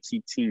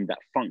quality team that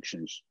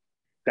functions,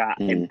 that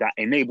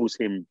enables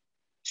him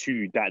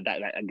to that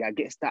I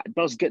guess that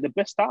does get the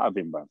best out of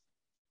him, bro.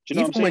 Do you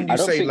know Even what I'm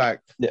saying? when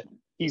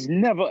you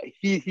say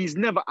he's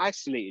never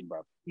isolated,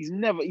 bro.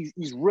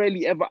 He's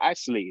rarely ever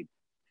isolated.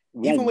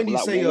 Even when you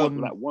say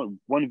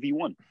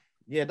 1v1.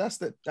 Yeah, that's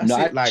it.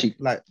 Actually,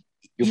 Like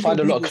you'll find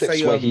a lot of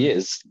clips where he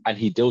is and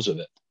he deals with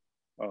it.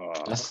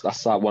 That's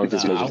like one of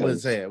his major. I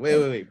wouldn't say it.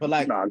 Wait. But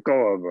like,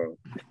 go on, bro.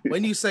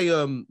 When you say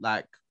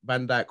like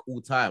Van Dijk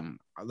all time,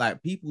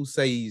 like people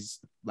say he's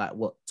like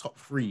what top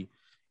 3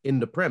 in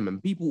the Prem,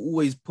 and people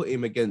always put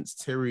him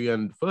against Terry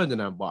and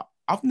Ferdinand. But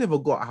I've never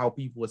got how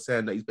people are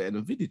saying that he's better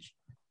than Vidic.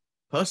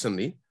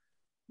 Personally,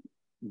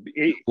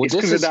 it's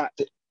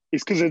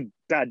because of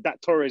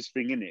that Torres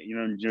thing, innit? You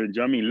know what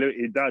I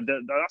mean?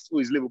 That's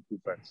always Liverpool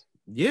fans.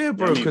 Yeah,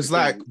 bro. Because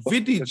like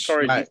Vidic,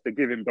 Torres used to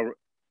give him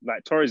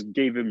Torres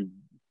gave him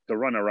the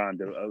run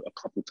around a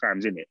couple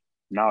times, innit?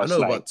 Now it's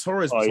but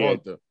Torres was hard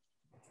though.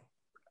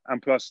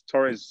 And plus,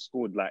 Torres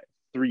scored like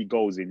 3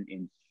 goals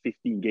in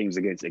 15 games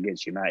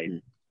against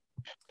United.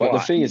 But the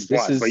thing is,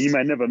 but you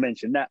might never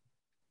mention that.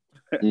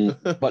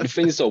 But the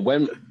thing is,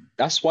 though,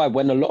 that's why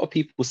when a lot of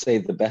people say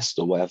the best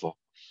or whatever,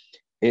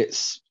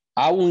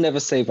 I will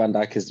never say Van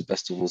Dijk is the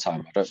best of all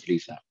time. I don't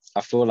believe that.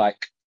 I feel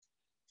like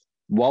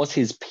whilst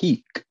his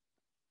peak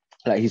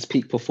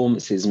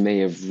performances may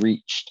have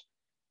reached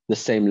the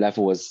same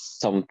level as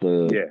some of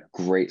the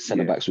great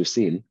centre-backs we've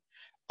seen,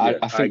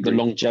 I think the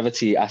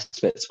longevity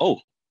aspects... Oh,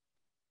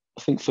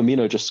 I think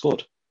Firmino just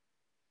scored.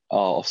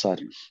 Oh,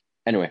 offside.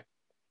 Anyway,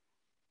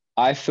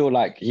 I feel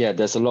like,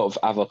 there's a lot of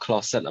other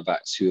class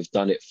centre-backs who have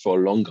done it for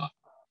longer.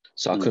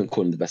 So I couldn't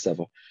call him the best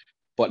ever.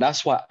 But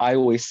that's why I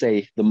always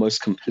say the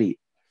most complete.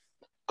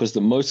 Because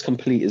the most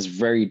complete is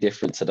very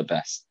different to the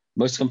best.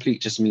 Most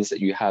complete just means that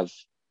you're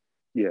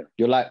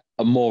like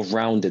a more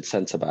rounded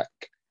centre-back.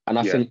 And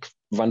I think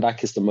Van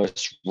Dijk is the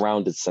most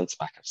rounded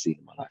centre-back I've seen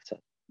in my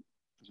lifetime.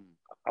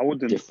 I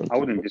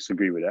wouldn't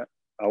disagree with that.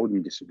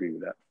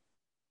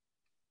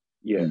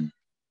 Yeah.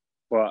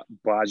 But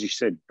as you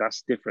said,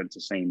 that's different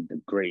to saying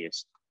the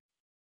greatest.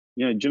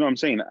 Do you know what I'm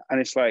saying?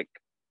 And it's like,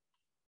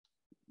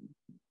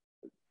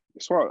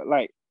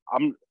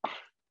 I'm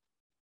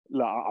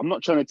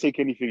not trying to take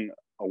anything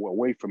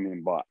away from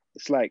him, but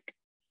it's like,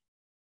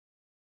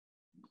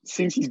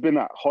 since he's been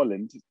at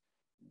Holland,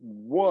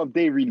 what have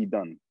they really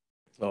done?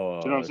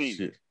 Oh, do you know what I'm saying?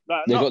 shit.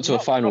 Like, they got to a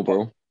final,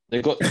 bro.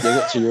 They got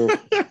to Europe,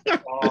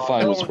 the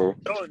finals, bro.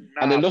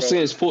 And they lost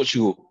against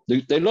Portugal.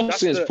 They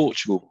lost against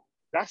Portugal.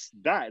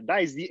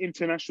 That is the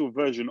international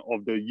version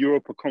of the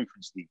Europa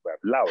Conference League, bro.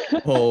 Allow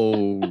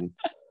it.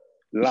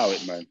 Allow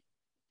it, man.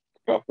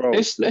 Bro,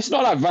 it's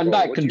not like Van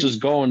Dijk can just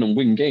go on and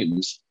win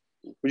games.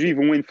 Would you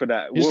even win for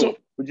that?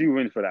 Would you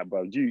win for that,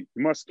 bro? You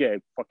must get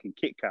a fucking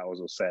Kit Kat or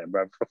something,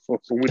 bro, for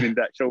winning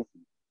that trophy.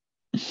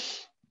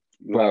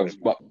 Bro,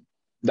 but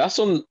that's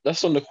on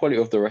the quality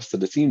of the rest of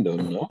the team, though,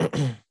 you know?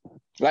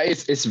 Like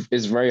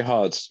it's very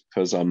hard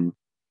because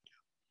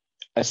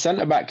a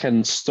centre-back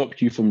can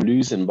stop you from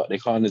losing, but they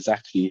can't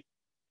exactly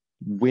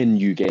win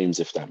you games,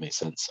 if that makes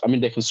sense. I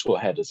mean, they can score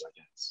headers, I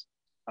guess.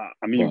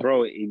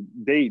 Bro,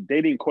 they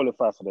didn't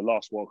qualify for the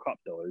last World Cup,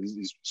 though.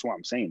 Is what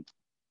I'm saying.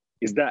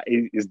 Is that?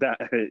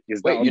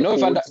 Wait, you know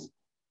Van Dijk?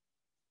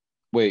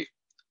 Wait,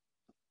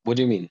 what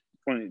do you mean?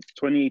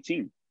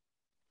 2018.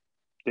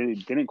 They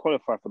didn't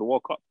qualify for the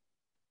World Cup.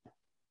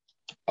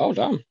 Oh,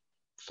 damn.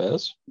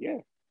 Fairs. Yeah.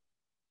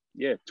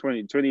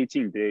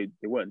 2018. They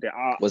weren't there.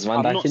 Was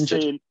Van Dijk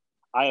injured?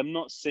 I am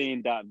not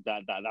saying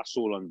that's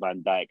all on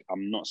Van Dijk.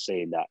 I'm not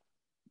saying that.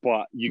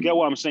 But you get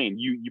what I'm saying.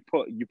 You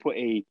put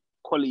a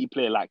quality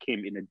player like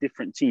him in a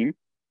different team,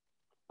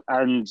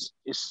 and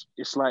it's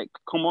like,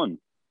 come on.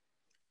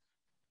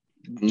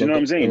 Do you know what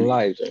I'm saying?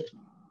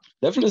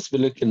 Liverpool's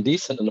been looking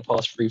decent in the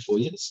past 3-4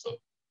 years, though.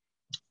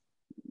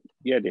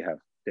 Yeah, they have.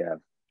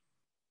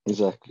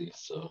 Exactly.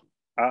 So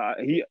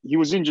He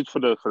was injured for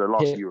the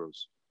last Yeah.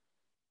 Euros.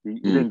 He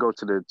didn't go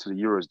to the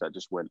Euros that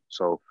just went.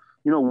 So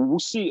we'll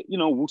see.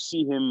 We'll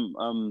see him.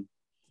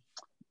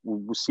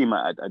 We'll see him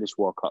at this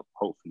World Cup.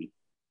 Hopefully.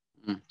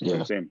 You know what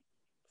I'm saying?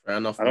 Fair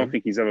enough. I don't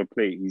think he's ever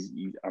played.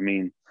 I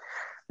mean,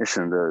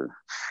 listen, the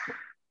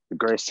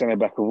greatest centre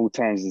back of all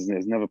times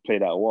has never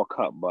played at a World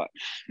Cup. But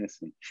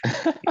listen,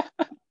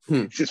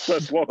 it's his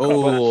first World Cup.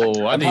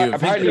 Oh, I didn't even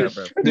apparently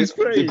think that,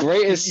 bro. the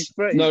greatest.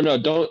 No,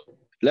 don't.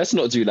 Let's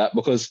not do that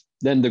because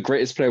then the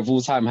greatest player of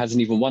all time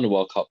hasn't even won a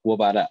World Cup. What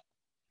about that?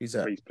 Who's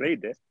that? He's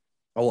played there.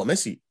 Oh, what,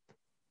 Messi?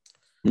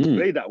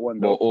 Played that one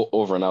though.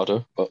 Or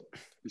Ronaldo, but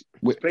he's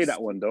played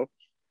that one though.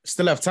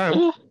 Still have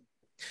time.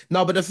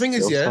 No, but the thing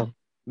is, Time.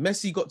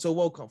 Messi got to a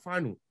World Cup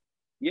final.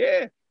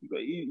 Yeah,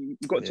 you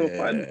got to a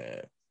final.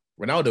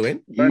 Ronaldo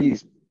in. Van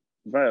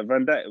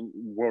Dijk,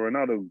 well,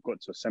 Ronaldo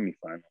got to a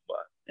semi-final,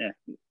 but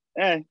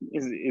it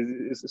is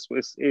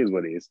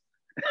what it is.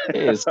 It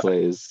is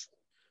players.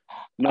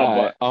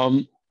 But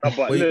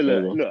Wait,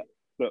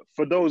 look,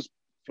 for those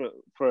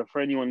for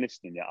anyone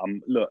listening,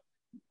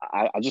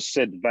 I just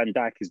said Van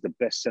Dijk is the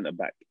best centre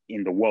back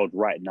in the world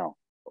right now,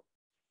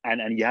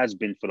 and he has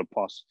been for the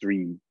past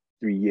three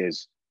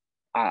years,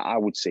 I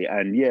would say.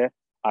 And yeah,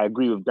 I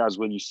agree with Daz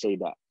when you say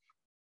that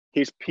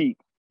his peak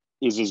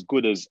is as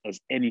good as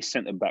any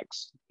centre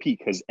back's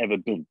peak has ever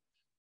been.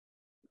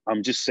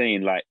 I'm just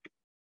saying, like,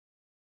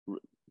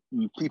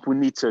 people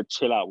need to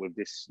chill out with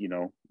this,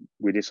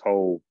 with this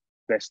whole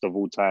best of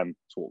all time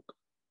talk.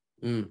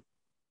 Do you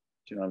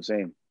know what I'm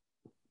saying?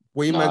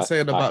 What you man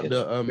saying about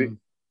the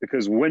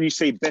Because when you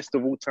say best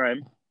of all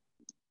time,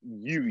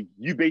 you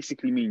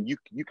basically mean you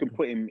can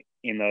put him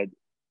in a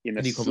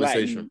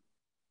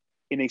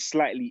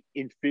slightly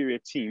inferior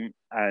team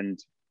and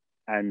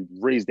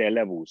raise their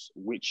levels,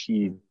 which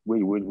he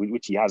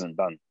hasn't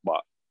done.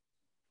 But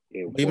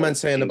what you man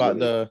saying about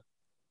the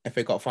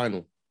FA Cup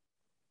final?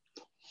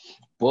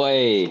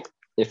 Boy,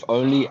 if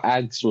only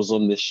Ags was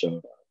on this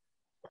show.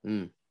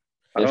 I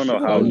don't know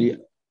how.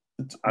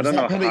 I don't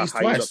know how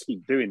you not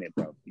keep doing it,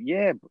 bro.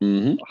 Yeah.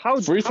 How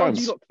do you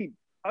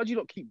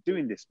not keep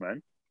doing this,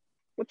 man?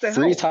 What the hell?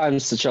 3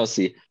 times to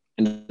Chelsea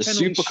in the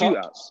Super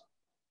Cup,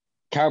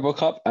 Carabao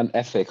Cup, and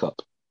FA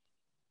Cup.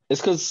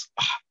 It's because,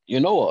 you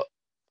know what?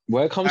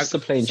 Where it comes to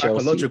playing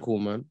psychological,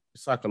 man.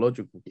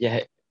 Psychological.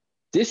 Yeah.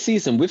 This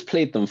season, we've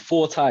played them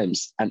 4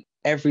 times, and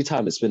every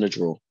time it's been a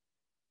draw.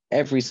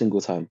 Every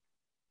single time.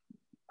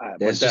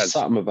 There's just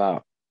something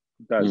about.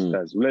 Let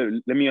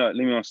me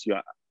ask you,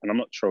 and I'm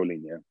not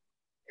trolling, yeah.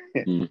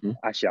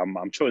 Actually,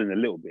 I'm trolling a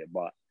little bit,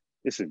 but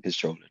listen, it's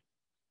trolling.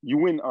 You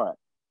win, all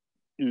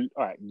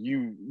right.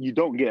 You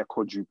don't get a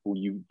quadruple,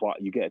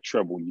 but you get a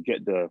treble. You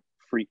get the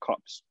 3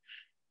 cups,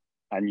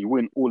 and you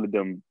win all of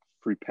them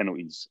through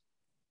penalties.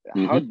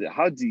 How do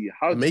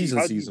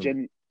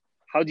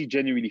you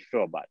genuinely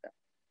feel about that?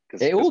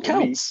 Because it all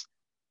counts.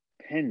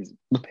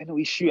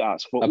 Penalty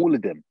shootouts for all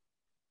of them.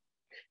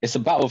 It's a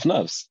battle of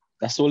nerves.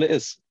 That's all it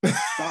is.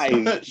 That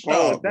is,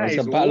 bro. That is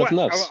a battle whack. of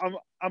nerves.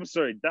 I'm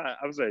sorry.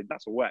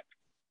 That's whack.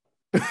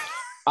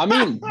 I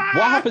mean, what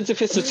happens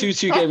if it's a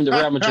 2-2 game in the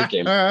Real Madrid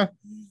game?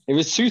 If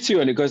it's 2-2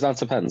 and it goes down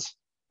to pens.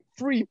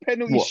 3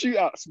 penalty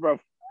shootouts, bro.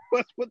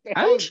 What the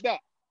hell is that?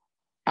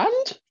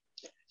 And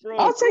bro,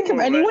 I'll take him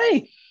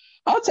anyway.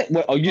 I'll take.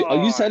 Wait, are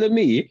you telling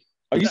me?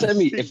 Are you telling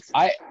me if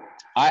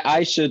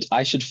I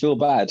should feel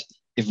bad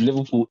if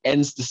Liverpool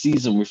ends the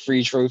season with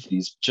 3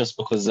 trophies just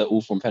because they're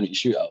all from penalty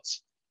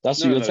shootouts?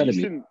 That's what you're telling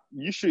me.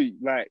 You should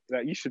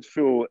you should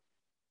feel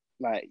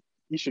like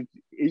you should.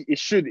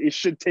 It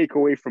should take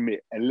away from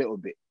it a little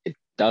bit. It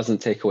doesn't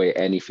take away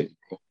anything,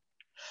 bro.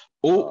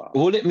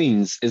 All it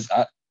means is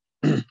that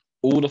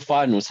all the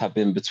finals have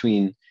been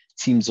between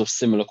teams of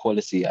similar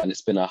quality, and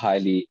it's been a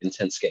highly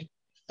intense game.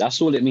 That's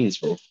all it means,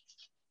 bro.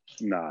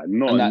 Not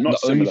the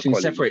only thing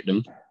quality. Separate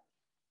them.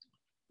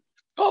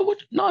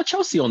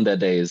 Chelsea on their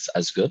day is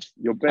as good.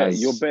 You're better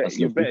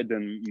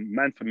than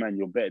man for man.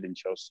 You're better than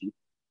Chelsea.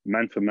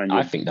 Man for man,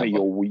 I think that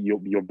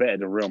you're better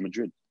than Real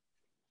Madrid.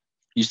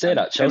 You say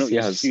that Chelsea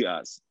has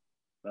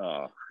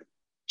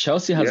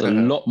a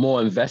lot more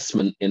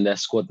investment in their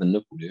squad than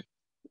Liverpool do.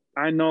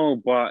 I know,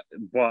 but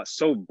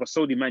so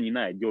do Man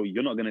United.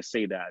 You're not gonna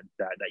say that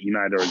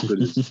United are as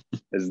good as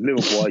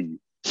Liverpool, are you?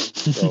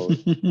 So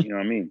you know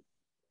what I mean.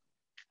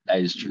 That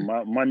is true.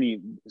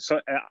 Money. So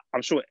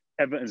I'm sure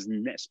Everton's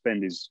net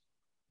spend is.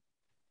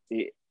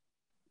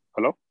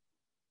 Hello.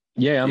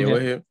 Yeah, I'm here. We're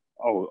here.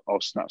 Oh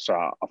snap! Sorry,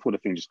 I thought the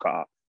thing just cut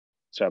out.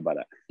 Sorry about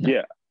that. No.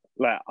 Yeah,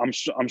 like I'm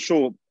sure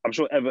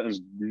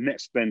Everton's net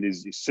spend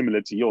is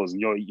similar to yours,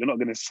 and you're not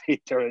gonna say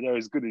they're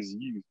as good as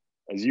you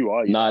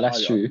are. Nah,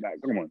 that's true.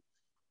 Like, come on.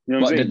 You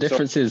know but the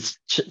difference is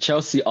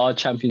Chelsea are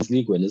Champions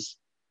League winners.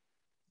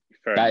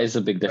 That is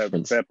a big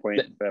difference. Fair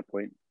point. Fair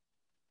point.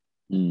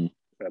 Mm.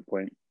 Fair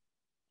point.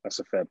 That's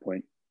a fair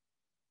point.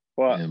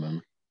 But yeah,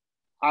 man.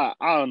 I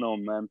don't know,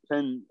 man.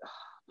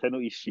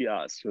 Penalty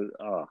shootouts.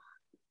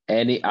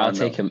 I'll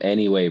take him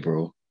anyway,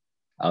 bro.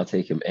 I'll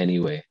take him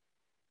anyway.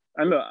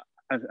 And look,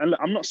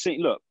 I'm not saying.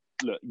 Look.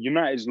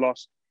 United's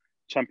lost.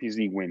 Champions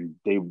League win,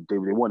 they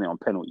won it on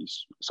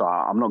penalties. So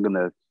I'm not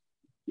gonna.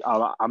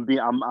 I'm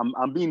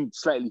being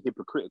slightly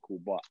hypocritical,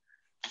 but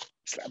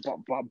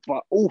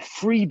all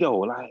three though,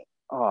 like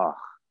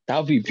that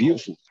would be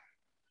beautiful.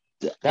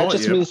 That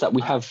just means that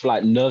we have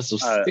like nerves of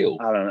steel.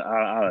 I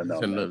don't know.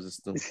 Nerves of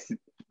steel.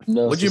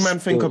 Nerves what do you of man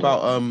think steel,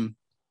 about man.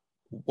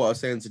 what I was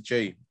saying to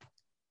Jay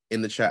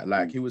in the chat?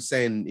 Like he was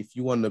saying, if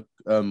you won the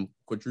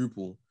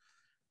quadruple,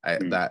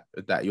 that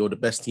you're the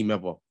best team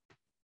ever.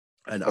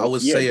 And I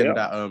was saying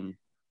that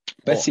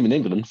best team in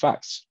England,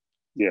 facts.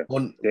 Yeah,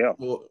 they are.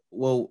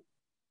 Well,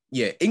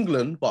 yeah,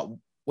 England, but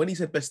when he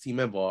said best team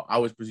ever, I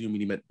was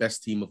presuming he meant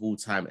best team of all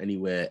time,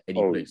 anywhere, any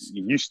place.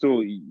 You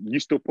still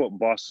put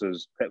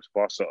Pep's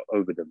Barca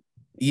over them.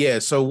 Yeah,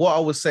 so what I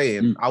was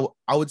saying, I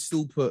would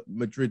still put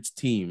Madrid's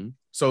team.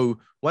 So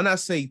when I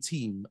say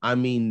team, I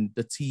mean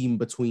the team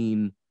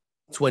between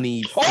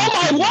 20.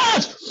 Oh my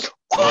word!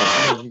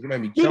 You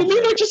made me The jump.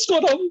 Mino just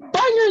got a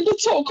banger in the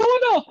top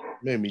corner.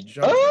 Made me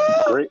jump.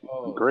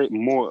 Great.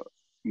 More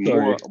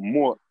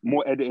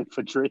editing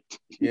for Drake.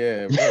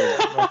 Yeah,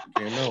 bro.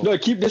 No,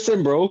 keep this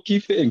in, bro.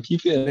 Keep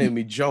it in. Made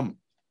me jump.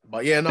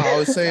 But yeah, no, I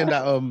was saying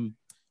that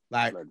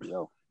like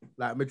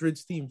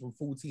Madrid's team from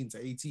 14 to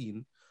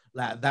 18,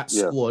 like that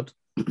squad,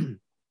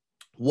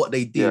 what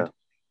they did,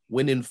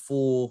 winning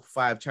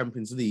 4-5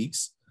 Champions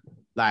Leagues,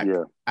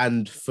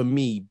 and for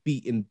me,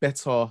 beating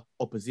better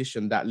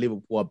opposition that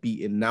Liverpool are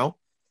beating now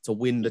to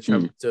win the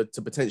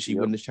to potentially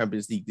win the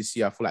Champions League this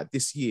year. I feel like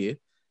this year,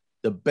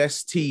 the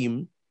best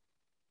team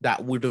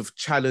that would have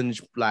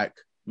challenged like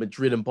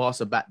Madrid and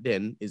Barca back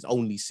then is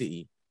only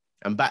City.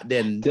 And back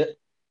then, but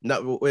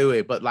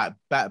like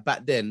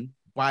back then,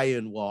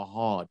 Bayern were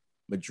hard,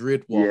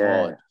 Madrid were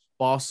hard,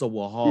 Barca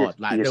were hard.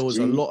 Like PSG, there was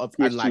a lot of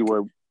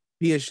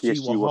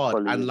PSG were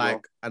hard, and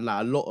like a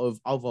lot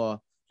of other,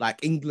 like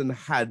England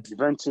had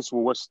Juventus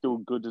were still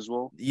good as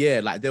well.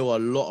 Yeah, like there were a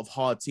lot of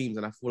hard teams,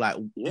 and I feel like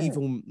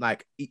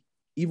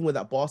even with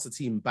that Barca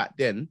team back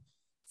then,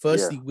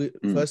 firstly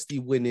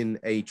winning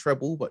a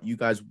treble, but you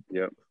guys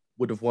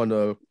would have won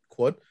a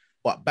quad.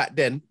 But back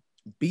then,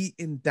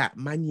 beating that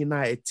Man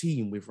United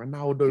team with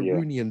Ronaldo,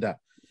 Rooney, and that,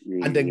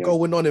 and then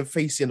going on and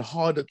facing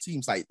harder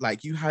teams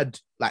like you had,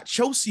 like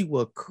Chelsea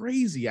were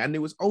crazy, and it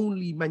was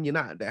only Man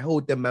United that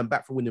held them man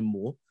back from winning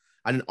more.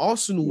 And then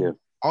Arsenal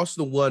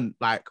weren't,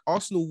 like,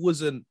 Arsenal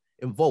wasn't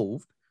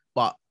involved,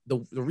 but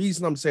the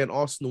reason I'm saying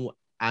Arsenal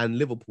and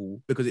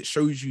Liverpool, because it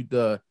shows you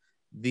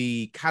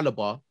the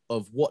caliber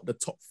of what the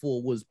top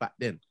four was back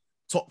then.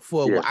 Top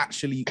four were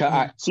actually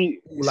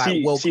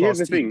world-class here's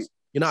the teams. thing.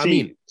 You know what I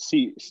mean?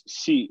 See,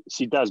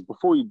 Daz,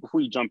 before you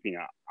jump in,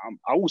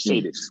 I will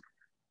say this.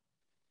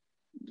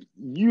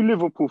 You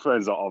Liverpool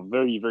fans are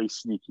very, very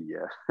sneaky,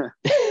 yeah.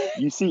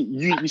 you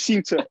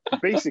seem to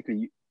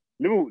basically,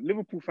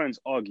 Liverpool fans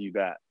argue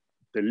that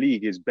the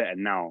league is better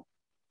now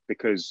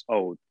because,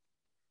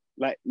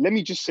 let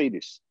me just say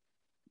this.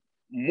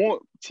 More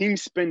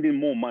teams spending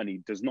more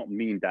money does not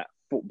mean that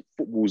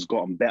football's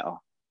gotten better.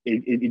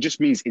 It just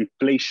means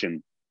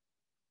inflation.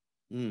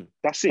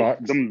 That's it.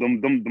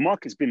 The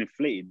market's been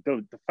inflated.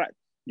 The fact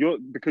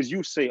because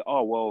you say,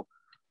 well,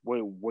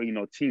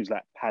 teams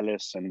like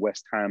Palace and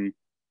West Ham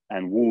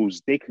and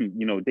Wolves, they can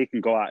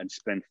go out and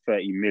spend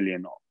 30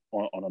 million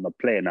on a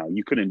player now.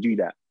 You couldn't do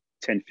that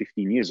 10,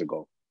 15 years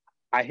ago.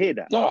 I hear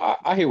that. No,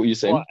 I hear what you're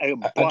saying.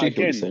 But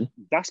again,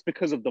 that's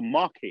because of the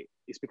market.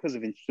 It's because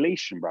of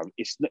inflation, bro.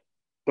 It's not,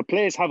 the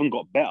players haven't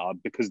got better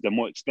because they're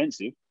more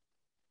expensive.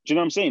 Do you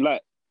know what I'm saying?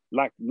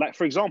 Like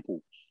for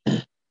example,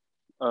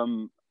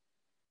 I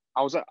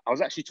was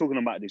actually talking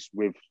about this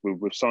with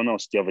someone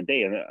else the other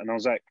day, and I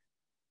was like,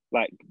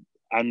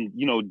 and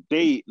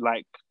they're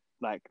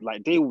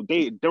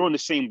on the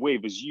same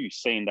wave as you,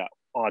 saying that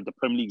the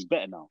Premier League's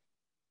better now.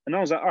 And I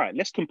was like, all right,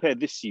 let's compare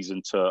this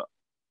season to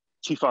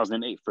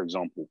 2008, for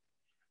example.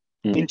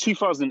 In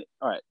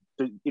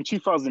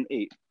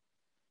 2008,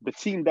 the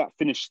team that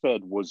finished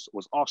third was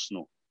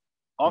Arsenal.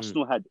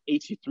 Arsenal had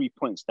 83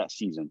 points that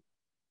season.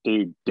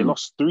 They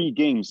lost 3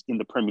 games in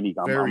the Premier League.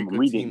 I'm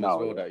reading now.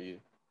 Well that year.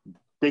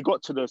 They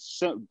got to the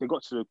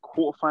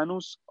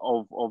quarterfinals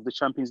of the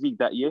Champions League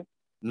that year.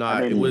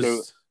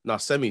 Semis.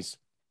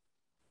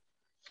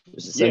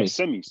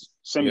 Semis.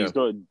 Yeah.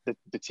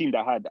 The team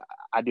that had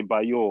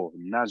Adebayor,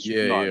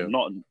 Nasri,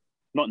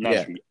 not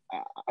Nasri,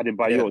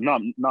 Adebayor. No.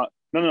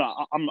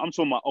 I'm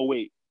talking about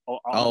 08.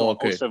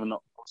 Okay. 07,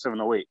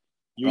 08.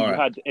 You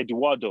had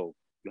Eduardo.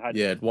 You had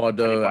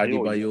Eduardo,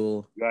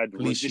 Adebayor, you had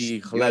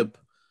Clichy, Caleb.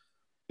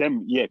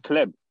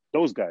 Caleb.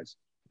 Those guys.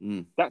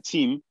 That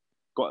team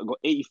got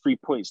 83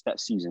 points that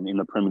season in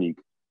the Premier League.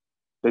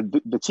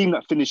 The team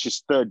that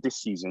finishes third this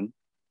season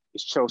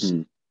is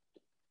Chelsea.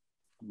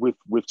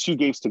 With 2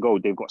 games to go,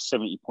 they've got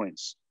 70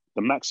 points.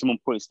 The maximum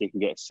points they can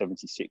get is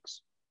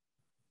 76.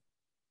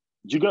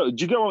 Do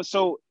you go?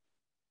 So,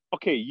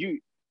 okay,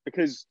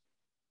 because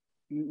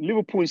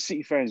Liverpool and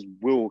City fans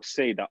will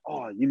say that,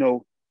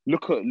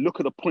 look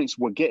at the points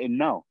we're getting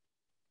now.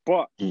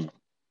 But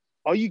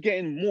are you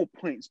getting more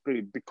points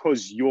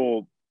because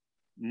you're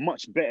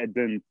much better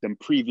than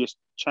previous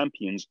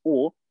champions,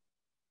 or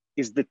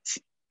is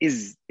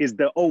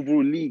the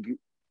overall league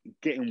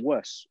getting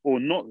worse or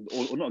not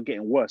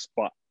getting worse,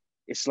 but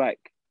it's like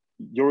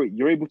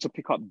you're able to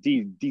pick up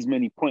these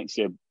many points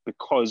here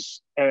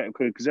because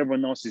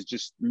everyone else is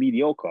just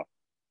mediocre.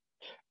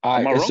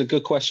 Am I It's wrong? a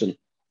good question.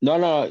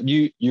 No,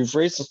 you've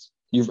raised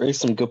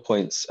some good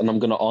points, and I'm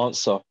going to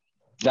answer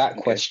that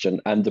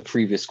question and the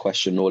previous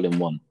question all in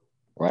one,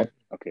 right?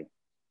 Okay.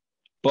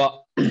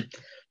 But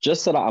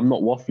just so that I'm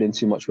not waffling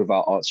too much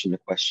without answering the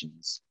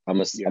questions, I'm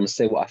gonna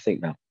say what I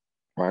think now,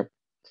 right?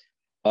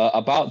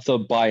 About the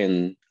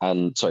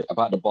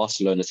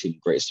Barcelona team,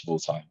 greatest of all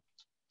time.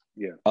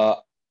 Yeah.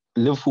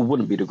 Liverpool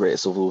wouldn't be the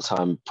greatest of all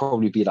time.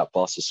 Probably be that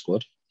Barca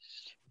squad,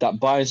 that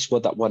Bayern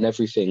squad that won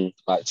everything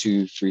like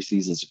 2-3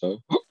 seasons ago.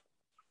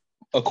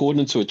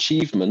 According to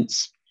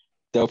achievements,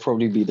 they'll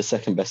probably be the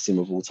second best team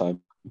of all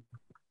time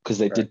because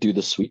they did do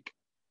the sweep,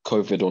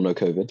 COVID or no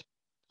COVID.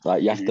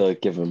 Like you have to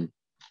give them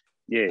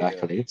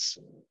accolades.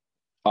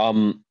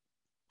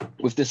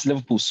 With this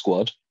Liverpool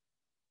squad,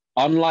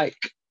 unlike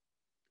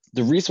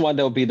the reason why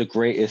they'll be the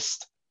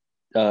greatest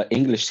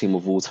English team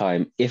of all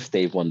time if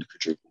they won the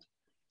quadruple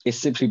is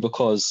simply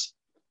because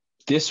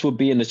this would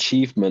be an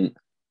achievement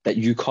that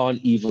you can't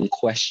even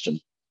question,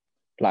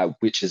 like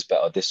which is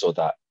better, this or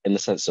that, in the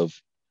sense of,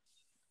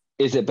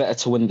 is it better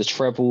to win the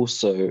treble,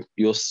 so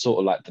you're sort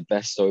of like the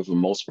best over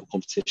multiple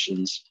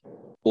competitions,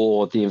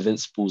 or the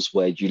Invincibles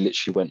where you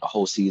literally went a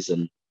whole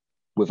season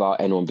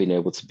without anyone being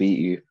able to beat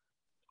you,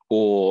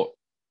 or,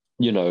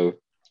 you know,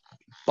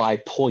 by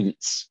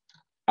points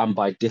and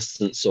by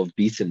distance of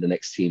beating the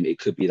next team, it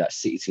could be that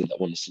City team that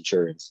won the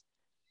Centurions.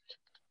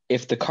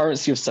 If the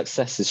currency of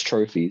success is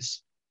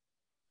trophies,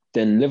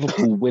 then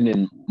Liverpool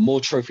winning more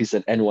trophies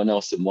than anyone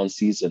else in one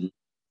season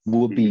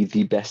will be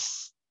the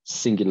best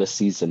singular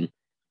season,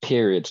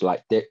 period.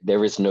 Like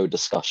there is no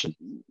discussion.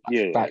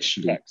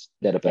 Factually,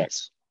 they're the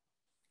best.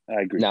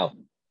 I agree. Now,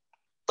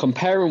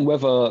 comparing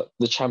whether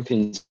the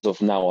champions of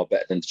now are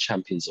better than the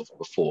champions of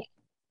before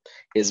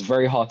is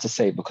very hard to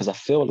say, because I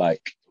feel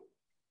like,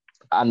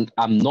 and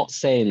I'm not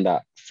saying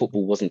that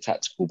football wasn't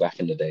tactical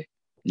back in the day.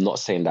 I'm not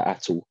saying that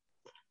at all.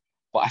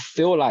 But I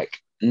feel like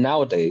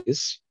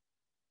nowadays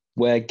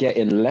we're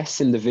getting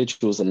less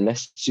individuals and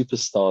less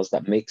superstars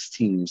that makes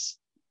teams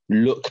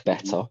look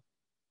better.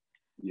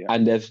 Yeah.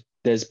 And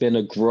there's been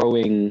a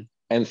growing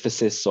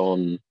emphasis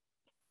on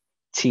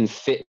team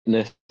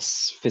fitness,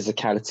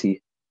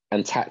 physicality,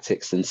 and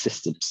tactics and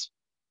systems.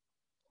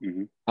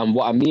 Mm-hmm. And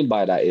what I mean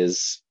by that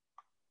is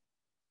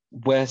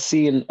we're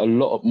seeing a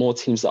lot of more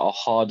teams that are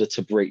harder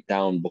to break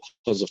down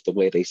because of the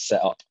way they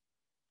set up,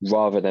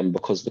 rather than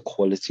because of the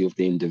quality of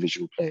the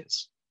individual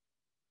players.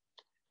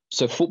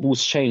 So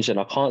football's changed, and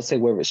I can't say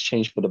whether it's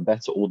changed for the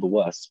better or the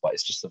worse, but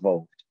it's just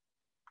evolved,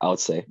 I would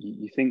say.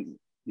 You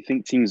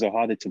think teams are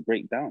harder to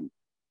break down?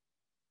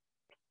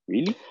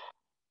 Really?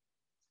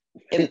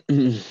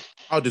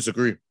 I'll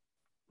disagree.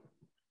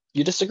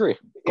 You disagree?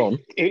 Go on.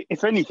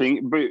 If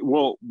anything,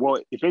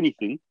 if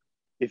anything,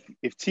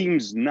 if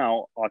teams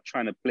now are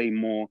trying to play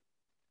more,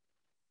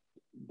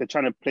 they're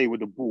trying to play with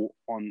the ball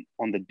on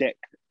the deck,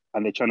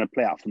 and they're trying to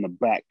play out from the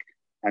back,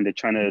 and they're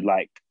trying to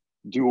like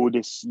do all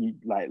this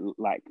like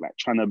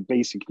trying to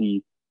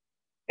basically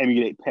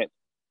emulate Pep.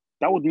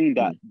 That would mean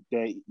that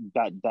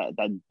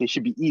they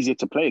should be easier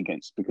to play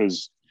against,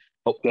 because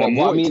But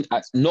what I mean,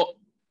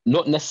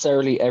 not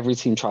necessarily every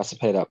team tries to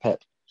play that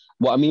Pep.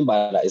 What I mean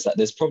by that is that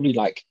there's probably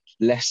like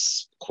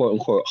less quote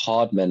unquote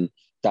hard men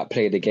that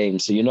play the game.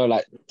 So, you know,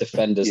 like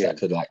defenders that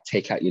could like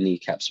take out your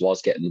kneecaps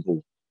whilst getting the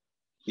ball.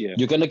 Yeah.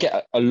 You're going to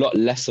get a lot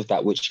less of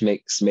that, which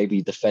makes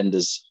maybe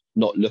defenders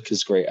not look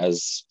as great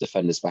as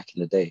defenders back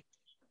in the day.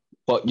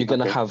 But you're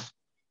going to have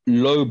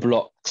low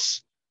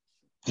blocks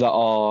that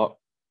are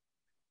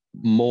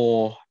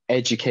more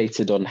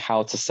educated on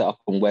how to set up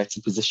and where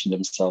to position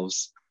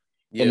themselves,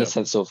 in the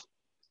sense of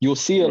you'll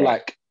see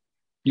like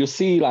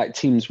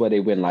teams where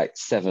they win like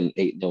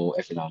 7-8-0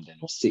 every now and then,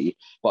 or City.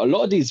 But a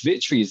lot of these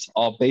victories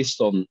are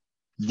based on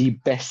the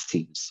best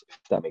teams, if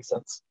that makes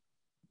sense.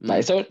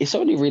 Like it's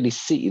only really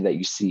City that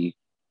you see,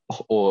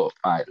 or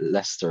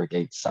Leicester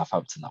against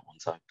Southampton that one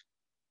time.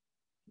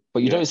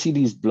 But you don't see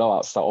these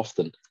blowouts that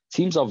often.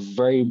 Teams are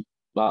very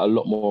a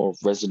lot more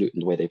resolute in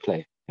the way they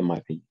play, in my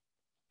opinion.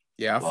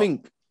 Yeah,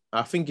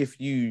 I think if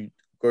you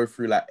go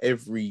through like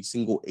every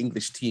single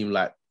English team,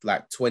 like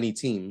 20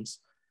 teams,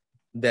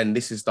 then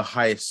this is the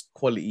highest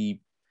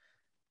quality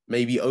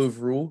maybe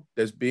overall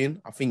there's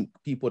been. I think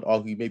people would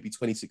argue maybe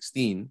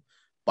 2016,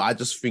 but I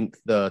just think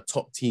the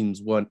top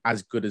teams weren't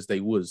as good as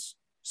they was.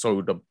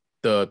 So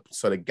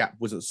the gap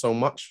wasn't so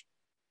much.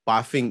 But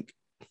I think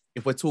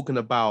if we're talking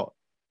about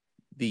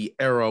the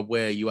era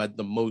where you had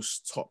the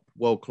most top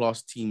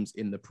world-class teams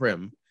in the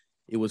Prem,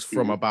 it was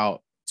from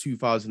about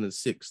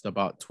 2006 to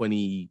about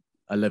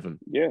 2011.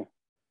 Yeah.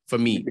 For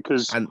me.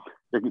 Because sorry,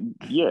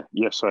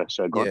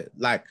 go on. Yeah,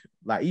 like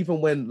even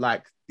when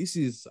like this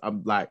is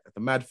like the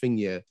mad thing,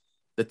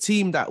 the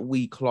team that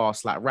we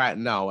class like right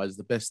now as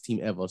the best team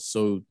ever,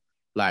 so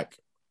like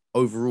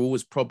overall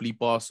is probably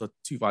Barca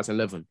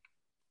 2011.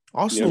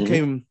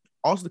 Arsenal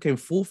Arsenal came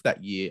fourth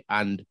that year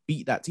and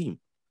beat that team.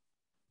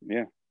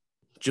 Yeah.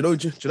 Do you know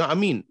what I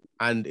mean?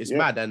 And it's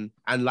mad.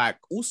 And like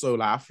also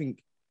like I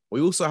think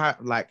we also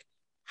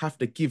have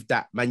to give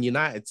that Man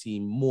United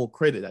team more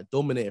credit that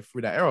dominated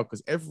through that era,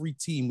 because every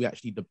team we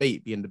actually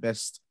debate being the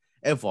best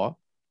ever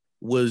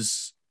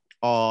was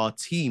our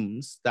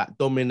teams that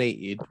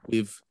dominated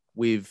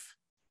with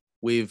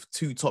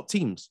two top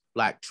teams,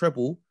 like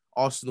treble,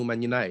 Arsenal,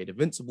 Man United,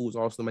 Invincibles,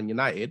 Arsenal, Man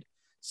United,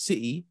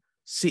 City,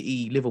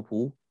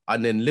 Liverpool,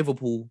 and then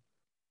Liverpool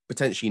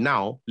potentially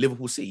now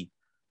Liverpool City.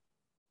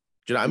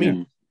 Do you know what I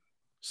mean?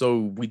 So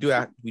we do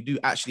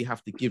actually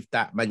have to give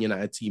that Man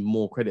United team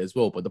more credit as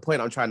well. But the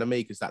point I'm trying to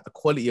make is that the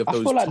quality of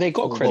those, I feel like they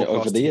got credit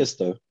over the years,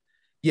 though.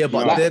 Yeah,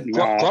 but granted,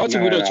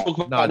 we don't talk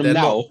about them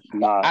now.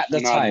 At the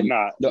time,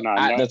 at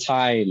the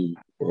time,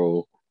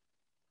 bro.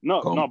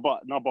 No,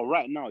 but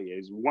right now,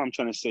 is what I'm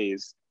trying to say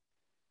is,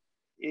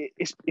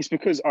 it's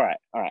because all right,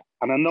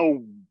 and I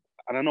know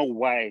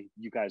why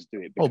you guys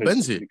do it.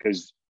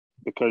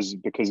 Because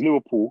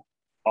Liverpool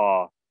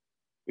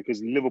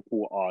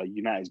are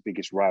United's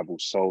biggest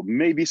rivals. So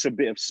maybe it's a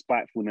bit of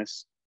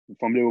spitefulness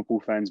from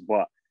Liverpool fans,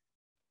 but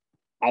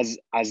as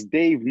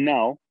they've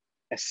now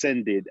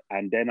ascended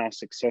and they're now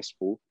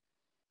successful,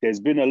 there's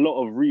been a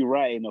lot of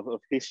rewriting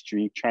of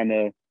history trying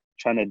to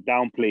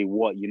downplay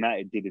what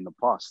United did in the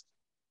past.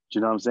 Do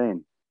you know what I'm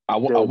saying? I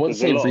wouldn't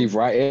say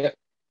rewrite it,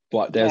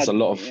 but there's a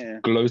lot of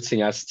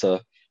gloating as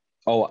to,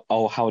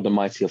 how the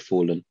mighty have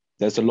fallen.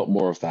 There's a lot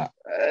more of that.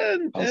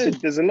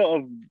 There's a lot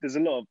of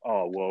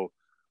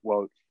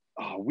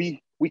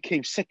we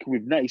came second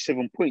with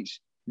 97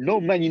 points.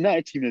 No Man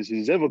United team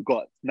has ever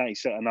got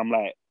 97, and I'm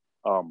like,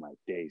 oh my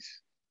days.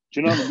 Do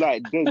you know?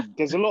 Like,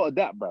 there's a lot of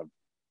that, bruv. Do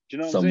you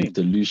know what I'm saying? Some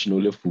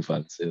delusional Liverpool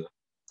fans, yeah.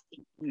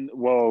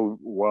 Well.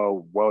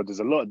 There's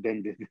a lot of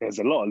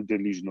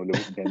delusional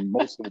Liverpool. Then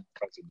most of the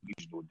fans are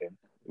delusional. Then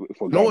if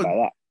we're going by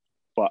that,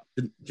 but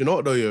do you know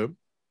what though, yo?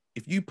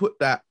 If you put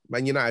that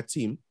Man United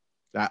team,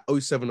 that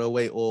 07,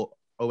 08 or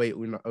 08,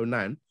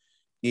 09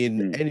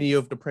 in any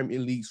of the Premier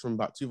Leagues from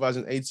about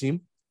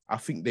 2018, I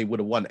think they would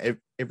have won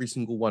every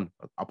single one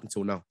up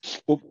until now.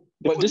 Well,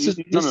 but this is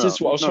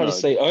what I was trying to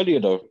say earlier,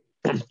 though.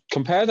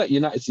 Compare that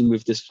United team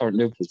with this current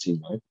Liverpool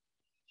team, right?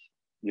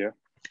 Yeah.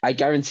 I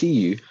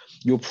guarantee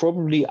you'll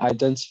probably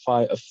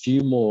identify a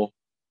few more.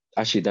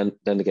 Actually,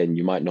 then again,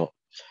 you might not.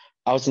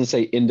 I was going to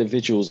say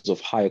individuals of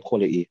higher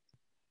quality.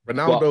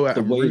 Ronaldo at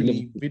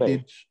Rooney,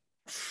 Vidic.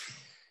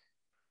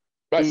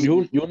 Right,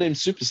 you'll name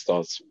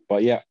superstars,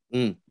 but yeah.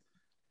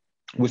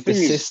 With the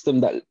system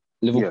that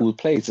Liverpool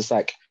plays, it's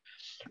like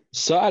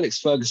Sir Alex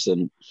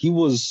Ferguson,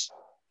 he's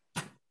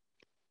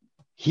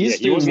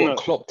doing what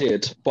Klopp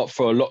did, but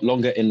for a lot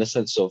longer, in the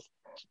sense of,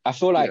 I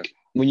feel like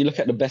when you look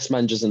at the best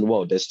managers in the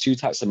world, there's two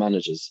types of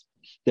managers.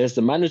 There's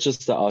the managers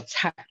that are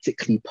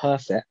tactically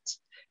perfect.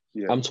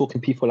 Yeah. I'm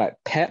talking people like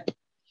Pep,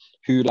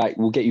 who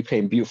will get you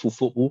playing beautiful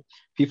football.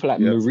 People like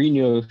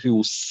Mourinho, who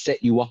will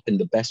set you up in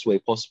the best way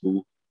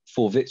possible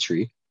for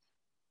victory.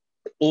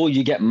 Or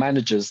you get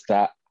managers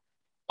that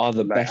are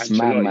the best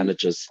man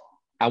managers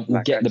and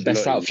will get the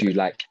best out of you,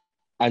 like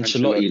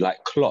Ancelotti,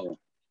 like Klopp,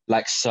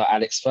 like Sir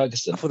Alex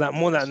Ferguson. I feel that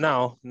more that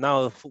now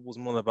football's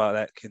more about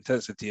like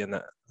intensity and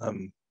that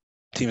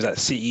teams like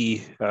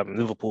City,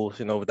 Liverpool,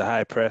 with the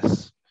high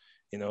press,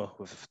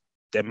 with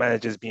their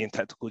managers being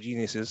tactical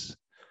geniuses.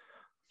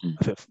 I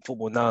think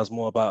football now is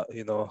more about,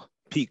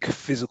 peak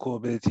physical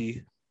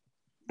ability.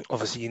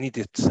 Obviously, you need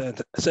a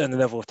certain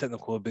level of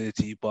technical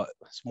ability, but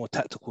it's more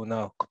tactical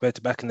now compared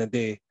to back in the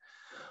day.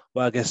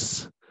 Well,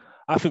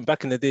 I think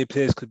back in the day,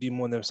 players could be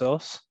more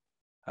themselves.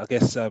 I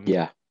guess.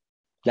 They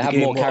have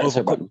more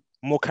character.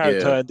 More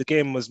character. The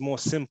game was more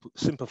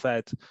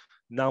simplified.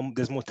 Now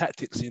there's more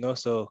tactics,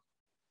 so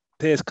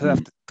players kind of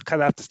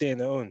have to stay in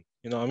their own.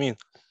 You know what I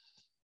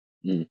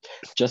mean?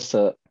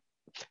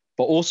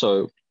 But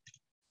also,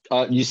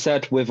 you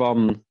said with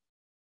Arsene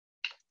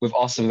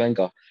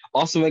Wenger.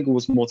 Arsene Wenger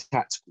was more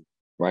tactical,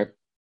 right?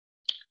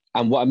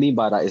 And what I mean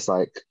by that is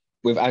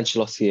with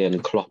Ancelotti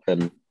and Klopp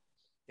and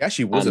he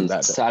actually wasn't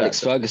that Sir Alex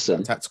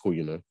Ferguson tactical,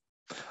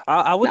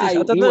 I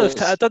don't know if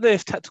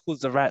tactical is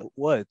the right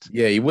word.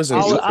 Yeah, he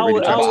wasn't.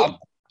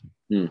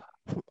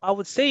 I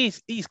would say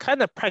he's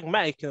kind of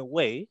pragmatic in a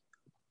way,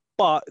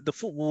 but the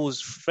football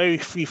was very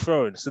free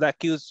flowing. So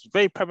he was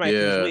very pragmatic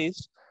in his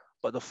ways,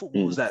 but the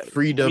football was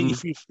freedom. Really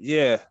free.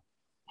 Yeah,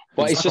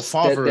 but it's just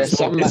there's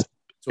some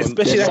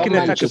especially there's like in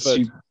the attacking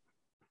third.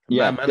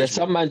 There's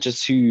some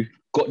managers who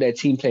got their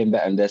team playing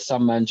better, and there's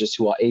some managers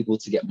who are able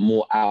to get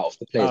more out of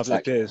the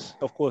players.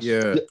 Of course.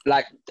 Yeah.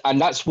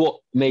 And that's what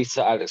made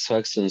Sir Alex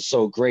Ferguson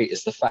so great,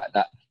 is the fact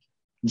that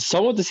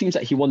some of the teams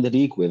that he won the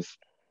league with,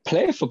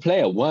 player for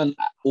player, weren't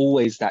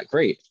always that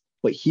great.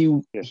 But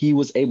he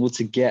was able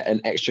to get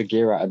an extra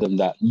gear out of them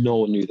that no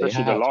one knew they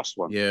had. The last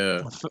one.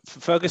 Yeah.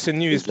 Ferguson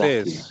knew his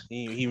players.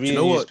 He really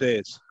knew his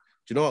players.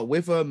 Do you know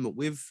what?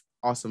 With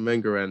Arsene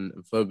Wenger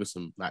and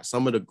Ferguson,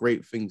 some of the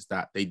great things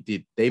that they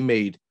did, they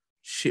made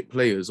shit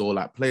players or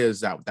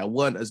players that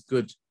weren't as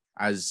good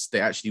as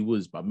they actually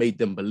was, but made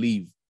them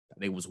believe that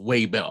they was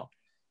way better.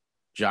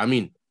 Do you know what I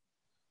mean?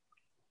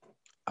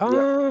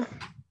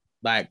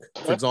 Like,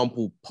 for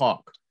example,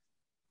 Park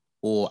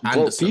or Bro,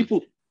 Anderson.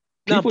 people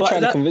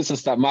trying to convince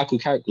us that Michael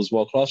Carrick was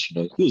world class.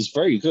 You know, he was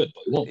very good,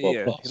 but he wasn't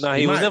world class. No,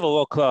 he was never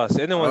world class.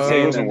 Anyone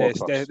saying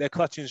that they're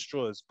clutching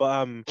straws,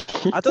 but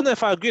I don't know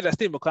if I agree with that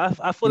statement because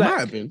I feel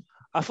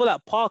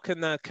like Park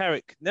and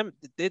Carrick,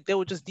 they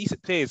were just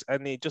decent players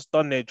and they just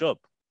done their job.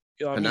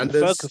 You know what I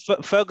mean?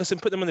 Ferguson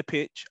put them on the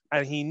pitch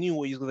and he knew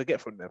what he was going to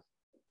get from them.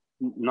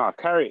 No,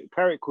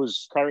 Carrick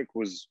was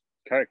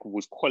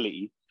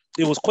quality.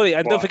 It was quality,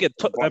 and don't forget,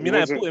 I bought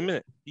him in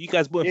it. You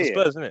guys bought him for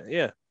Spurs, isn't it?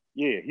 Yeah.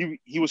 Yeah,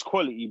 he was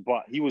quality,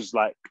 but he was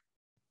like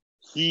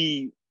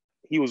he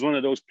was one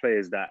of those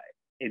players that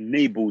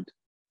enabled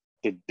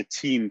the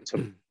team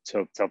to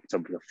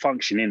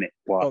function in it.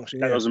 But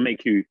that doesn't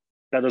make you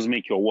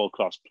a world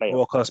class player.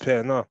 World class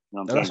player, no.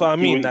 You know that's what I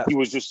mean. He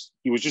was just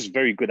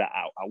very good at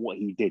what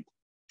he did.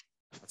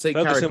 I'd say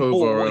Carrick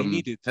over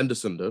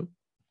Henderson though.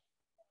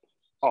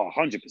 Oh,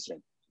 100%.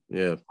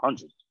 Yeah.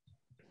 100.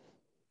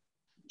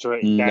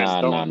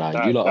 Nah.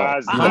 You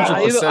lot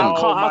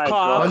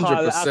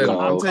 100%.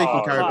 I'm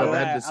taking Carrick over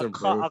Henderson,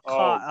 bro. I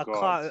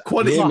can't.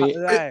 Quality.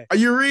 Are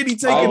you really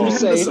taking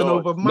Henderson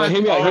over Mike?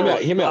 Hear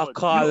me out.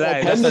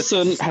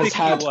 Henderson has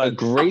had a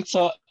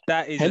greater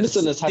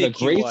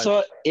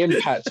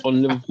impact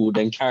on Liverpool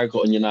than Carrick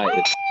on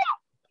United.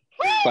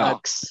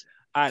 Facts.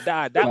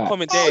 That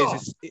comment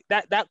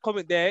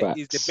there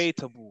is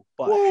debatable,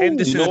 but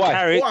Henderson and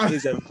Carrick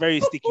is a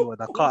very sticky one.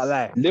 I can't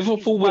lie.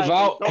 Liverpool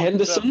without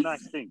Henderson,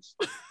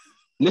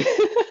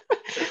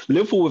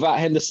 Liverpool without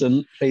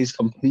Henderson plays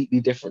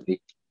completely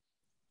differently.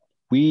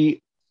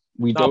 We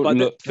don't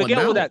look.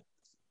 Forget all that.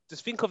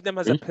 Just think of them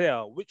as a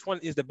player. Which one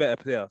is the better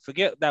player?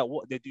 Forget that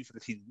what they do for the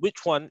team.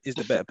 Which one is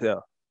the better player?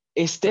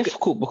 It's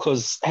difficult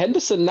because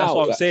Henderson now. That's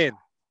what I'm saying.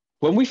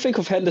 When we think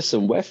of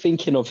Henderson, we're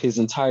thinking of his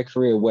entire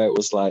career where it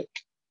was like,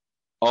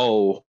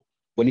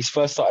 when he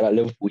first started at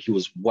Liverpool, he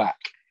was whack,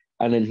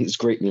 and then he's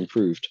greatly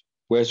improved.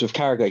 Whereas with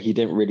Carragher, he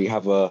didn't really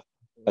have a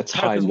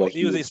time where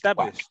he was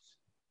established.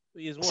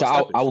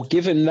 So I will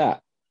give him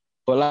that.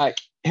 But like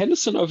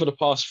Henderson over the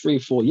past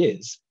 3-4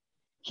 years,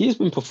 he's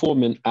been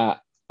performing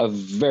at a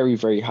very,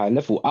 very high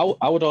level.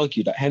 I would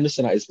argue that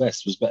Henderson at his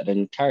best was better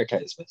than Carragher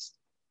at his best.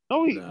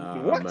 No, he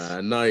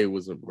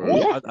wasn't, bro.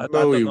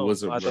 He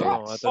wasn't,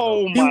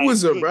 bro. He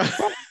wasn't, bro.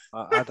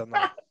 I don't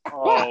know.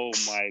 Oh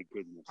my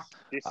goodness,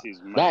 this is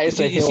mad. That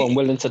is a hill I'm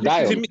willing to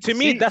die on. To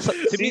me, that's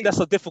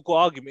a difficult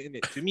argument, isn't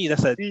it? To me,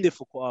 that's a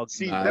difficult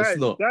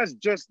argument. That's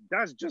just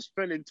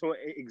fell into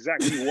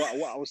exactly what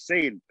I was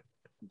saying.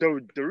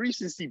 The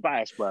recency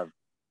bias, bro.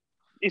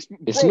 It's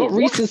not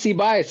recency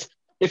bias.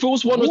 If it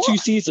was one or two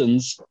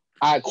seasons,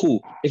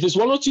 cool. If it's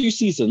 1 or 2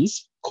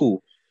 seasons,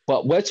 cool.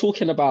 But we're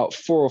talking about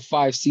 4 or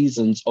 5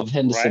 seasons of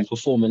Henderson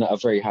performing at a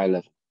very high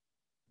level.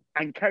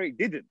 And Carrick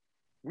didn't.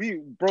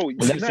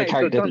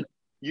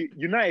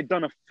 United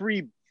done a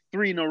three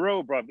in a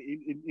row, bro,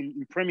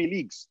 in Premier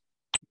Leagues.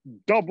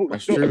 Double.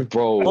 That's true,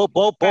 bro.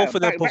 Both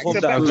of them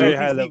performed at a very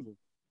high level.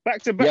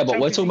 Back to back. Yeah, but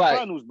we're talking about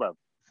finals, bro.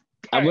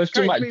 And we're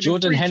talking about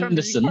Jordan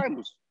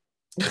Henderson.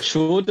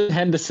 Jordan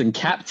Henderson,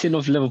 captain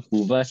of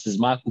Liverpool versus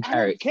Michael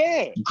Carrick.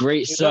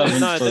 Great servant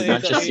for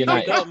Manchester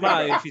United. It don't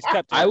matter if he's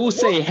captain. I will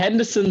say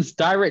Henderson's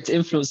direct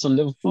influence on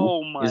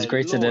Liverpool is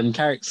greater than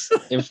Carrick's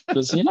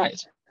influence on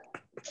United.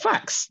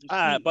 Facts.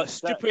 But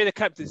strip away the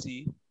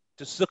captaincy,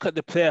 just look at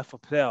the player for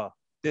player.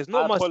 There's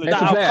not much.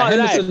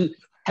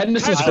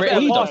 Henderson's great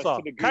leader.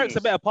 Carrick's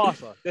a better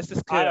passer. Let's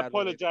just clear that.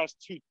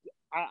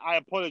 I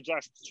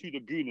apologize to the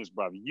Gooners,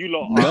 brother. You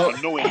lot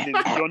are knowing.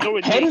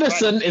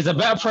 Henderson is a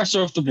better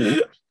presser of the ball.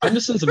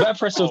 Henderson's a better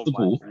presser of the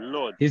ball.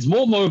 Lord. He's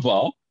more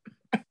mobile.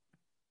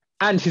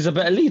 And he's a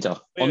better leader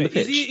on the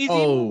pitch. Is he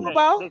more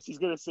mobile? He's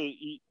going to say...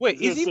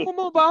 is he more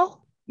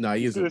mobile? No,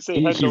 he isn't.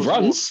 He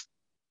runs.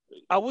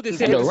 I wouldn't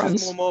say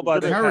Henderson's more mobile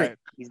than Carrick.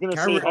 He's going to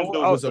say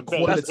Hendo was a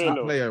quality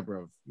player,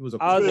 bro. He was.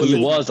 I'm not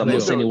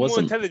saying he wasn't. More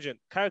intelligent.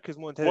 Carrick is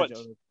more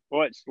intelligent.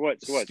 Watch.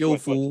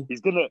 Skillful.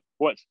 He's gonna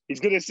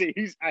say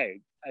he's better.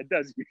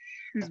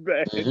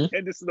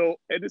 Henderson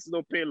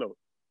or Pelo.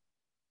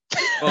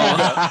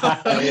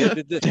 He's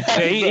gonna be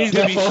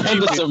stupid,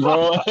 Henderson,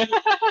 bro.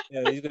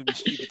 Yeah, he's gonna be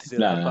stupid to say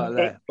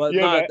that. But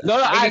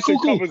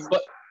cool.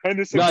 But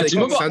Henderson.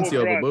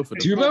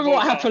 Do you remember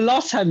what happened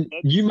last time?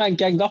 You man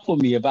ganged up on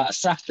me about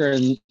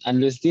Saka and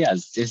Luis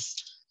Diaz.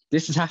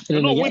 This is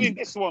happening You're not again. winning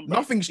this one, bro.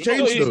 Nothing's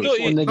changed, though.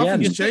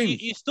 Nothing's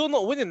changed. You're still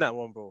not winning that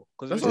one, bro.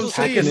 That's what I'm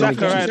saying.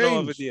 Saka right now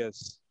over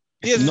Diaz.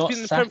 Diaz has been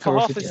in the Prem for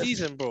half a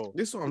season, bro.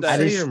 This is what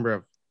I'm saying,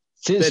 bro.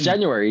 Since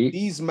January,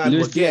 these man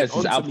Luis Diaz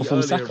has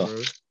outperformed Saka.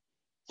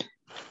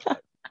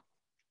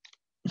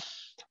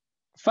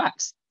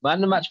 Facts. Man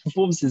of the match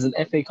performances in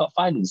FA Cup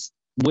finals.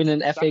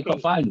 Winning FA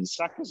Cup finals.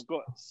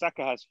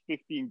 Saka has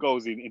 15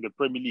 goals in the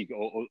Premier League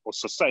or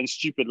something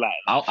stupid like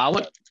that. I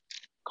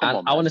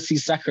want to see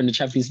Saka in the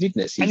Champions League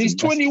next season. And he's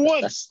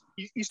 21.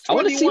 He's 21. I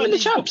want to see him in the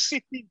Champs.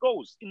 15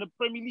 goals in the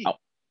Premier League.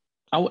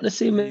 I want to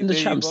see him in the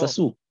Champs. That's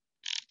all.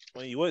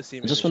 Well, you won't see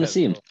him. I just want to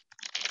see him.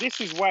 This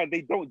is why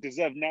they don't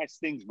deserve nice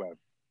things, bro.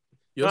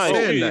 You're No,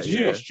 saying it's that,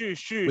 true, yeah. it's true,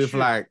 it's true, With it's true.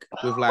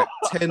 like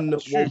 10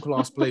 It's true.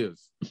 world-class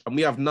players, and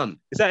we have none.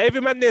 It's like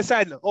every man there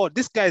saying, "Oh,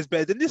 this guy's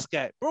better than this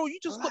guy." Bro, you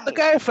just got the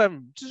guy,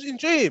 fam. Just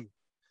enjoy him.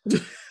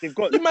 They've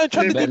got. You man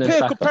trying to Better than compare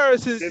Saka.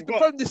 comparisons They've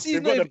from the They've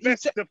season. got the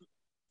best.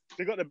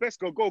 They got the best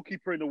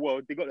goalkeeper in the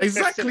world. They got the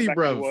Exactly, best centre-back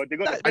in bruv. the world. They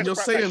got the And best you're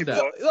right saying back in the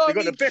that. world. You know They what I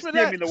got the mean? best Just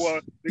DM in the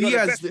world. They got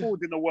Diaz- the best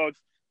forward in the world.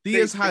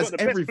 Diaz They has got the best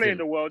player in everything.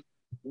 the world.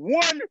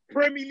 One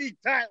Premier League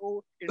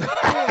title in 4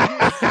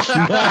 years.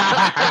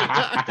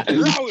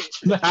 Allow it.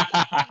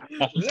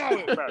 Allow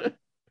it, man.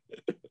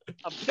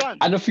 I'm done.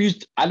 and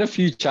a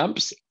few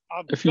champs.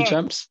 I'm A few done.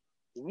 champs.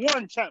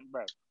 One champ,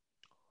 man.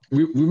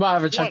 We might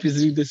have a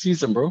Champions League this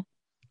season, bro.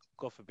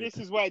 God forbid. This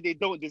is why they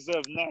don't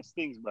deserve nice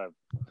things, man.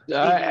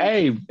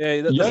 Hey,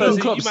 Yeah, Jurgen that's what I say,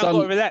 you Klopp's man got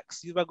done- to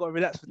relax. You man got to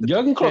relax. With the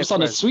Jurgen Klopp's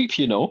on a players. sweep,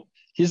 you know.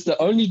 He's the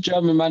only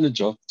German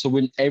manager to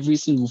win every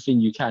single thing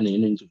you can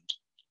in England.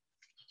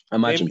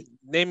 Imagine.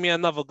 Name me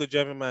another good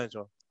German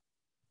manager.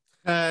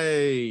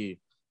 Hey,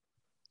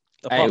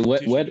 Apart Hey,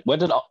 from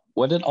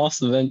where did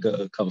Arsene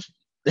Wenger come from?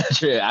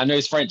 I know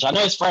it's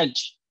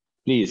French.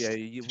 Please. Yeah,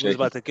 you was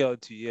about to get on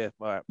to all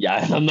right.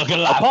 Yeah, I'm not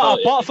gonna lie.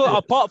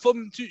 Apart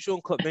from Tuchel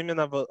and Klopp, name me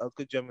another a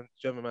good German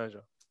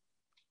manager.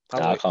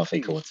 I can't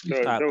think of what to be.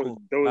 Alright,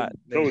 cool. Alright,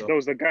 there you go.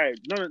 Those the guy.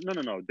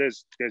 No.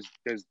 There's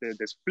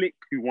Flick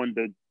who won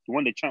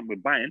the champ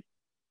with Bayern.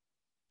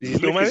 Is he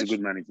still Flick is a managed?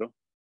 good manager.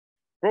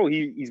 Bro,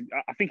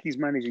 I think he's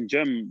managing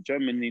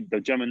Germany, the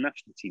German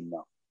national team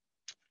now.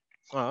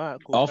 All right,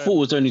 cool. I thought we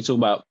was only talking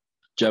about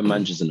German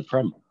managers in the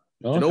Prem.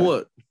 do you know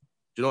what? Do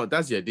you know what,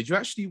 Dazia? Did you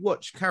actually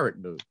watch Carrick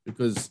though?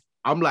 Because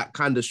I'm like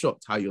kind of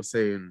shocked how you're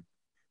saying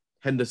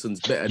Henderson's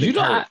better than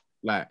Carrick.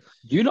 Like,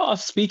 you lot are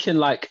speaking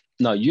like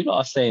you lot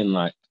are saying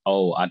like,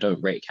 oh, I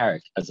don't rate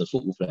Carrick as a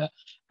football player.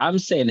 I'm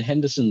saying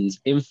Henderson's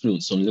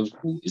influence on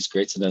Liverpool is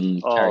greater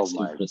than Carrick's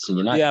influence on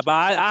United. Yeah,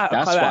 but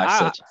That's what I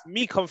said.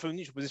 Me come from a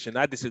neutral position,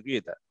 I disagree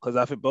with that because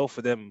I think both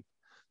of them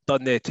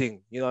done their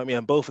thing. You know what I mean?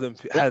 And both of them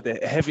had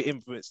a heavy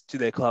influence to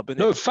their club.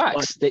 No,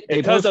 facts. They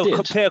in both terms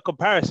of did.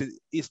 comparison,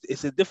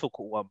 it's a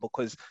difficult one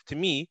because to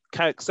me,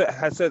 Carrick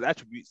has certain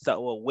attributes that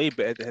were way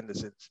better than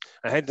Henderson's,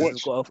 and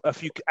Henderson's got a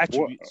few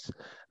attributes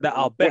that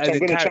are better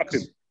than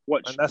Carrick's.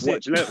 Watch.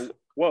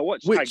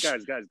 Watch. Hey,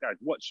 guys.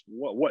 Watch.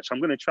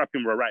 I'm gonna trap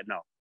him right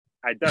now.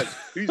 Hey, Dad,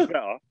 who's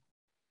better?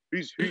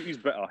 Who's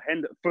better?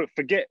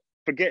 Forget.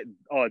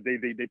 Oh,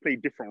 they play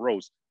different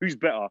roles. Who's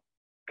better,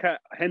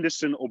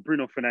 Henderson or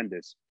Bruno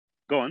Fernandes?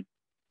 Go on.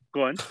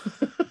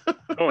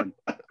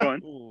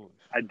 Ooh.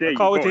 I dare you. I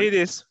can't wait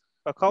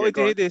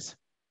to hear this.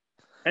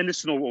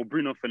 Henderson or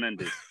Bruno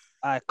Fernandes?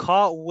 I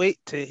can't wait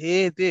to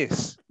hear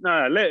this.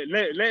 Nah, let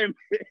him.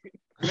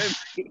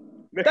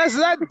 That's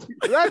lad,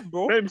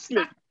 bro. Let him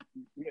slip.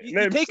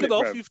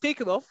 You've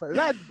taken off,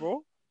 lad,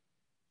 bro.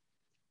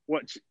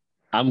 Watch.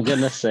 I'm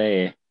gonna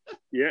say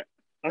Yeah.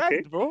 Okay.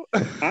 Lad, bro.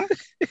 Huh?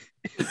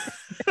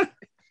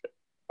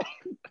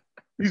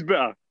 Who's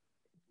better?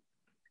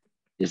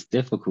 it's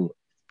difficult.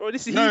 Bro,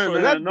 this is No,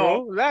 lad,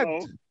 no, bro. Lad.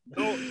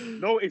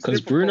 No, it's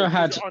Because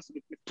difficult.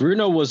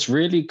 Bruno was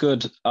really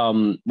good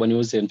when he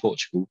was in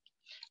Portugal,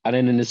 and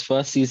then in his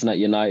first season at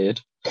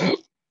United,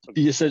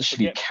 he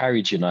essentially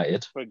carried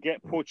United.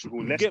 Forget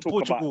Portugal. Let's Get talk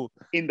Portugal.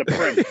 about in the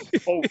Prem.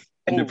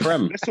 In the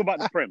Prem. Let's talk about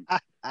the Prem.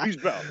 Who's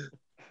better?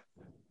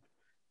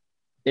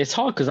 It's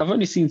hard because I've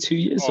only seen 2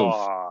 years of.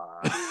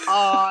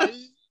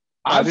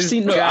 I've This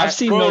seen guy-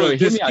 no. Hear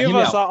just me out. give Hear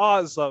me us out. our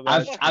answer,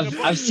 man.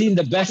 I've seen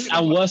the best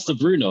and worst of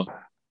Bruno.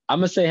 I'm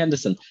gonna say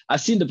Henderson.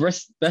 I've seen the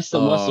best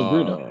and worst of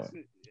Bruno.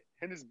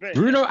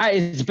 Bruno at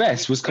his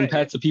best was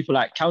compared to people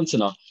like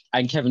Cantona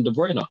and Kevin De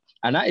Bruyne,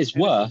 and at his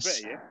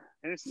worst,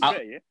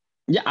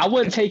 yeah, I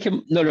wouldn't take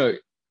him. No,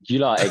 you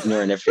lot are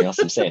ignoring everything else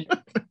I'm saying.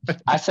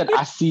 I said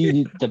I've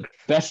seen the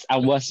best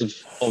and worst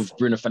of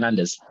Bruno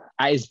Fernandes.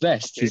 At his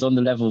best, he's on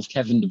the level of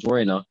Kevin De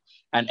Bruyne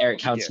and Eric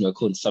Cantona,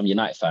 according to some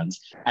United fans.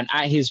 And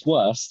at his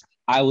worst,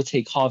 I will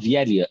take Harvey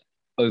Elliott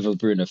over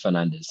Bruno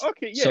Fernandes.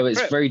 Okay, yeah. So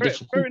it's very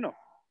difficult.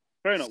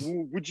 Fair enough.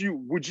 Would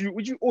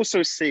you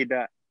also say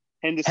that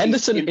Henderson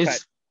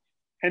Henderson's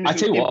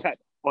tell you what.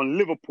 impact on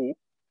Liverpool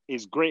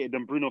is greater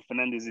than Bruno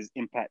Fernandes'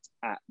 impact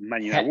at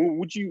Man United?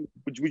 Would you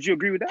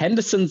agree with that?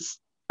 Henderson's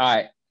all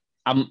right.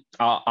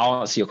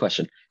 I'll answer your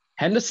question.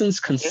 Henderson's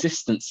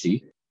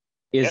consistency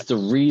is the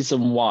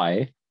reason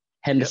why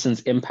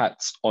Henderson's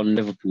impact on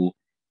Liverpool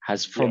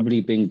has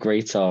probably been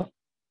greater.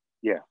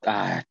 Yeah.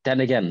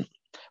 Then again,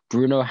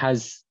 Bruno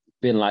has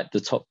been like the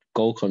top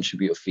goal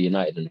contributor for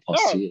United in the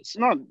past 2 years.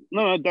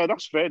 No,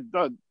 that's fair.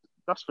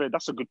 That's fair.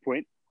 That's a good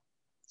point.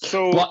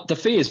 So, but the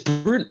thing is,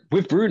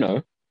 with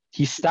Bruno,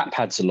 he stat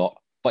pads a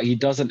lot, but he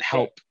doesn't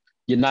help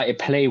United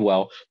play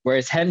well.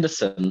 Whereas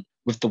Henderson,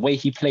 with the way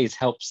he plays,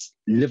 helps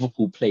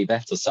Liverpool play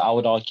better. So I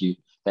would argue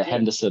that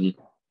Henderson,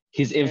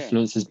 his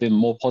influence has been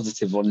more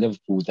positive on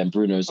Liverpool than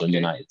Bruno's on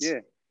United.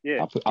 Yeah.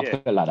 I'll put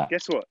it like that.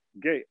 Guess what?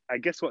 I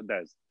guess what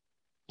does.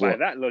 By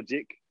that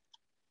logic,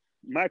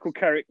 Michael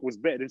Carrick was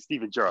better than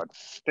Steven Gerrard.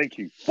 Thank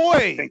you.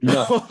 Boy, Thank you.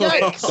 No,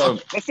 yikes.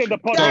 don't, Let's end the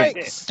pod right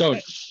there.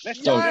 don't, Let's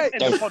end don't,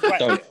 the pod right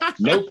don't. there.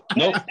 Nope,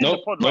 nope, Let's end nope,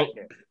 the pod nope, right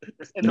there.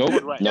 Let's end the pod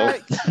nope, right nope,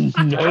 there.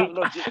 By that nope,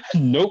 logic.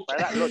 nope, By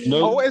that logic. I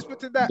nope, was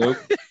expecting that. nope,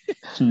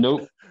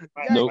 nope,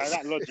 By nope,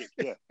 that logic,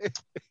 yeah.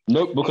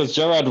 nope, because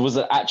Gerrard was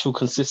an actual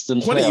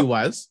consistent player.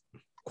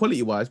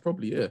 Quality wise,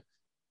 probably, yeah.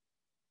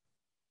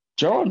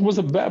 Gerrard was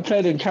a better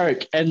player than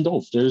Carrick. End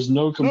of. There is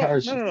no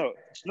comparison. No.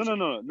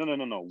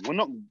 We're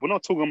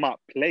not talking about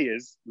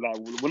players. Like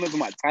we're not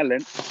talking about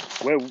talent.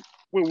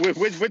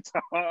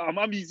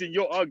 I'm using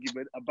your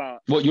argument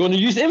about What you want to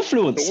use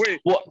influence? the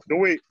What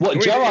way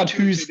Gerrard, they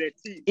whose their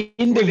team.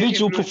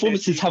 individual influence their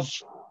performances team. have.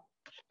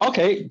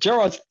 Okay,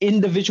 Gerrard's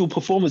individual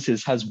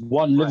performances has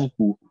won Right.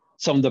 Liverpool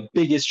some of the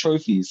biggest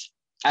trophies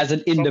as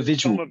an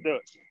individual,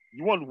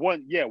 You won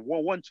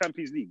one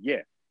Champions League,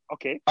 yeah.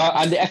 Okay,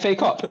 and the FA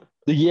Cup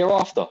the year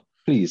after.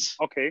 Please,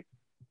 okay.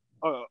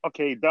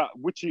 That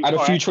which you I had a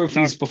all few right,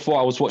 trophies before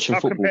I was watching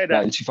now football, compare that.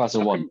 like in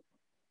 2001.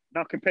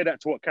 Now compare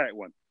that to what Carrick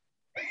won.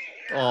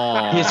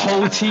 Oh. His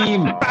whole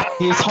team,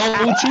 he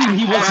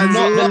was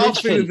not the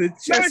linchpin.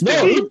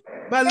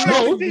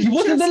 No, he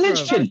wasn't the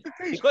linchpin.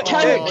 He got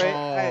Carrick.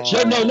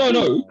 checked,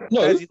 No.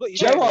 Guys, he got you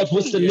Gerrard checked.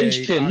 was the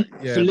linchpin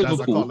for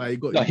Liverpool.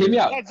 No, hear me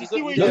out. Lads, you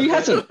see what No, he did?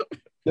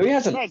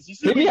 hasn't. Lads, you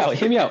see Hear what me he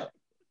out.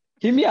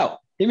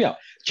 Hear me out.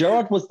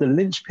 Gerrard was the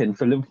linchpin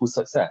for Liverpool's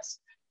success.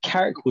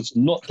 Carrick was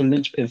not the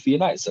linchpin for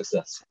United's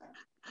success.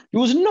 He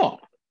was not.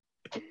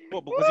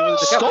 What, because he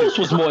was the captain? Scholes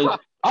was more.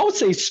 I would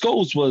say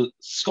Scholes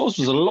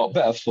was a lot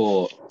better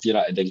for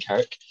United than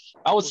Carrick.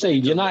 I would say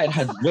United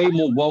had way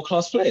more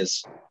world-class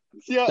players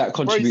See how- that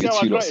bro, you see contributed how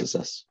to I your got him?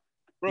 success.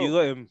 Bro, You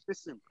got him.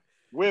 listen,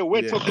 we're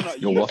Yeah. talking about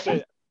You're you waffling.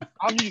 said,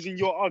 I'm using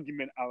your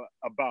argument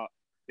about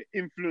the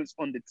influence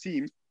on the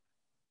team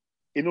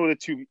in order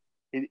to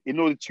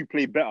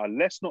play better.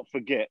 Let's not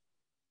forget,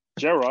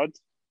 Gerrard,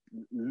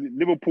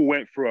 Liverpool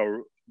went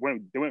through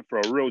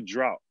a real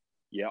drought.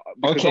 Yeah,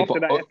 because Okay, after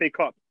but- that FA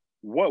Cup,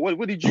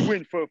 what did you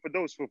win for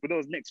those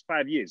next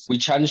 5 years? We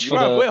challenged for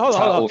Right, the wait, hold on,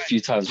 title hold on. a few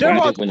times, but we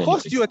Gerrard didn't win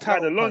cost anything. you a You had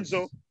title.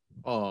 Alonso.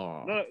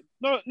 Oh. No.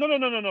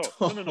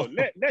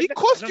 He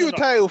cost you a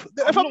title.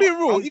 If I'm being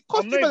real, he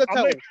cost you a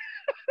title.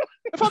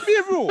 If I'm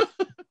being real,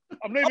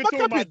 I'm not even I'm talking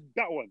not about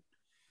that one.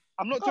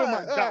 I'm not talking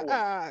about that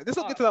one. Let's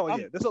not get to that one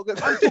yet. Let's not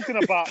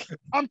get.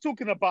 I'm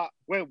talking about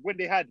when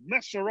they had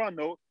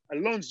Mascherano,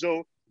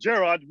 Alonso,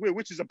 Gerrard,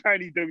 which is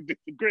apparently the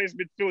greatest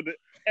midfielder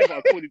ever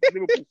according to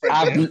Liverpool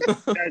fans.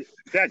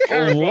 They had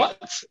Carrick, What?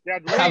 they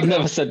had I've Reina,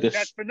 never said they had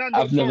this. Fernando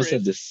I've never Torres.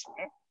 said this.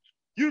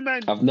 You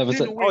man, I've never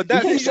said. didn't Oh, win.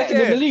 that's We came it, second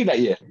in yeah. the league that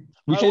year.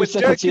 We came with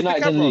second Gerrard to United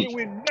in the Camera. league. didn't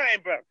win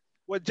nothing, bro.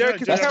 What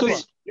Jerk is That's the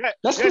because camera?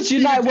 that's because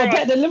United were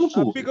better than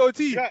Liverpool. Big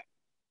OT.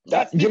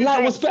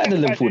 United was better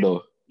than Liverpool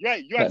though. Yeah,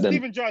 you Back had then.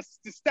 Steven Gerrard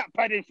stat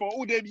padding for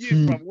all them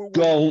years, bro. We're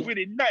Don't.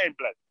 winning nothing,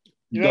 blood.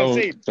 You know what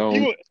I'm saying? Don't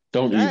Damn. even.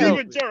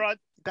 Steven Gerrard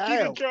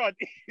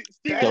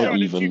Don't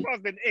in even.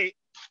 2008.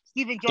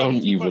 Steven Gerrard Don't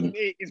in even.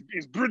 2008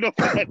 is Bruno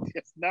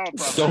Fernandes now,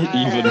 bro. Don't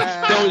even.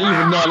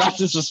 No, that's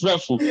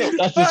disrespectful.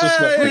 That's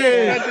disrespectful.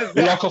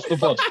 Hey. Lock off the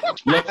pod.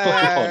 Lock off the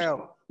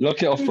pod.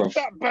 Lock it off, bro.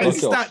 Stat Lock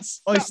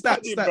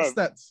padding. it off.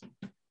 Stats.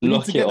 We need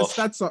Lock to it get the off.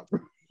 stats up.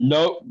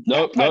 No.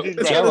 Padding, bro. Let's get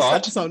the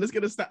Gerrard. stats up. Let's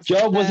get the stats.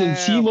 Gerrard was in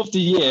Damn. team of the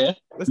year.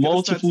 Let's get the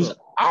Multiples. stats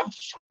up.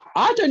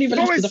 I don't even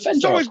have to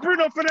defend So Gerrard. is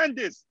Bruno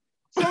Fernandes.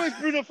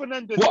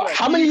 What? right?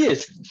 How many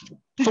years?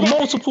 He's For got-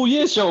 multiple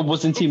years, Gerrard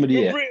was in team of the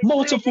year. Bruno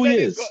Multiple Fernandes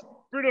years.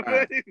 Bruno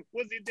Fernandes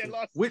was in there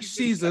last Which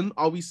season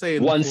are we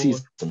saying? One for,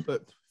 season.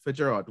 for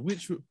Gerrard.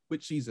 Which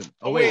season?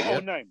 Oh, 08, wait, yeah?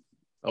 09.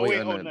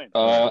 08, 09.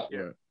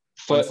 Yeah.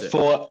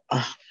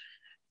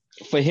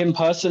 For him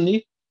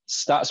personally,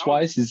 stats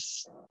wise,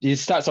 his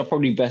stats are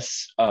probably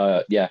best.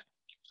 08, 09.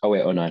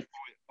 08,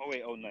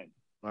 09.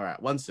 All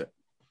right, one sec.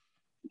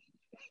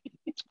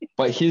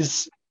 But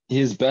his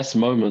best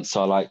moments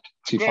are like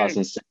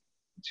 2006,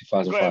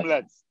 Got him, 2005.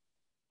 lads.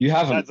 You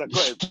Lads, haven't. I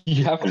got him.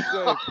 You haven't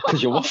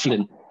because you're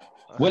waffling.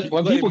 When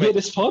people hear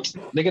this pod,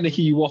 they're gonna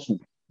hear you waffle.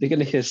 They're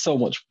gonna hear so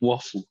much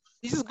waffle.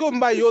 He's just going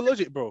by your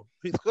logic, bro.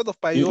 He's gone off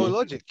by your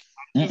logic.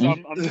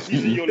 Mm-mm. I'm just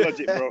using your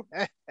logic, bro.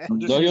 I'm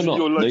just No, you're using not.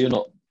 your No, logic. you're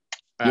not.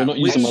 You're not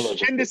using my Which-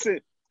 logic. Henderson,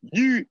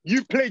 you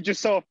played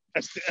yourself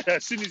as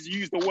soon as you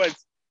used the words.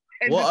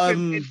 What,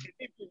 Henderson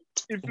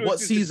influences What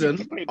the season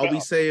team to play are we better.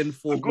 saying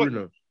for I got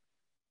Bruno?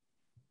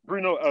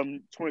 Bruno,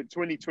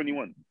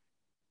 2021.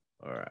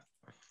 All right.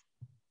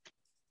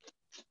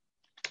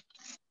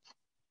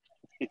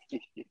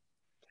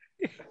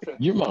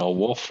 You man are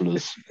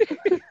wafflers.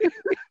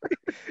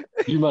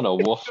 You man are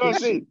You know what I'm wafflers.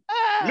 saying?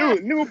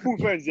 Liverpool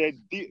fans, yeah,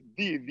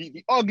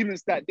 the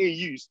arguments that they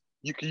use,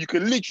 you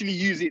can literally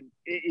use it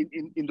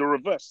in the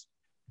reverse.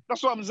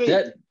 That's what I'm saying.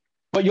 Yeah,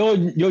 but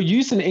you're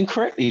using it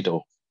incorrectly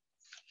though.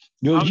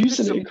 You're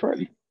using it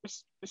incorrectly.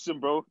 Listen,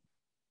 bro.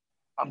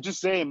 I'm just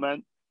saying,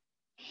 man.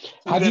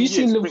 Have you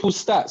seen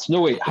Liverpool's stats?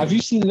 No, wait. Have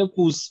you seen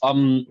Liverpool's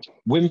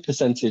win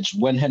percentage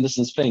when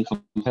Henderson's playing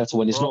compared to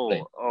when he's not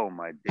playing? Oh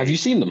my days. Have you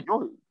seen them?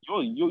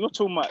 You're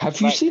talking about. Have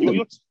you seen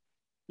them?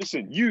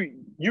 Listen, you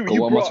Go, what am I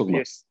brought up talking about?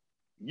 yes.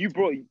 you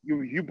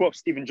brought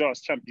Steven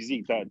Gerrard's Champions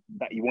League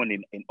that he won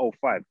in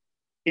 05.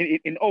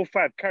 In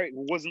 05, Carrick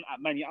wasn't at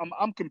Man United.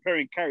 I'm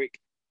comparing Carrick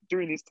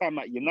during his time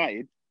at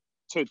United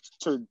to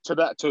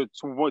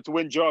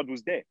when Gerrard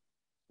was there.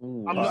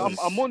 Ooh,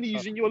 I'm only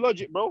using your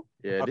logic, bro.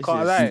 Yeah, I this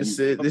can't is, lie. This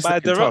is, this By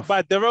is tough.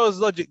 Darrell's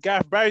logic,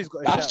 Gareth Barry's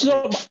got a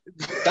shout.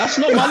 That's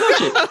not my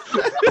logic.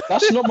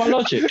 That's not my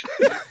logic.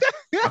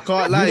 I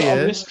can't lie, You lot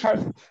are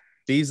yeah.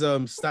 These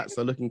stats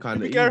are looking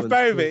kind of Gareth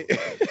Barry, mate.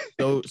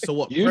 So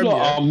what? You Premier?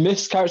 lot are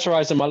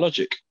mischaracterizing my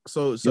logic.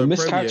 So You're Premier,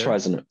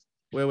 mischaracterizing it.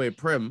 Wait,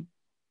 Prem.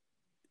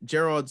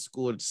 Gerrard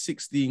scored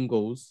 16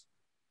 goals.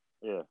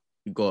 Yeah.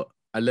 He got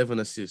 11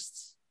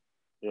 assists.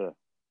 Yeah.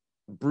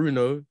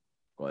 Bruno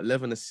got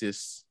 11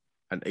 assists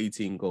and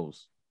 18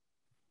 goals.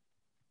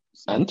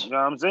 And? You know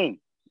what I'm saying?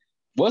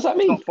 What does that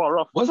mean? Not far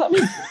off. What does that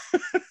mean?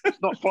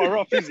 It's not far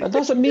off, is it? That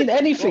doesn't mean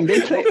anything.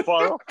 They play. Not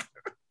far off.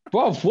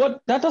 Bro,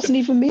 what? That doesn't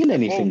even mean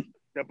anything.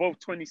 They're both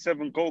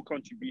 27 goal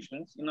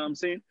contributions. You know what I'm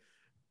saying?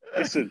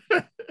 Listen.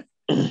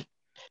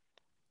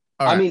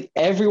 I mean,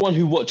 everyone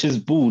who watches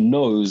ball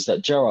knows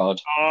that Gerrard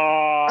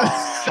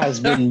has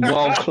been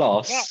world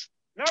class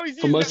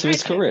for most of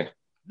his career.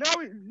 Now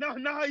he's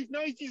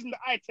using the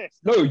eye test.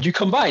 No, you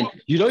combine.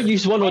 You don't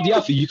use one or the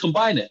other. You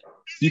combine it.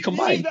 You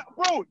combine.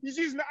 He's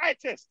using the eye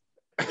test.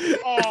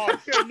 Oh,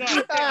 get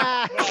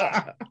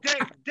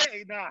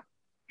it now.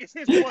 It's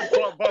his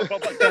fault, but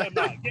get him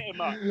out. Get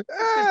him out. It's his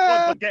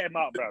fault, but get him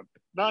out, bro.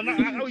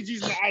 No, he's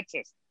using the eye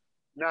test.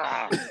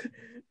 Nah.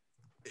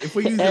 If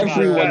we use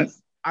everyone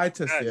eye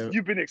test, yeah,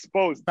 you've been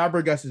exposed.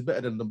 Fabregas is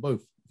better than them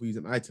both. If we use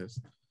an eye test,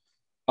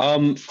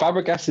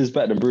 Fabregas is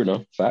better than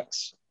Bruno.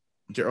 Facts.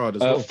 Gerrard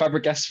as well.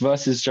 Fabregas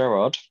versus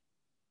Gerrard.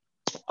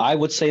 I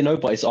would say no,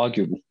 but it's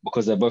arguable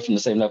because they're both on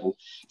the same level.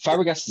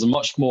 Fabregas is a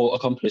much more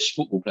accomplished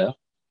football player.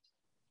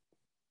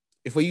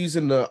 If we're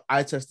using the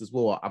eye test as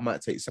well, I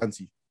might take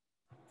Santi.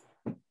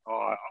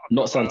 Oh,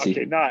 not Santi.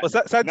 Okay, nah, What's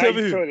that? Santi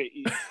over who?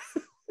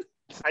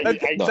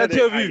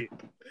 Santi over who?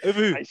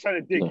 He's trying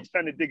to dig. He's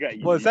trying to dig at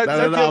you. Well, Santi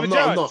over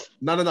Gerrard?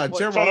 No.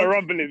 Gerrard.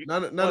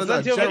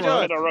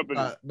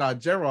 No,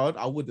 Gerrard,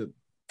 I wouldn't.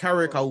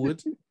 Carrick, I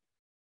would.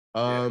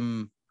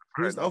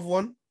 Who's the other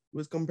one?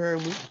 Who's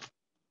comparing with?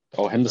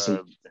 Oh,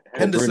 Henderson.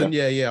 Henderson,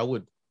 yeah, I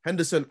would.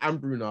 Henderson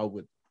and Bruno, I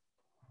would.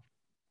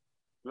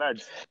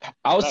 Lads,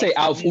 I would say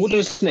out of all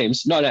those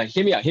names, no,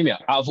 hear me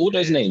out. Out of all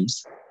those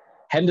names,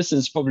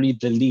 Henderson's probably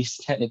the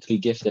least technically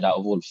gifted out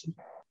of all of them.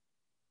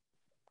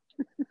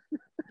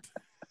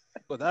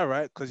 Got that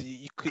right, because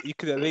you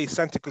could have laid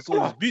Santi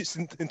Cazorla's boots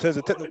in terms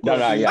of technical.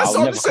 No, yeah,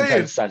 I'll never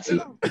compare to Santi.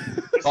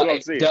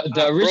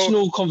 The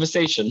original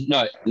conversation.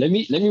 No, let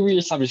me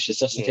reestablish this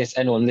just in case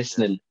anyone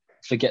listening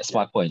forgets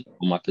my point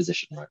or my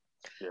position. Right.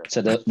 Yeah.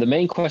 So the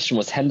main question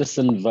was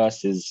Henderson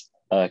versus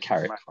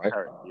Carrick, right?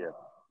 Carrick, yeah.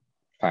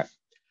 Right.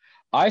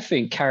 I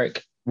think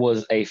Carrick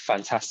was a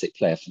fantastic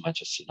player for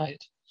Manchester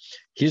United.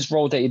 His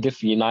role that he did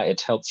for United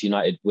helped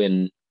United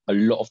win a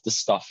lot of the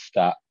stuff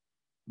that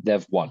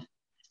they've won,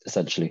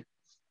 essentially.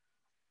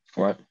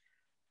 Right.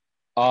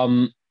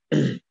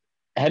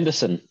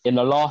 Henderson, in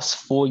the last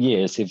 4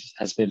 years,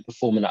 has been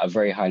performing at a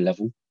very high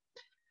level.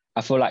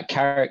 I feel like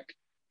Carrick,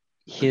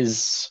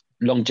 his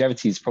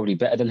longevity is probably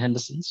better than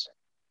Henderson's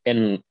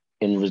in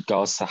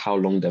regards to how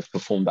long they've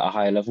performed at a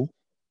higher level.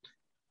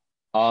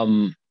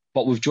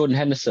 But with Jordan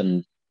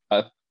Henderson,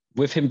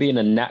 with him being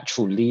a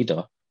natural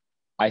leader,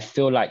 I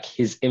feel like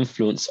his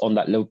influence on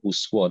that Liverpool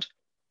squad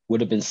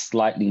would have been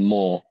slightly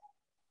more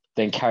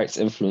than Carrick's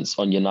influence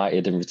on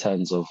United in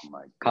returns of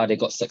how they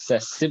got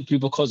success, simply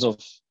because of,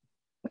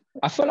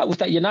 I feel like with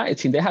that United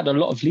team, they had a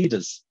lot of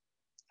leaders.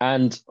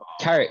 And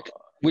Carrick,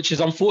 which is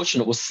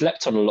unfortunate, was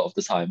slept on a lot of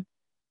the time.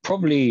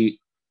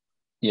 Probably,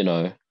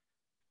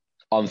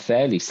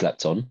 unfairly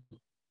slept on.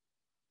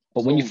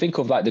 But when you think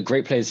of like the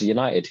great players of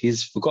United,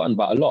 he's forgotten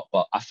about a lot.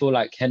 But I feel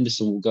like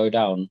Henderson will go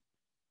down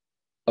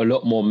a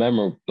lot more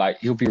memorable. Like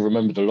he'll be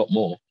remembered a lot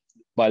more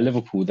by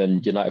Liverpool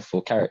than United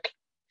for Carrick.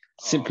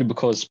 Simply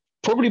because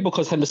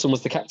Henderson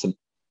was the captain.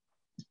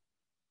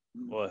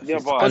 Well,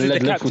 and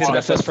led Liverpool to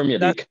their first Premier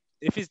League.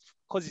 If it's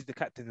because he's the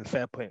captain, then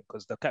fair point.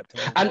 Because the captain.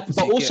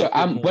 But also,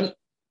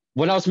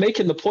 when I was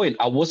making the point,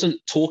 I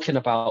wasn't talking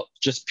about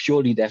just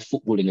purely their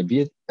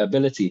footballing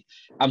ability.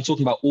 I'm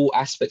talking about all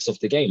aspects of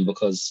the game,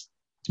 because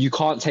you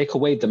can't take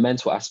away the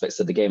mental aspects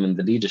of the game and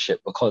the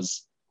leadership,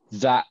 because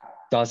that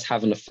does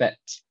have an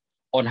effect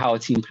on how a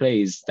team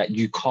plays that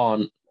you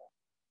can't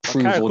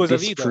prove or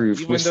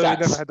disprove with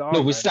stats.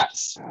 No, with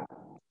stats.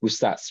 With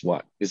stats,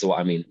 what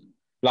I mean.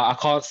 Like,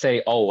 I can't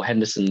say,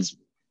 Henderson's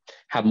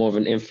had more of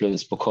an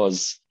influence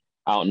because,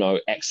 I don't know,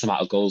 X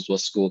amount of goals were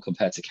scored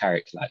compared to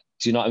Carrick. Like,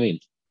 do you know what I mean?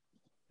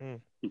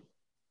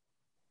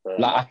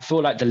 Like, I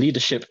feel like the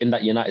leadership in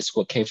that United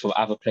squad came from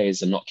other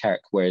players and not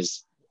Carrick,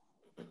 whereas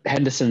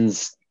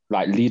Henderson's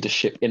like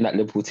leadership in that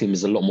Liverpool team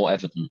is a lot more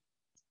evident.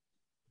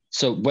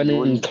 So when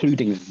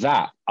including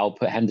that, I'll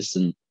put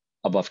Henderson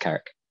above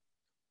Carrick.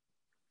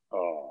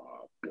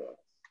 Oh, God.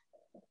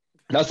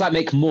 Does that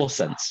make more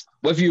sense?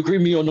 Whether you agree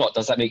with me or not,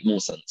 does that make more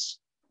sense?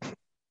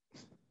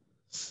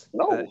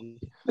 No,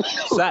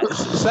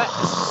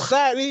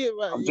 Sadly,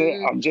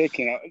 I'm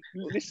joking.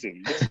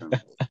 Listen.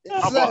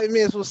 slightly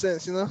makes more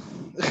sense, you know.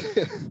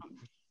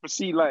 But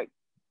see, like,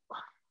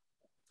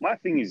 my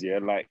thing is, yeah,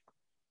 like,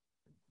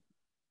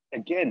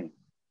 again,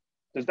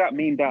 does that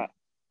mean that,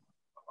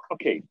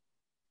 okay,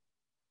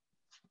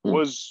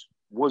 was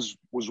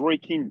Roy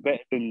Keane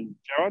better than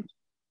Gerrard?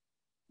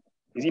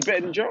 Is he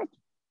better than Gerrard?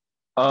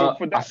 For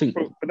that same...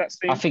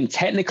 I think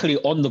technically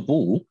on the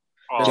ball,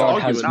 Oh,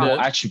 Gerrard has now- more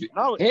attributes.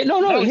 Now, Hear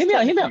me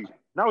out.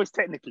 Now it's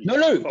technically.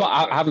 No, but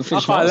I haven't I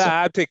finished my can't answer.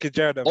 lie, I'm taking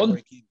Gerrard over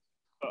Roy Keane.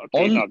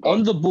 Okay,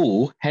 On the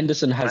ball,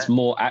 Henderson has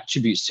more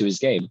attributes to his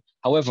game.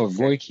 However,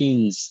 Roy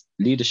Keane's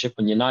leadership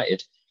on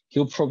United,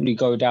 he'll probably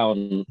go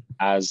down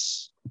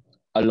as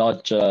a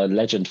larger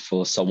legend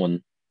for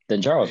someone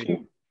than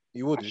Gerrard.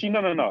 You would. Actually,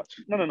 no.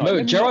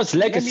 No, Gerrard's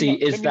legacy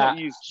is that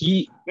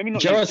he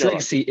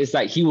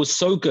was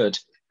so good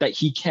that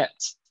he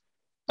kept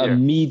a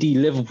meaty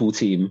Liverpool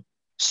team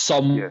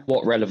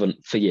somewhat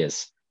relevant for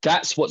years.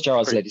 That's what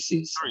Gerrard's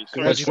legacy is.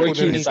 Whereas Roy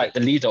Keane is like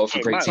the leader of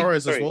a great team.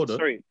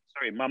 Sorry.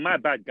 My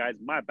bad, guys.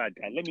 My bad,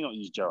 guy. Let me not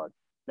use Gerrard.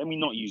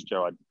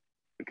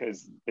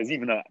 Because there's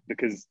even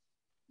because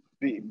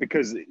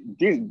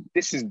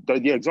this is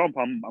the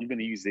example I'm going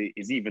to use it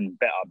is even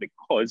better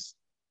because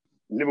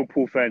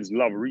Liverpool fans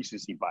love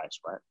recency bias,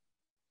 right?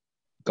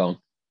 Go on.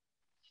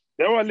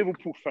 There are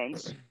Liverpool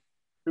fans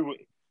who,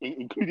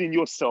 including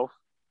yourself,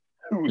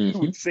 who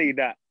would say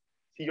that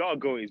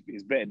Thiago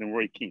is better than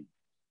Roy Keane.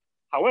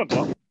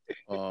 However,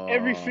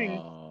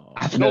 everything.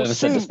 I've never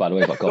said this, by the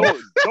way, but go on.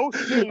 Those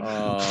things.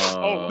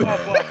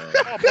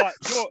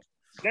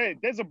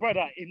 But there's a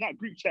brother in that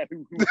group chat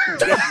who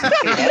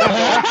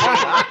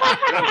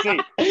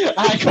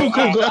Cool.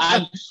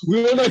 And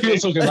we all know who you're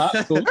talking about.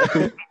 Cool.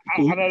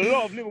 And a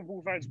lot of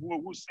Liverpool fans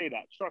will say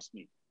that. Trust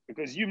me,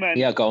 because you man,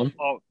 go on.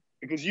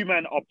 Because you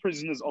man are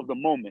prisoners of the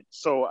moment.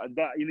 So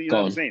that you know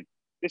what I'm saying.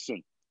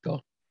 Listen, go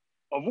on.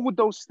 Of all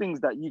those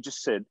things that you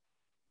just said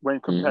when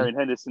comparing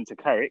Henderson to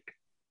Carrick,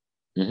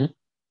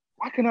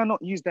 why can I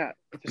not use that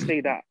to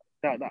say that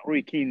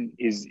Roy Keane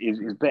is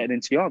better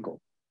than Thiago?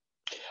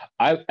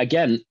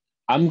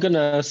 I'm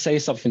gonna say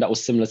something that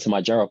was similar to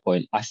my Gerrard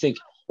point. I think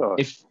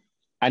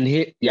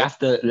you have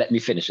to let me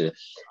finish it.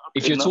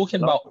 If you're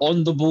talking about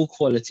on the ball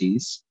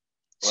qualities,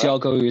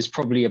 Thiago is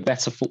probably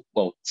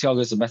Thiago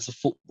is a better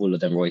footballer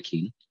than Roy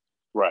Keane.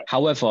 Right.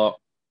 However,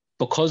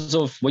 because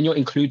of when you're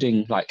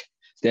including like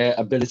their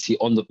ability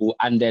on the ball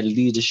and their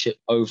leadership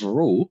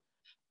overall,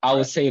 I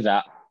would say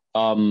that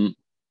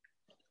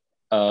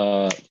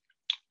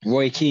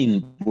Roy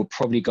Keane would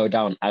probably go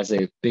down as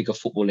a bigger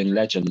footballing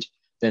legend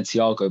than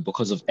Thiago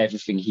because of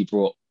everything he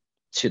brought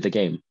to the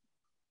game.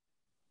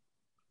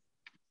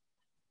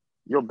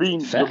 You're being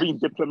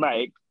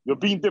diplomatic. You're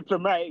being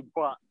diplomatic,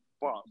 but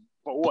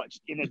watch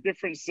in a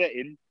different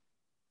setting.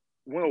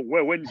 Well,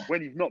 when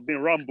you've not been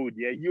rumbled,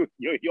 your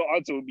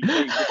answer will be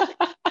very different.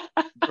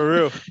 For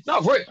real. No,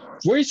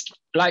 Roy's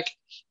like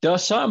there are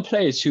certain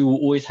players who will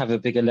always have a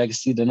bigger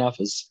legacy than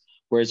others.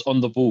 Whereas on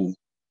the ball,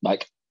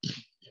 like,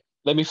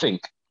 let me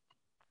think.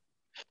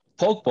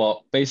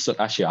 Pogba,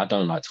 actually, I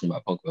don't like talking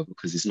about Pogba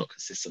because he's not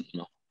consistent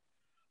enough.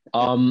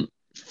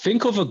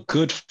 Think of a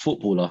good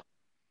footballer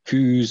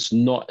who's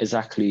not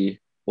exactly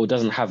or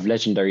doesn't have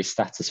legendary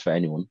status for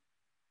anyone.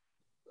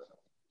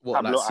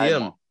 What, like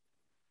CM?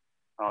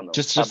 I don't know.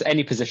 Just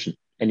any position.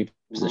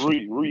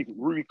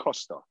 Rui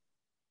Costa.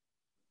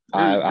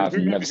 I've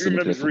never seen him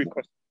play Rui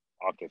football. Costa.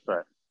 Okay,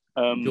 fair.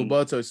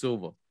 Gilberto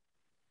Silva.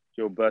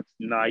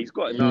 He's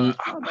got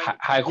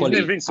high quality.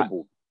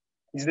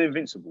 He's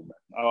invincible,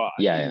 man.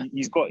 Yeah.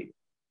 He's got it.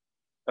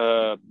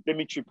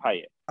 Dimitri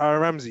Payet.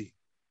 Ramsey.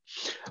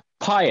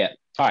 Payet.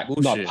 All right.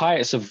 Bullshit.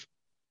 No,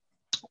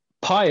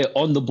 Payet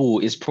on the ball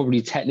is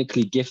probably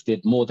technically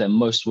gifted more than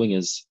most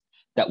wingers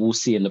that we'll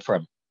see in the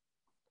Prem.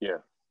 Yeah.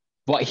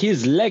 But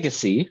his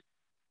legacy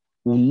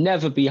will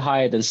never be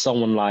higher than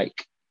someone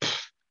like,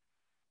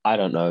 I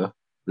don't know,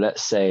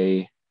 let's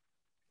say...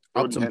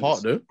 Upton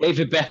Park, though.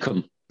 David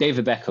Beckham.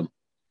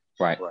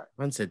 Right.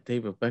 Man said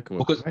David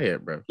Beckham was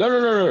Payet, bro.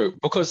 No.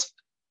 Because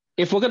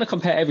if we're going to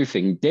compare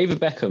everything, David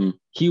Beckham,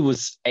 he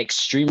was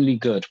extremely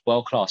good,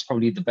 world-class,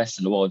 probably the best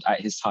in the world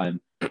at his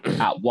time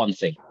at one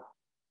thing.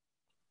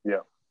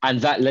 Yeah.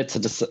 And that led to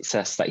the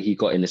success that he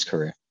got in his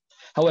career.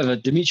 However,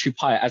 Dimitri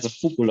Payet, as a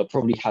footballer,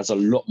 probably has a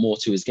lot more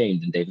to his game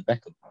than David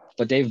Beckham.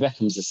 But David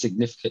Beckham is a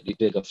significantly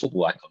bigger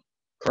football icon,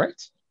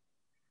 correct?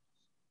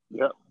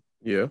 Yeah.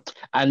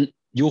 And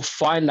you'll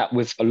find that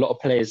with a lot of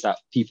players that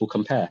people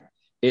compare.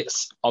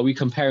 Are we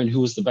comparing who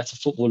was the better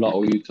footballer,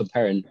 or are you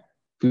comparing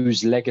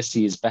whose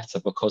legacy is better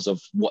because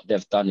of what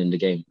they've done in the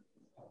game?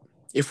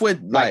 If we're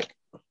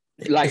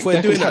if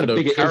we're doing that, a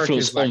bigger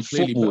influence on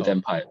football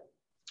than Payet.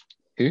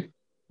 Who?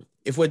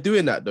 If we're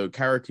doing that, though,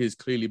 Carrick is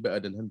clearly better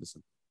than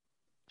Henderson.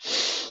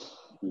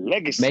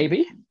 Legacy.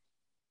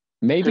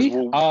 Maybe.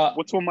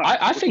 What's all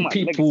I think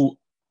people.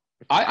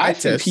 I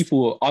think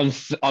people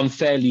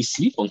unfairly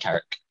sleep on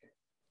Carrick,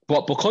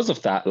 but because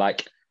of that,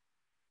 like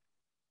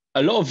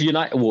a lot of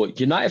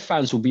United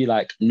fans will be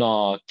like,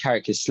 "Nah,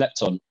 Carrick is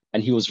slept on,"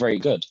 and he was very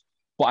good.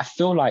 But I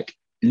feel like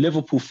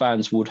Liverpool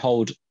fans would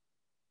hold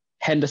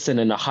Henderson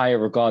in a higher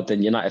regard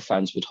than United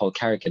fans would hold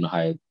Carrick in a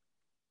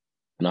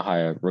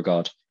higher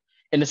regard.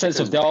 In the sense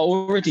of there are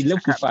already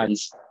Liverpool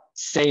fans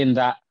saying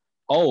that,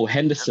 oh,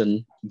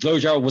 Henderson, though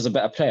Gerrard was a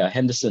better player,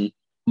 Henderson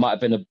might have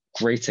been a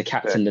greater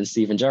captain than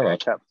Steven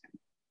Gerrard.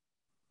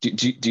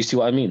 Do you see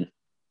what I mean?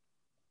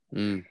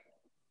 Mm.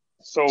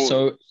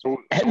 So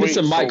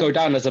Henderson might go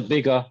down as a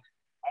bigger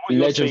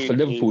legend for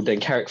Liverpool than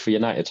Carrick for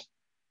United.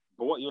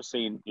 But what you're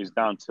saying is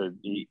down to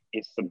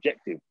it's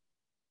subjective.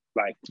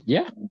 Like,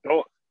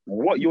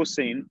 what you're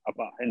saying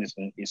about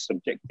Henderson is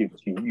subjective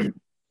to you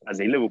as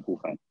a Liverpool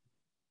fan. Do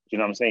you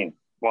know what I'm saying?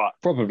 But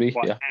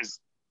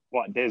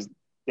there's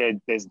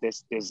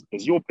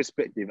your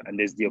perspective and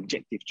there's the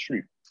objective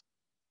truth.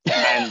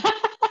 And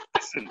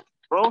listen,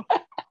 bro,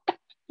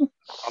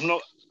 I'm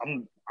not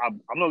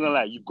gonna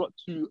lie. You've got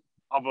two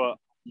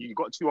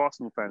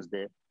Arsenal fans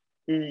there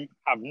who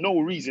have no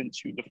reason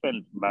to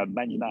defend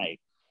Man United,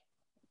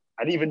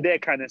 and even they're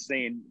kind of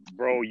saying,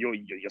 "Bro, you're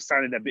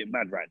sounding a bit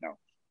mad right now."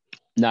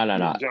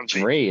 No.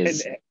 Dre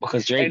is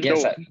because Dre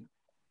gets that.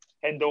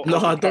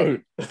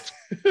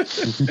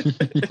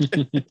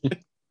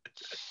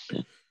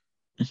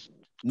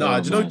 No,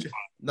 I don't.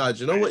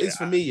 Do you know what is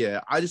for me?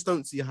 Yeah, I just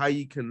don't see how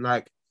you can,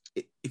 like,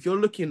 if you're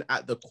looking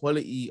at the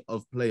quality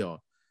of player,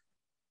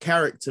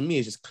 Carrick to me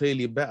is just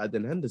clearly better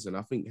than Henderson.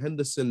 I think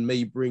Henderson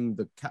may bring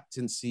the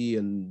captaincy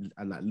and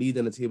like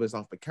leading the team and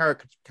stuff, but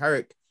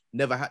Carrick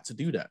never had to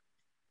do that.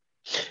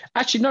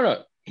 Actually,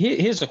 no.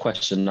 Here's a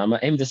question. I'm gonna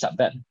aim this at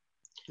Ben.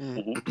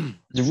 Mm-hmm.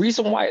 The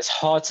reason why it's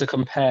hard to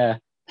compare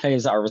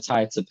players that are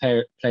retired to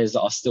players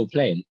that are still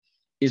playing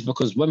is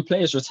because when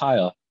players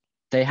retire,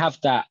 they have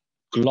that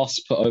gloss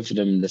put over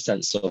them in the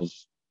sense of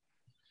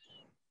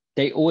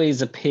they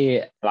always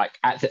appear like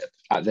at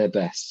their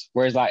best.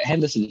 Whereas like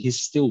Henderson, he's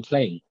still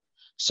playing.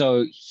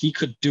 So he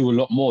could do a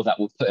lot more that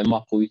would put him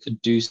up, or he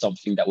could do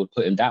something that would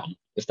put him down,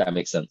 if that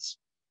makes sense.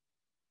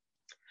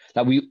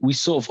 Like we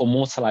sort of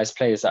immortalize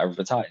players that are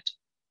retired.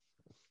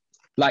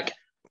 Like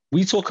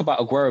we talk about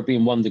Aguero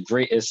being one of the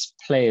greatest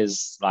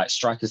players, like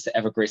strikers to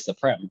ever grace the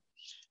Prem,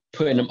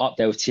 putting him up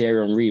there with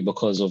Thierry Henry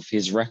because of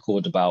his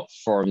record about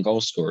foreign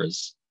goal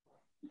scorers.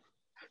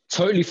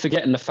 Totally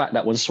forgetting the fact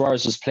that when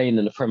Suarez was playing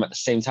in the Prem at the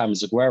same time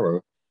as Aguero,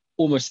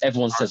 almost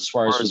everyone said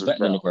Suarez was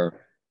better than Aguero.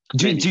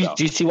 Do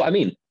you see what I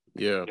mean?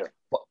 Yeah.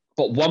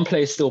 But one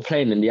player is still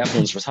playing and the other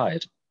one's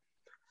retired.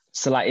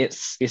 So like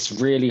it's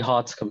really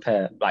hard to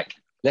compare. Like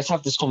let's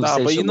have this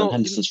conversation when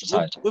Henderson's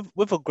retired.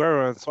 With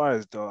Aguero and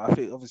Suarez though, I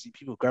think obviously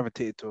people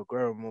gravitated to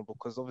Aguero more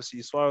because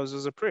obviously Suarez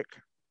was a prick.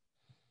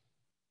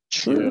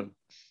 True.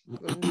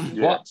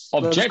 Yeah. What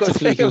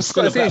objectively he was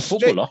still a better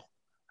footballer.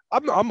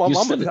 I'm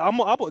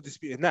not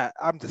disputing that.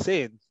 I'm just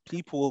saying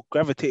people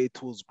gravitated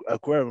towards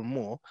Aguero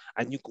more,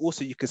 and you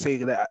could say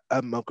that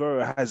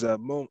Aguero has a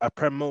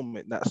Prem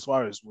moment that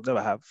Suarez will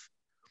never have.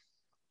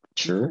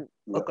 True.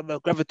 People are gonna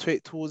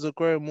gravitate towards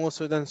Aguero more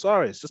so than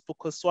Suarez, just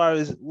because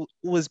Suarez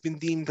always been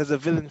deemed as a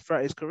villain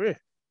throughout his career.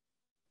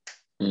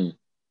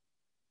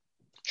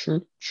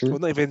 True. Well,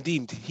 not even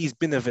deemed. He's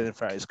been a villain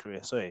throughout his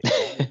career. Sorry,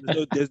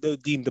 there's no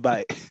deemed about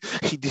it.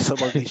 He did some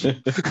ugly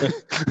shit.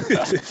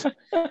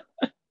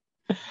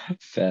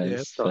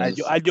 Fair. And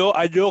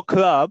your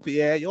club, with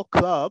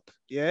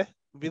your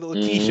little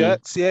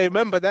t-shirts,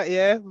 remember that,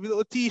 with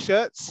little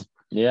t-shirts.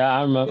 Yeah,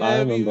 I remember.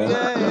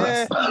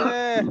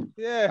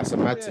 Yeah. That's a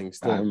mad thing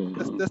still.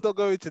 Let's not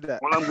go into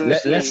that.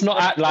 Let's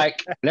not act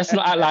like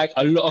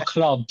a lot of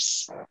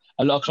clubs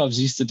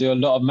used to do a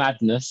lot of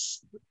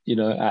madness,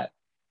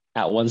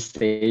 at one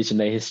stage in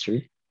their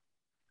history.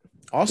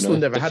 Arsenal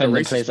never had a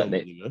racist like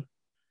that.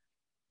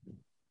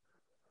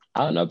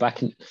 I don't know.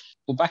 Back in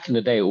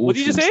the day, all what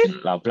did you say?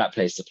 Didn't allow black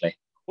players to play.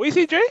 What you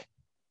say, Jay?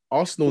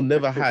 Arsenal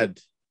never had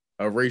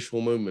a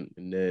racial moment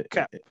in their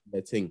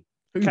thing.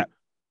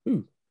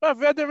 Who? But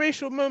we had a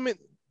racial moment.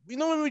 You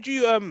know when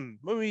players.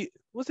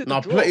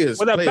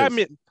 When that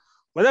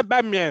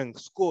Aubameyang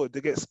scored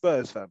against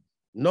Spurs, fam.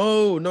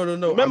 No.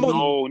 Remember?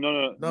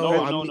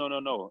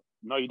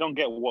 No, you don't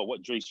get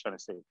what Dre's trying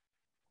to say.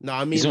 No,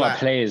 I mean he's like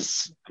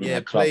players.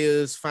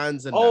 Players,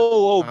 fans, and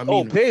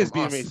players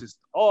being racist.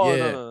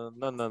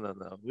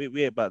 No. We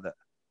ain't about that.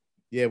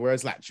 Yeah,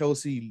 whereas like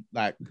Chelsea,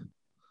 like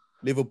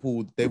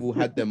Liverpool, they've all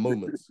had their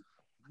moments.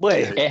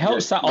 Wait, it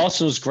helps that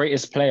Arsenal's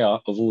greatest player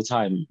of all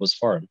time was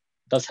foreign. It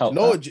does help.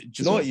 Do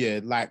you know what? Yeah,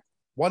 like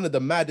one of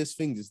the maddest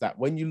things is that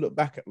when you look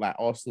back at like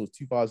Arsenal's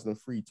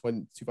 2003,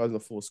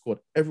 2004 squad,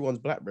 everyone's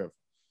black, bro.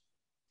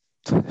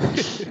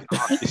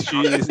 It's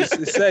true.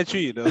 It's so true,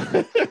 you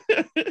know.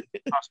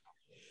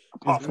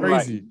 It's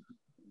crazy.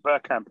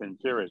 Like Bergkamp and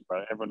Gerrard,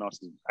 but everyone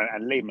else is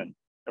and Lehman.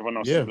 Everyone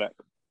else is black.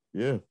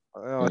 Yeah.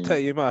 I'll tell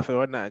you, might have to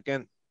run that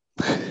again.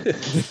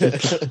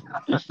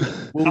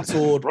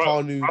 Wiltord,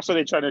 Kanu. That's what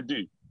they're trying to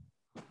do,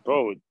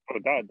 bro.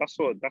 That's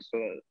what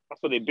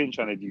they've been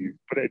trying to do.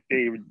 But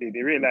they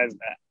realize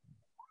that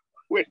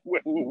when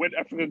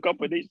African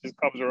Cup of Nations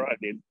comes around,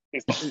 then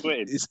it's not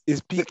splitting.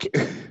 It's peak.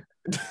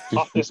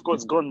 Half the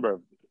squad's gone, bro.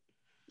 You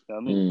know what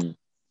I mean?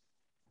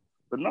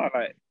 But no,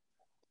 like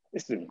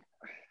listen.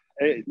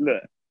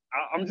 Look,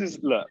 I'm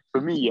just look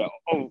for me. Yeah,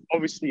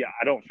 obviously,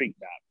 I don't think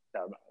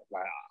that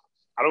like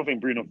I don't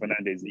think Bruno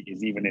Fernandes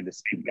is even in the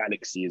same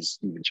galaxy as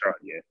Steven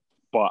Gerrard. Yeah,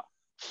 but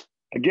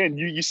again,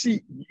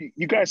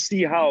 you guys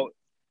see how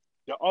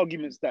the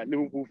arguments that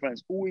Liverpool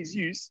fans always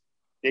use,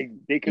 they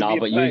can be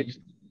applied.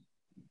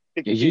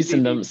 You're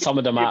using some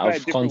of them out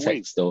of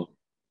context, though.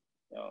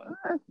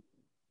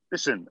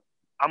 Listen,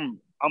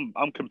 I'm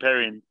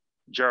comparing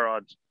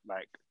Gerrard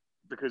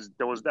because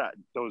there was about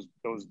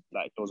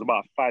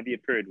a 5-year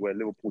period where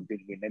Liverpool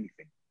didn't win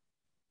anything,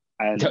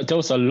 and there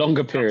was a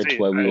longer period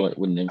where we weren't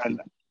winning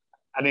anything.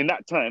 And in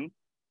that time,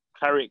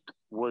 Carrick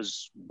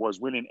was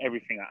winning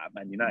everything at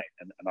Man United,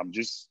 and I'm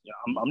just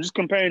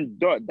comparing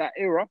that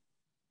era.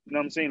 You know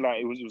what I'm saying?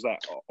 Like it was like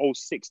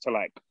 06 to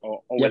like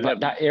 011. Yeah, but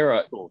that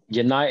era,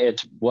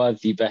 United were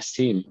the best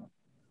team,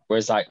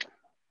 whereas like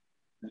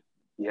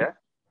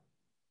and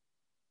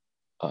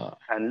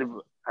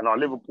are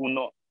Liverpool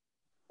not?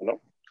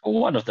 Hello?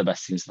 One of the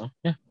best teams now.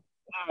 Yeah.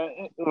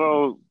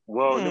 Well,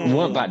 we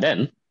weren't back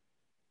then.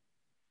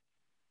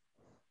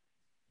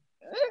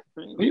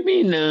 What do you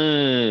mean?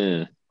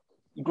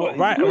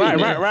 Right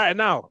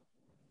now.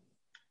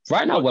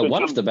 Right now, we're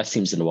one of the best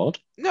teams in the world.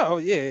 No,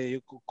 yeah,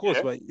 of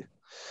course, but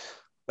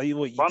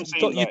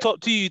you top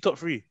 2, you top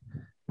 3.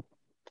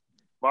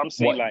 But I'm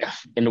saying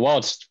in the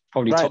world,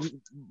 probably top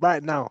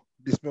right now,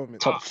 this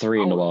moment. Top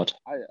 3 in the world.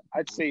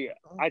 I'd say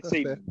I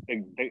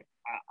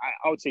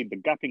would say the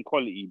gap in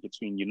quality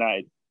between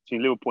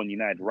Liverpool and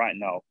United right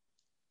now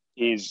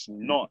is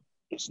not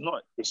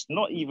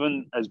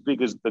even as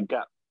big as the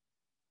gap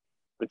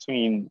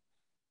between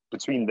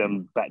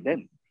them back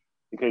then,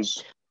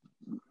 because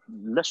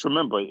let's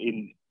remember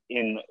in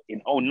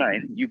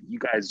 09 you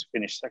guys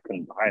finished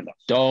second behind us.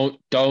 Don't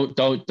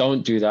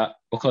do that,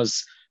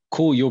 because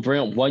cool, you'll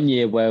bring up 1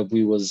 year where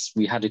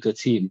we had a good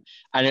team,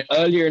 and then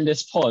earlier in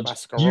this pod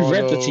you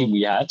read the team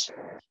we had.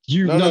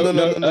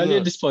 Earlier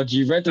in this pod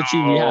you read the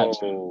team we had.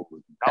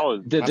 That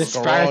was the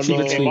disparity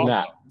between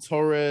that.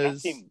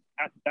 Torres.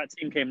 That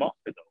team came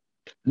after though.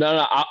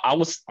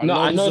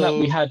 I know that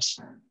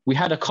we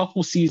had a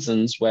couple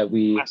seasons where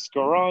we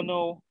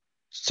Mascherano.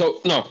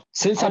 So no,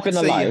 since I've been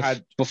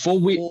alive, before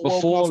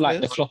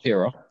the Klopp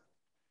era,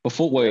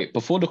 before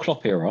the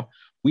Klopp era,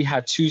 we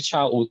had 2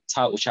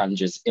 title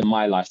challenges in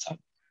my lifetime.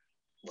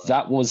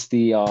 That was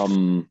the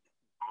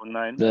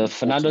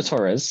Fernando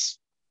Torres,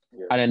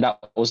 and then that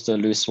was the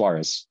Luis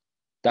Suarez.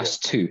 That's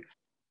 2.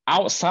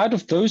 Outside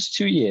of those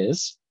 2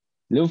 years,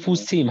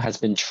 Liverpool's team has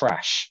been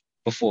trash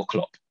before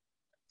Klopp.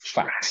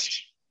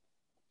 Facts.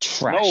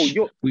 Trash.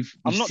 No, we've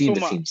not seen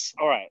so the teams.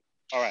 All right.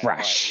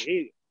 Trash.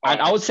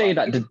 I would say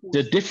that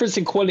the difference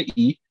in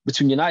quality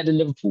between United and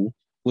Liverpool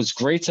was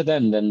greater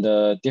then than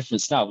the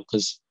difference now,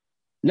 because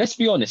let's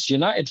be honest,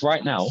 United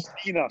right now.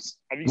 Have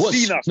you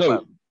seen us?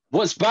 No,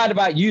 what's bad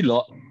about you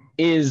lot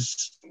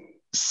is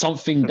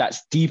something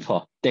that's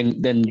deeper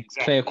than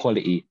player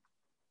quality.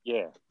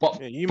 Yeah.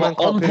 But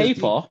on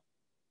paper,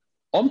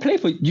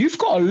 you've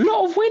got a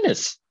lot of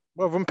winners.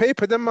 Well, on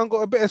paper, them man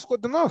got a better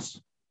squad than us.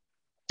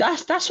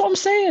 That's what I'm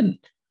saying.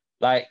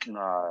 Like,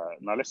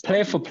 let's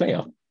player for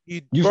player.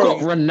 You've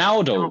got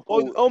Ronaldo.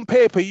 On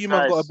paper, you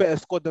man got a better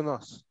squad than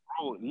us.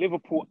 Bro,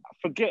 Liverpool,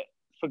 forget.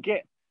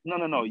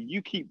 No.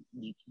 You keep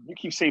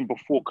saying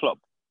before Klopp.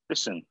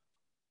 Listen,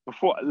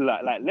 before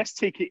let's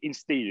take it in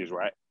stages,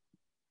 right?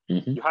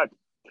 Mm-hmm.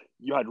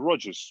 You had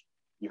Rodgers,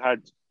 you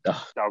had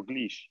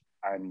Dalglish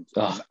and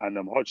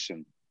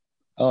Hodgson.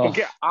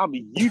 Forget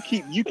Army. You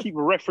keep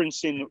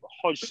referencing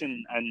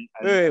Hodgson and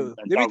let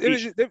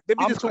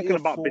me just talking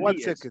about for 1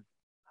 second.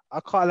 I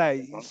can't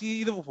lie. You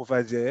see Liverpool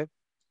fans, yeah?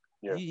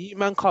 You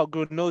man can't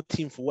grow no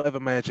team for whatever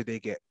manager they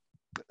get.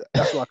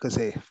 That's what I can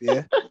say,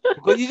 yeah?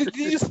 Because you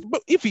just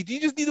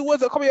need the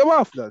words that come out of your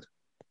mouth, lad.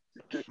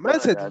 Man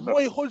said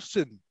Roy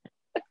Hodgson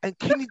and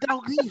Kenny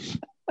Dalglish.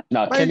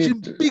 No, Kenny...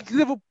 big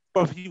Liverpool.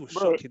 Bro, he was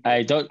shocking.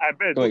 Kenny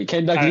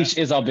Dalglish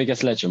is our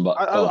biggest legend, but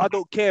I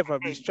don't care, bro.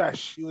 He's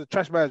trash. He was a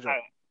trash manager.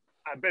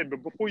 I bet,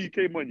 but before you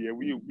came on,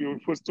 we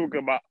was talking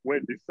about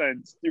when they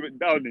signed Stuart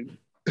Downing,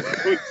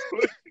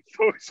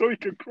 so he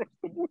can cross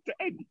the ball to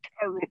Eddie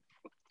Carroll.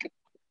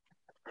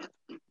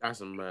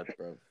 That's mad,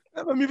 bro.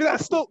 Maybe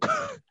that's Stoke.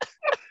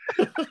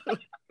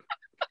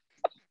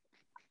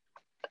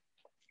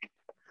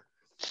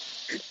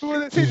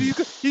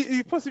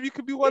 He possibly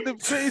could be one of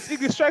the greatest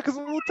English strikers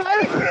of all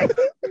time.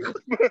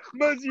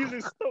 Man's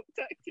using Stoke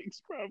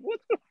tactics, bro. What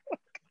the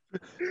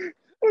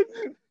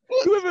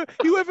fuck?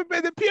 Whoever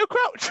made the Peter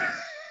Crouch?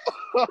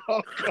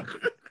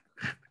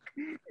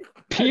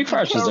 Peter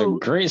Crouch is a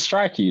great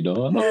striker, you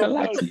know. I'm not gonna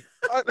lie to you.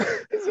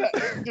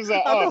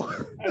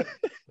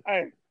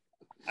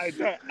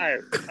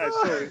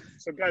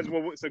 So guys,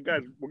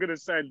 we're gonna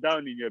sign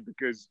Downey here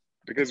because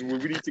we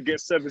need to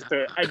get service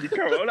to Andy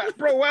Carroll. I'm like,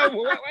 bro, why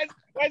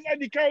is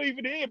Andy Carroll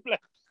even here, bro?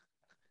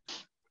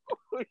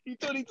 You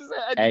don't need to say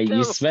Andy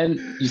Carroll.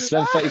 You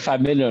spent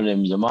 35 million on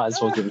him. You might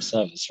as well give him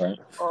service, right?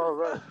 Oh,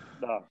 right.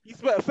 Nah. You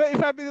spent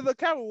 35 million on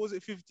Carroll. Was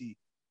it 50?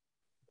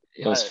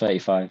 It was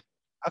 35.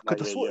 I could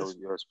have sworn.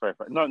 It's fair.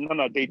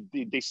 No.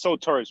 They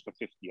sold Torres for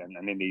 50, and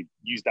then they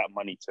used that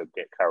money to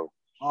get Carroll.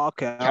 Oh,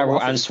 okay.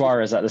 Carroll and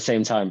Suarez at the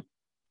same time.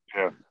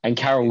 Yeah. And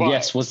Carroll,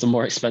 yes, was the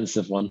more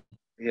expensive one.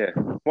 Yeah,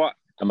 but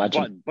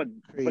Imagine. but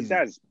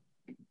Daz,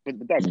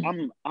 I'm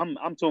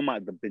talking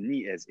about the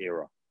Benitez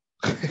era.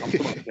 I'm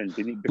talking about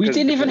Benitez. We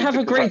didn't even have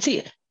a great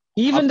team.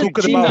 Even the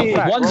team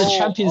that won the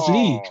Champions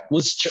League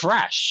was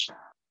trash.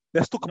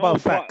 Let's talk about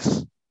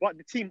facts. But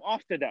the team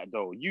after that,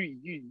 though,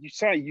 you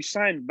signed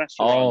Mascherano.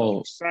 Oh,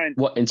 you signed,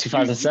 what in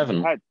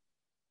 2007?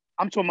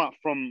 I'm talking about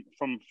from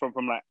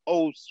like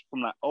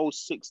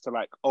 06 to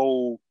like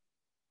 010.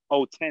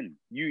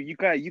 You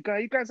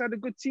guys had a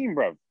good team,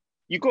 bro.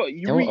 You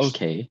reached,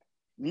 okay.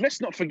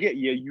 Let's not forget,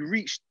 you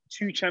reached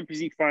 2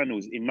 Champions League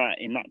finals in that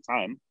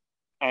time,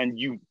 and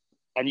you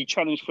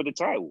challenged for the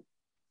title.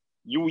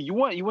 You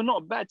were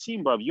not a bad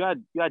team, bro. You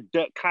had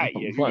Dirk Kuyt,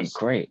 You weren't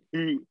great.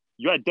 You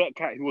had Dirk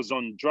Kuyt who was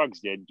on drugs,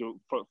 yeah.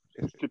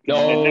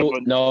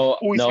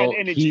 Always had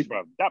energy,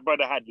 bro. That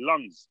brother had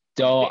lungs.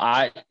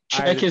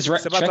 Check his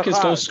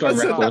goal scoring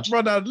record. That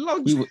brother had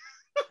lungs.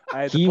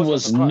 He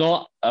was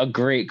not a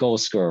great goal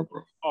scorer,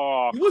 bro.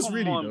 Oh, he was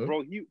really, though.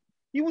 bro.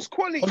 He was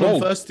quality. On the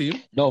first team.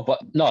 No,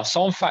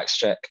 someone facts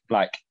check.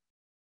 Like,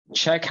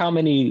 check how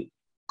many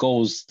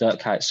goals Dirk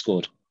Kuyt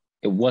scored.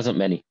 It wasn't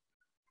many.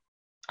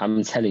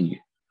 I'm telling you,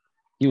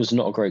 he was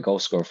not a great goal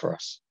scorer for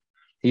us.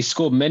 He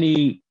scored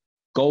many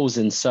goals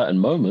in certain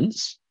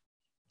moments,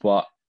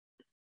 but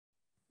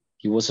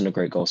he wasn't a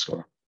great goal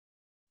scorer.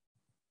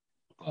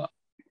 But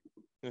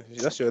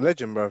that's your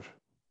legend, bro.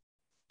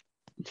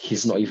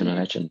 He's not even a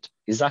legend.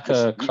 He's like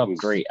a club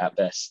great at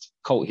best.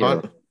 Cult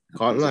hero.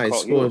 Can't lie. He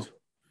scored.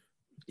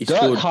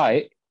 Dirk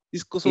Kuyt.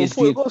 He's got some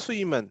 40 goals for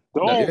you, man.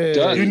 Dirk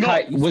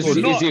Kuyt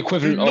is the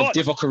equivalent of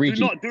Divock Origi.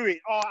 Do not do it.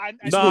 Oh,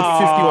 he scored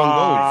 51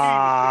 goals.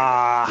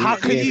 How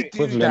can you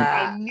do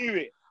that? I knew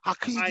it. How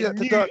can you do that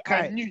to Dirk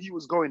Kuyt? I knew he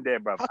was going there,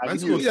 bro. I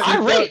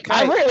rate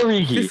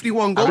Origi.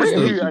 51 goals.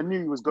 I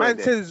knew he was going there.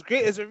 Man said as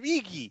great as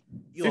Origi.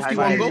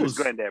 51 goals. He was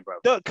going there, bro.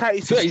 Dirk Kuyt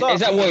is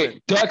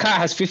Dirk Kuyt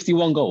has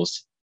 51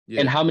 goals.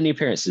 In how many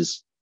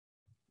appearances?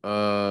 Wait.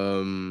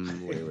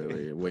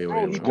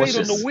 Bro, he played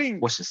on the wing.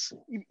 What's this?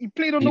 He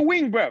played on the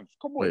wing, bruv.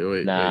 Come on.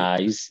 Wait. Nah,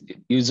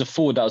 he was a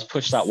forward that was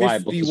pushed out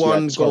wide.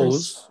 51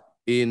 goals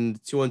in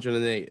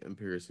 208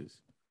 appearances.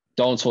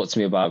 Don't talk to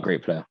me about a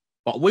great player.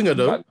 But winger,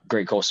 though. About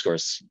great goal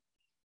scorers.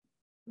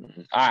 All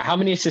right, how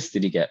many assists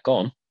did he get? Go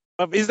on.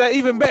 Is that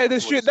even better than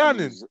Stuart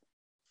Downing?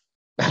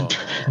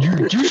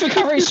 Do you think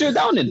I rate Stuart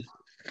Downing?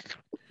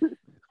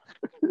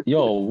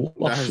 Yo,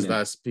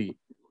 that's Pete.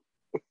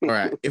 All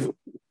right, if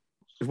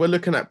we're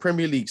looking at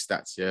Premier League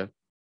stats, yeah.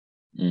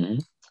 Mm-hmm.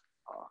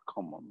 Oh,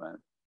 come on, man.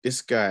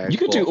 This guy. You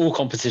could do all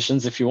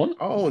competitions if you want.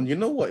 Oh, and you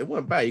know what? It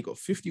wasn't bad. He got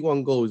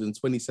 51 goals and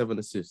 27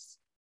 assists.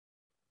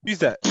 Who's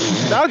that?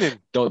 Downing.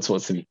 Don't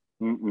talk to me.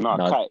 No,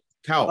 Kuyt.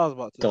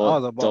 Don't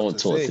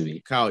talk to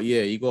me. Kuyt,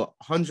 yeah, you got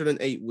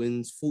 108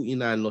 wins,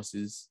 49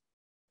 losses,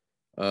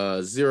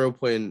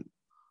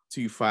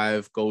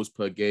 0.25 goals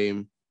per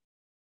game,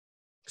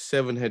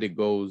 7 headed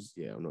goals.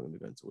 Yeah, I'm not going to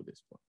go into all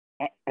this, but.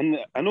 And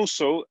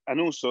also,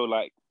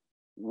 like,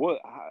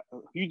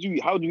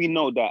 how do we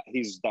know that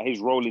his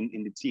role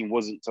in the team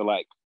wasn't to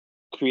like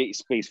create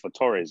space for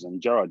Torres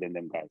and Gerrard and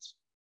them guys?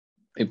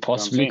 It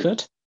possibly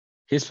could.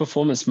 His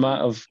performance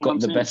might have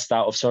got the best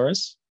out of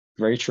Torres.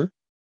 Very true.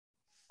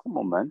 Come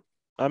on, man.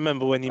 I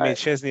remember when he made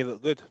Chesney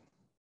look good.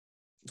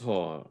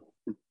 Oh.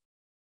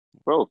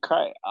 Bro,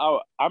 Kuyt, I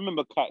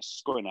remember Kuyt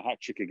scoring a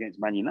hat-trick against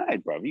Man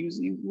United, bro. He was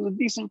a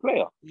decent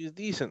player. He was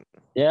decent.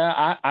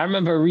 Yeah, I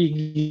remember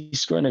Origi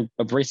scoring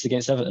a brace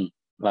against Everton.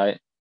 Like,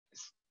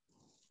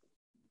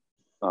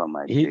 oh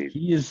my God.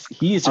 He is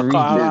Origi.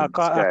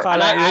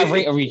 I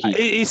rate Origi.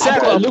 He's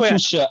got a point.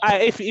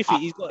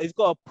 He's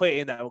got a point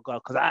in that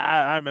regard because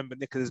I remember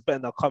Nicholas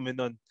Bentner coming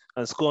on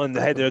and scoring the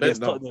header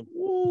against Tottenham.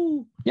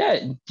 Ooh.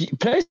 Yeah,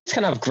 players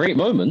can have great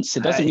moments.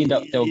 It doesn't mean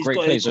that they're great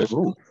players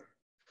overall.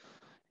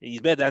 He's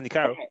better than Andy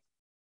Carroll.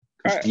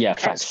 Yeah,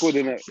 Kuyt scored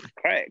in it.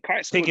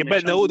 Kuyt Thinking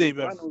better than all day,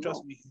 bro.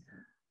 Trust me.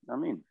 I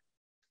mean,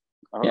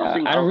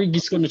 Origi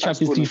scored in the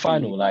Champions League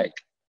final. Like,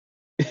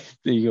 there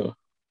you go.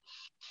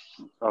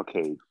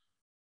 Okay.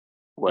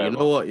 Well, you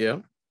know what? Yeah.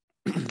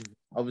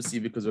 Obviously,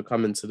 because we're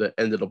coming to the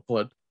end of the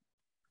pod,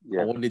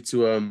 I wanted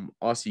to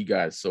ask you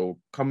guys. So,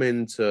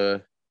 coming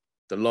to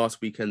the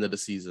last weekend of the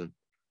season,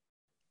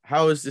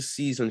 how is this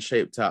season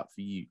shaped out for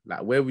you?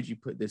 Like, where would you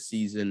put this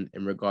season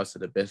in regards to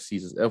the best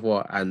seasons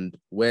ever, and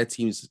where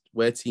teams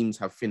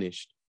have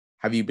finished?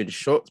 Have you been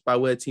shocked by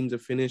where teams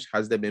have finished?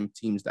 Has there been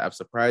teams that have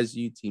surprised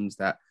you? Teams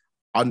that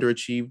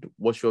underachieved?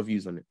 What's your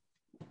views on it?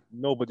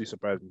 Nobody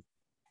surprised me.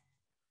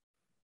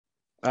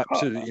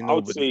 Absolutely nobody. I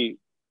would say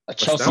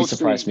Chelsea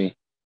surprised me.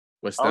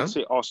 West Ham? I would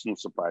say Arsenal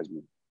surprised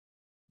me.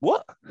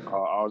 What?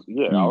 I'll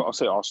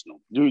say Arsenal.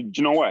 Do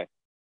you know why?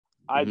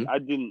 I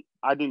didn't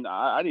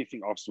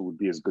think Arsenal would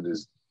be as good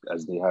as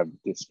they have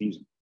this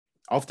season.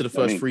 After the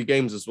first 3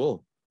 games as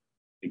well.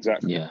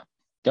 Exactly. Yeah.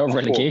 They're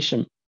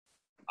relegation.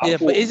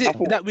 But is it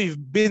that we've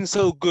been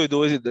so good,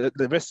 or is it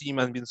the rest of you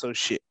man been so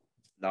shit?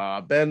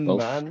 Nah, Ben, Both.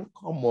 man,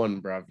 come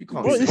on, bruv. You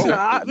can't Bro, say listen,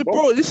 that.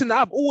 listen,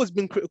 I've always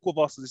been critical of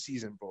us this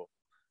season, bro.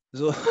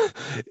 So,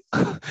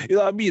 you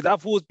know what I mean?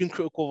 I've always been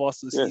critical of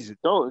us this season.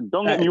 Don't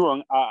get me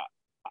wrong.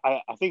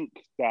 I think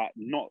that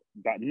not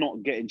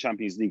getting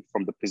Champions League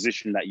from the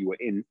position that you were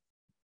in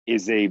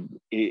is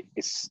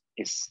it's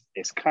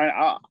kind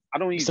of I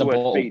don't use the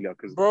word failure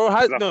because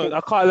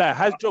I can't lie.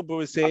 Has Drogba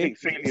would say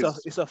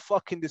it's a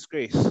fucking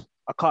disgrace.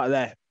 I can't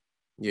lie.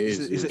 Yeah,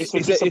 it's a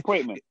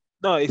disappointment.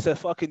 No, it's a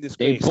fucking They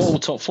disgrace.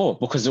 bought top 4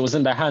 because it was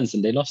in their hands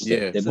and they lost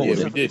it. They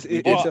bought it.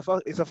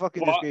 It's a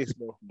fucking disgrace,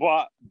 bro.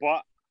 But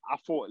I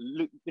thought,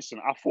 listen,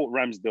 I thought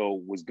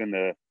Ramsdale was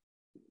gonna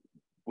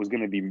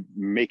be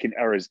making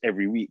errors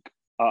every week.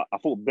 I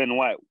thought Ben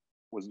White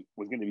was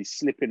gonna be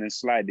slipping and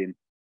sliding,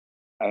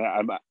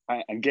 and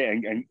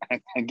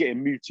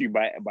getting moved to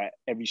by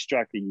every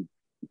striker he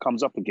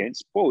comes up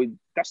against. Bro,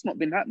 that's not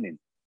been happening.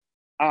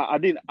 I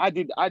did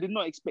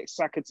not expect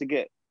Saka to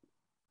get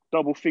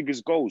double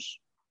figures goals.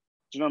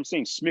 Do you know what I'm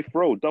saying? Smith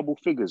Rowe, double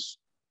figures.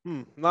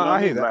 No,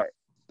 I hear that.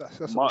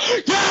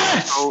 Like,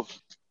 Yes!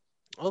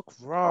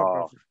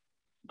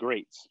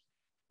 Great.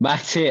 My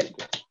tip.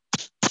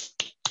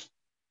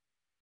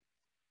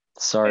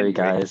 Sorry,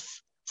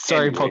 guys.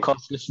 Sorry,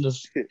 podcast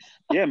listeners.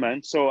 Yeah,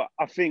 man. So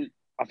I think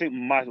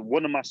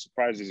one of my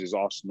surprises is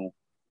Arsenal.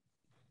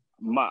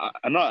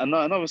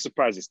 Another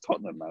surprise is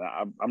Tottenham,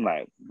 man. I'm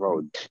like,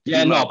 bro.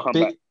 Yeah, no,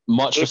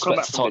 much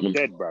respect to Tottenham.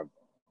 Dead, bro.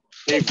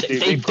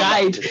 They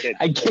died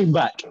and came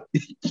back. You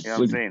know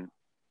what I'm saying?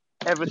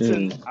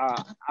 Everton.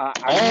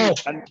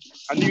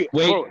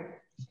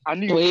 I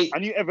knew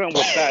Everton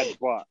was bad,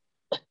 but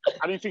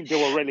I didn't think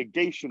they were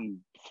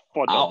relegation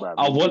fodder,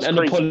 I want an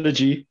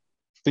apology.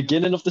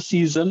 Beginning of the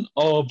season,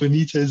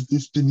 Benitez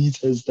this,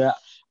 Benitez that.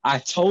 I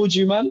told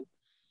you, man,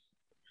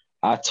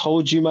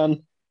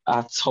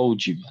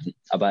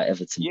 about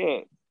Everton.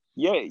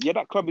 Yeah,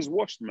 that club is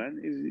washed, man.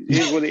 It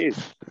is what it is.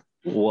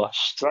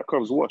 Washed. That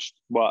club's washed.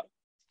 But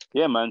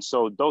yeah, man.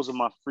 So those are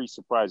my 3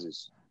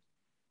 surprises.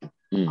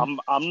 I'm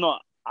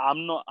not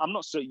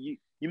so you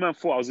man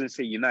thought I was gonna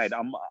say United.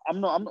 I'm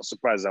not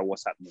surprised at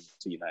what's happening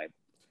to United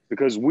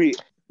because we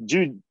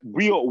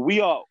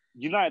are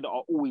United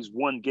are always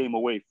one game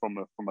away from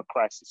a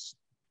crisis.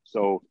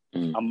 So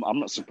I'm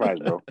not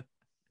surprised, bro.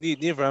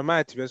 Neither am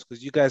I, to be honest,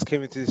 because you guys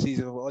came into the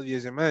season with Oli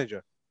as your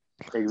manager.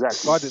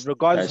 Exactly.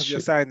 Regardless of your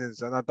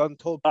signings, and I done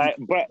told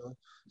people. But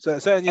so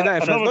certain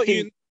United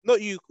fans,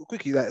 not you,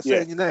 quickly, like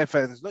certain United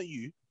fans, not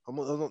you. I'm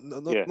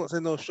not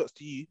saying no shots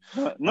to you.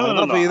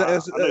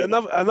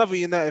 Another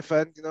United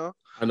fan, you know.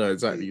 I know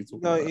exactly you're talking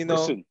about. You know.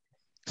 Listen,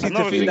 seem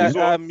to think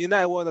that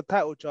United won a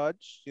title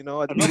charge, you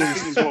know. Another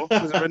thing as well.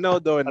 Because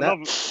Ronaldo and that.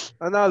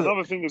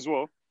 Another thing as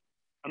well.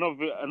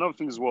 Another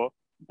thing as well.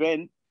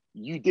 Ben,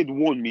 you did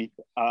warn me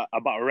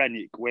about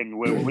Ranić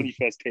when he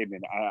first came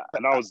in,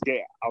 and I was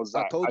there. I was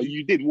like,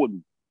 you did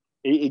warn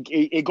me.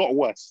 It got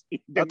worse.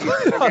 That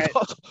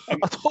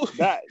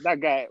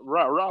guy,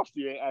 Ralph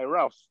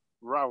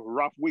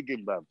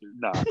Wiggin, bruv.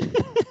 Nah.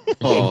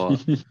 Oh,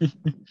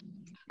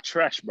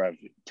 trash, bruv.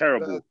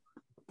 Terrible.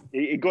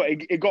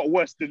 It got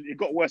worse than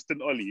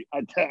Oli.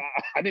 I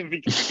didn't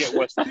think it could get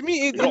worse. To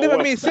me, it never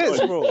made sense,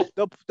 bro.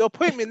 The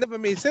appointment never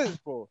made sense,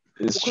 bro.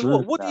 It's true.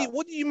 What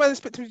do you man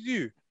expect him to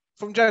do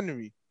from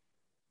January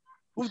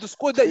with the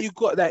squad that you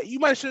got? That you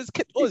man should have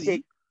kept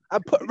Oli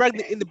and put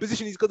Rangnick in the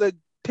position he's gonna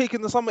take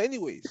in the summer,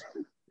 anyways.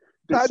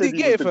 How did he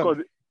get it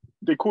from?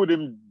 They called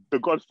him the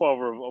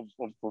godfather of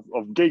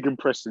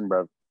gegenpressing,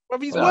 bruv.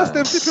 Bruv, he's worse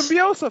than flipping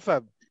Bielsa,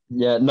 fam.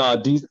 Yeah, no,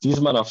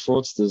 these men are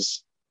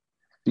fraudsters.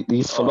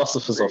 These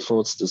philosophers are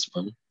fraudsters,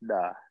 man.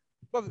 Nah.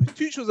 But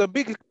Tuchel's a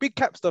big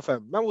cap stuff,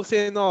 fam. Man was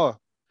saying,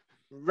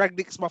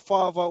 Ragnick's my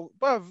father.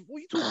 Bruv, what are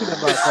you talking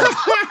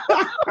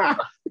about,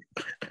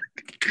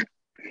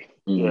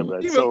 Yeah,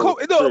 man. Even Klopp,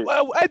 why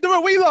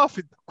are you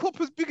laughing? Klopp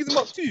was bigging him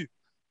up too.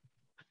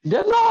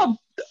 Yeah, no,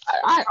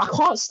 I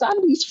can't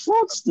stand these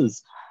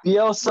fraudsters.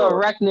 Bielsa,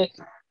 Ragnick.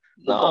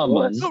 No,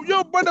 man. No,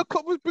 your brother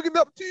Klopp was bigging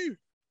up too.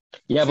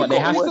 Yeah, but they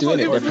have to do it.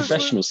 They're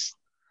professionals.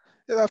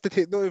 They don't have to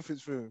take no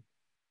influence for him.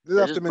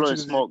 They're just blowing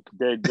smoke.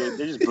 They're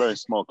just blowing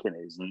smoke in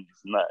it. It's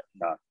not.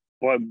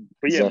 But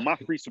yeah, my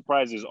 3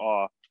 surprises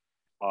are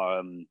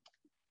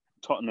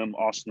Tottenham,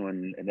 Arsenal,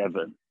 and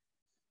Everton.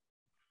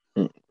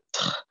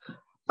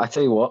 I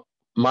tell you what,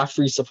 my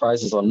 3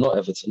 surprises are not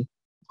Everton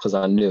because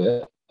I knew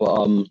it,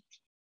 but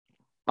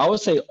I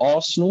would say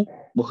Arsenal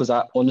because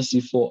I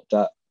honestly thought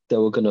that they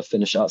were gonna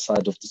finish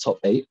outside of the top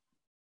 8.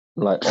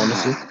 Like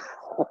honestly.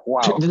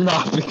 Wow.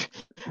 Nah,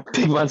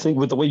 big man thing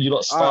with the way you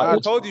lot started. I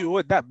told you it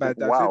wasn't that bad.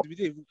 Wow. I told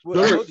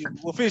you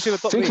we'll finish in the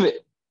top 8. Think of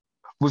it.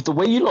 With the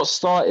way you lot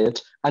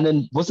started, and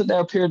then wasn't there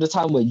a period of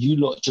time where you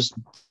lot just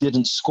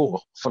didn't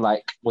score for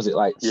was it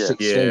 6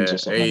 games or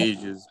something?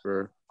 Ages,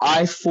 bro.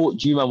 I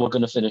thought you man were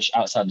gonna finish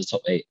outside the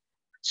top 8.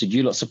 So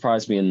you lot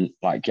surprised me and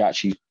you're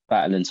actually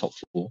battling top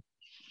 4.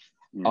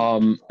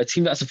 A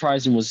team that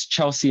surprised me was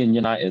Chelsea and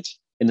United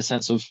in the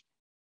sense of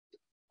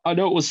I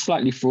know it was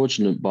slightly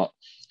fraudulent, but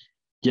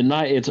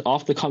United,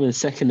 after coming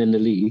second in the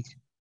league,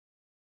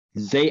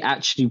 they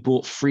actually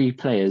bought 3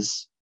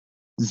 players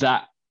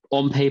that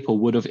on paper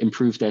would have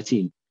improved their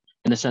team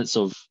in the sense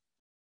of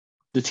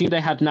the team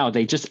they had now.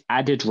 They just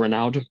added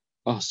Ronaldo.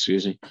 Oh,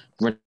 excuse me,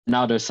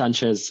 Ronaldo,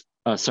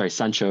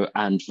 Sancho,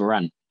 and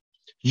Varane.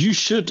 You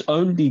should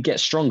only get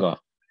stronger.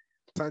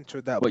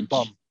 Sancho, that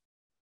bum.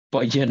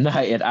 But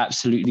United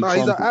absolutely. No,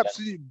 he's an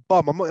absolute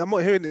bum. I'm not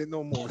hearing it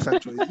no more,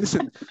 Sancho.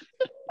 Listen,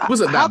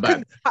 wasn't that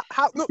bad?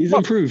 Look, he's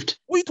improved.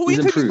 What are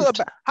you talking about?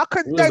 How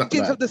can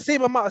Dijk have the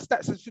same amount of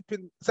stats as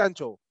flipping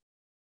Sancho?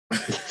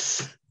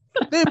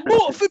 They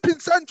bought flipping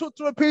Sancho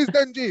to replace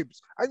Dan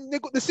James, and they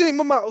got the same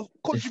amount of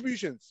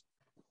contributions.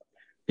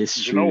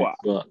 It's true. You know what?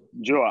 But... Do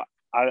you know what?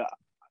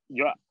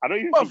 I don't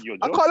even think you're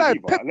joking. I can't lie.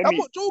 Either. I'm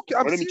not joking.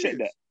 I'm let serious. me check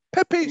that.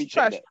 Pepe's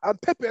trash,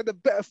 and Pepe had a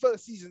better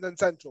first season than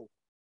Sancho.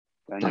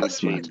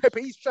 That's mad.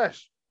 Pepe, he's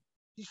trash.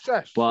 He's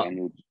trash. But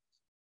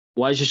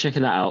why is you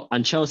checking that out?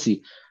 And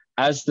Chelsea,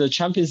 as the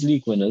Champions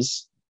League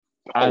winners,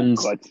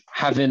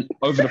 having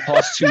over the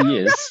past 2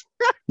 years,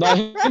 no,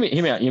 hear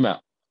me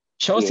out.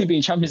 Chelsea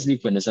being Champions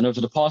League winners and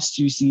over the past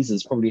 2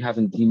 seasons probably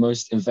having the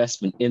most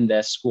investment in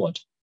their squad.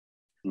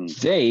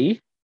 They,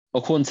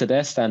 according to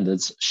their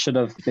standards, should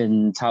have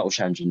been title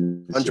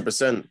champions.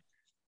 100%.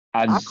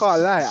 And I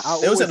can't lie.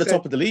 They was at the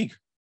top of the league.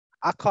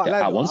 I can't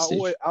lie.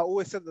 I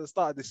always said at the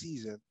start of the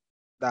season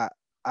that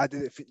I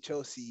didn't think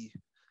Chelsea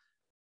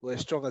were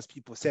as strong as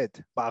people said.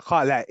 But I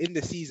can't lie. In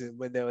the season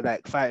when they were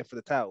like fighting for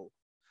the title,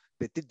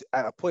 they did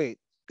at a point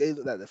they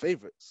looked like the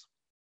favourites.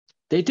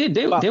 They did.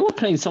 They were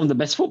playing some of the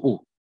best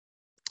football.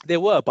 They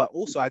were, but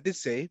also I did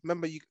say,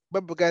 remember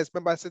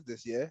I said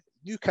this, yeah?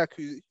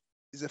 Lukaku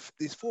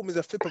his form is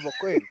a flip of a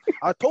coin.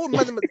 I told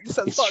man this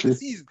at the start of the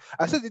season.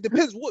 I said it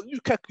depends what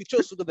Lukaku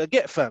Chelsea are gonna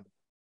get, fam.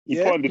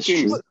 Yeah?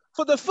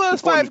 For the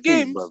first 5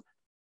 games,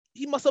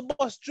 he must have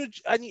bust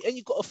Judge and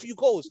he got a few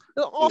goals.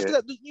 And after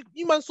that,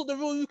 you man saw the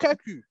real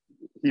Lukaku.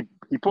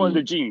 He put on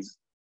the jeans.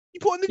 He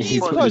put on the jeans. He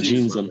put the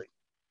jeans on.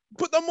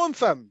 Put them on,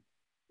 fam.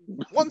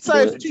 One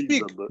size too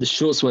big. The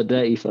shorts were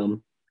dirty,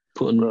 fam.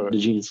 Put on the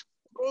jeans.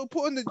 Bro,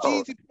 put on the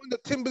jeans, he put on the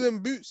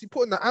Timberland boots, he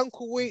put on the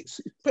ankle weights,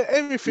 he put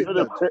everything.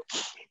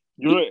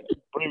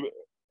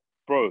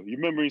 Bro, you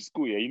remember in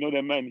school, yeah? You know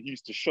that man he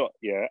used to shot,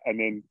 yeah? And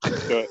then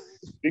they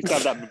used to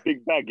have that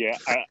big bag, yeah?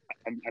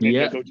 And then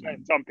they'll try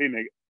and jump in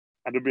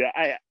and they'll be like,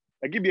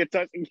 I give you a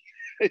touch.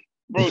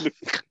 Bro, the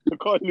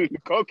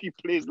Lukaku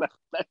plays like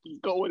he's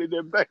got one of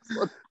their bags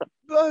on.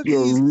 Bro,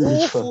 he's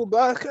awful,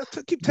 man.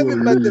 I keep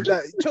telling man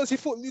that Chelsea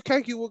thought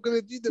Lukaku were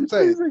going to do them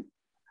something.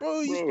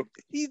 Bro,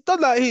 he's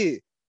done that here.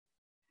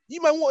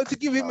 You man wanted to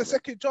give him a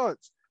second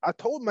chance. I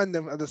told man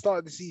them at the start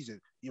of the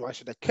season, you man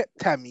should have kept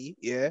Tammy,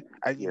 yeah,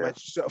 and you man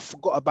should have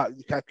forgot about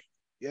Lukaku,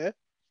 yeah.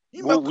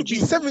 You man could be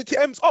 70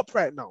 M's up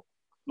right now.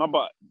 No,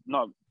 but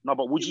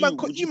would you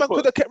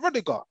could have kept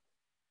Rudiger.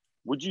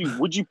 Would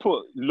you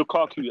put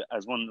Lukaku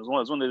as one of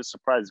the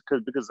surprises?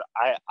 Because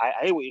I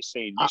hear what you're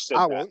saying. You said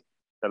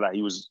that like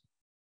he was.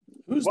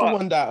 Who's the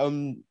one that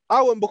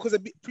I won't because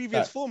of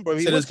previous form, bro.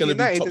 He was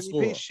United and he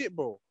plays shit,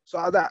 bro.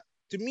 So that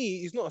to me,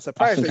 he's not a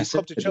surprise that he's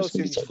come to Chelsea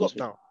and he's flopped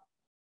now.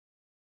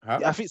 Huh?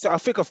 Yeah, I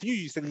think a few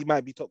you said he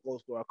might be top goal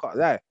scorer. I can't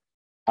lie.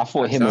 I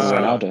thought him and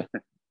Ronaldo.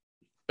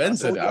 Ben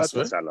said it, I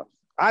swear.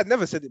 I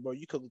never said it, bro.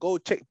 You can go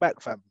check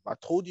back, fam. I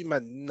told you,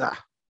 man, nah.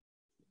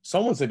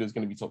 Someone said it was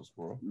going to be top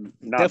scorer.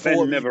 Nah,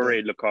 Ben never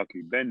rated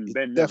Lukaku. Ben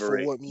never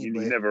rated. He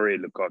never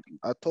rated Lukaku.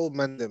 I told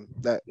man them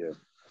that. Yeah.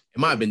 It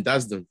might have been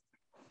Dasden.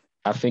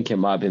 I think it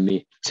might have been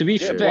me. To be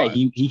fair,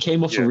 he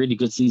came off a really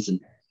good season.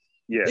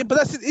 Yeah, but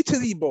that's in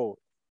Italy, bro.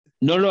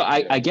 No,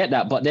 I get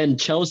that. But then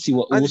Chelsea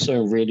were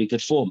also in really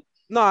good form.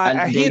 No,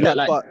 I hear that,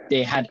 but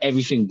they had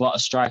everything but a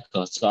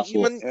striker. So I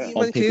thought,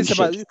 even cares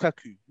about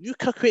Lukaku.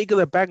 Lukaku ain't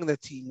gonna bang the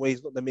team where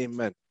he's not the main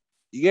man.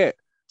 You get it?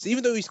 So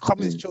even though he's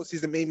coming to Chelsea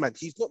as the main man,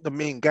 he's not the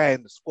main guy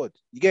in the squad.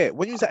 You get it?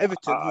 When he was at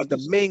Everton, he was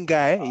the main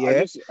guy.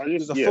 Yeah, he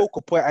was a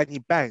focal point and he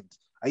banged.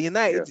 At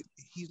United,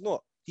 he's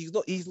not. He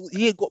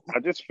ain't got. I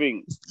just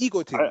think it's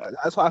ego thing.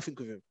 That's what I think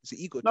of him. It's an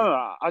ego thing.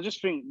 No. I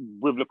just think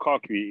with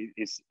Lukaku,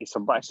 it's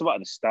about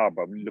the style,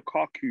 but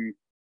Lukaku,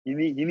 he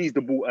needs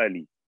the ball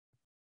early.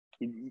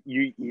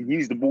 He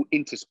needs the ball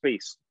into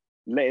space.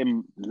 Let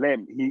him.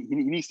 He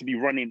needs to be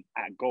running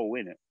at goal,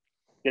 innit?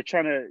 They're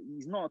trying to.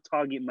 He's not a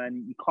target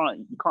man. You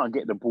can't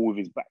get the ball with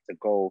his back to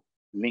goal.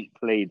 Link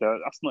play.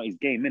 That's not his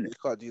game, innit? He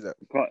can't do that.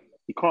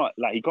 He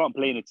can't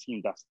play in a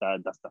team that's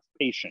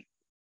patient.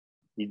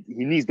 He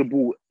needs the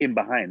ball in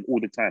behind all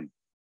the time.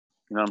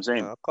 You know what I'm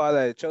saying? I can't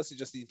lie. Chelsea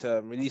just need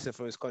to release him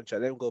from his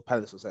contract. Let him go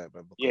Palace or something,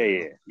 man.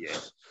 Yeah.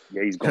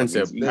 He's gone.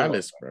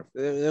 Palace, bro.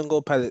 Let him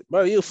go Palace,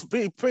 bro. You'll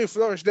pretty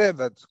flourish there,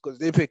 man, because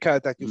they play counter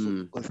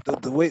attacking football.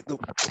 The way,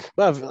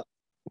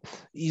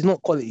 he's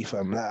not quality,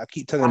 fam. Like, I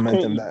keep telling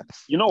man that.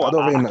 You know what?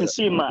 I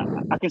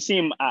can see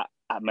him at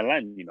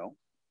Milan. You know,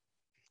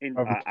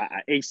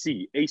 at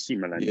AC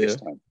Milan this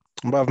time.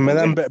 But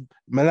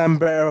Milan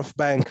better off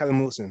buying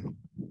Callum Wilson.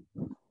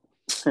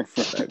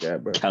 That guy,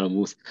 bro. Callum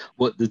Wilson.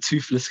 What, the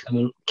toothless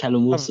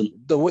Callum Wilson?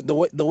 The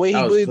way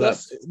he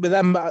does, but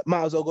that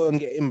might as well go and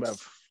get him,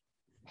 bruv.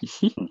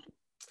 Do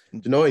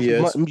you know what he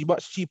is? Be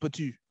much cheaper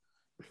too.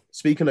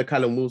 Speaking of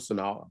Callum Wilson,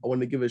 I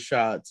want to give a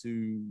shout out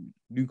to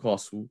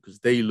Newcastle because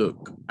they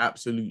look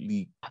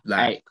absolutely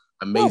like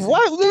amazing.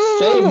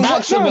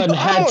 Maximin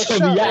had to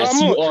react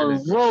you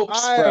on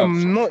ropes, I bro.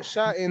 am not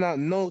shouting out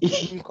no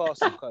to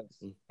Newcastle,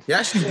 cuz. He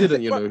actually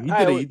didn't, you know.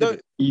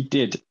 He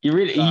did.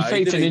 He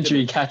faked an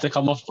injury, had to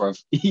come off, bro.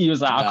 He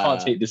was like, I can't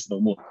take this no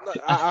more.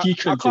 He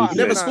couldn't take it. He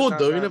never scored,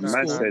 though. He never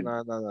scored.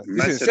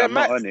 Listen, I'm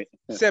not on it.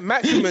 Said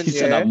Maximin, He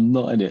said, I'm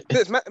not in it.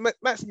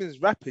 Maximin's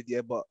rapid,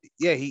 yeah, but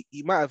yeah, he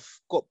might have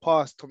got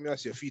past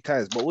Tomiyasu a few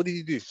times, but what did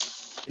he do?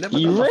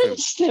 He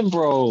rinsed him,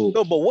 bro.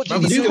 No, but what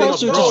did he do? You're not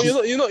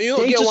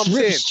getting what I'm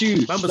saying.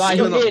 He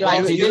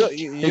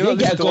didn't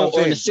get a goal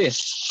or an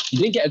assist. He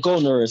didn't get a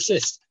goal or an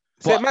assist.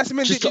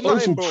 Maximin did do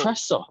nothing, bro.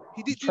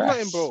 He did do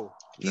nothing, bro.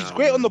 He's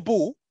great on the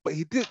ball, but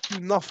he did do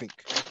nothing.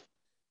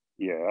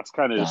 Yeah, that's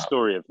kind of the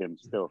story of him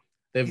still.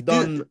 They've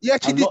done. He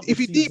actually did. If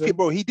you deep it,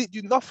 bro, he did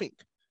do nothing.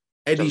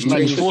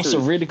 He forced a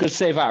really good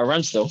save out of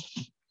Ramsdale.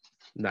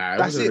 Nah,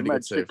 that's it.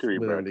 Really save.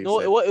 No,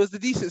 it was the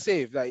decent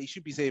save. Like he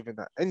should be saving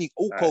that.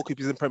 All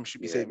goalkeepers in Premier should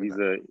be saving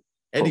that.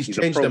 Eddie's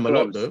changed them a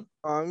lot, though.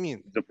 I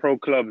mean, the pro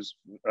clubs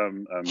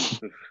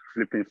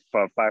flipping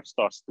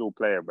 5-star still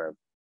player, bro.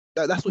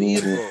 That's what he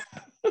is, bro.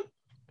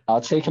 I'll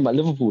take him at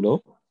Liverpool,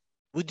 though.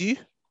 Would you?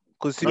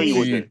 Because you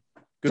wouldn't.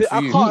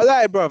 I can't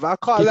lie, bro. I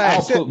can't lie.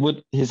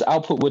 His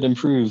output would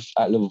improve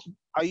at Liverpool.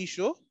 Are you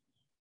sure?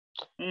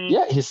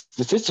 Yeah, his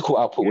statistical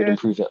output would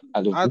improve at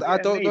Liverpool. I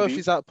don't know if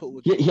his output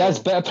would. He has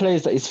better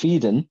players that he's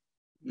feeding.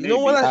 You know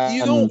what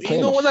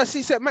I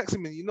see? Said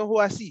Maximin. You know who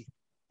I see?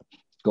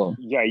 Go on.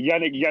 Yeah,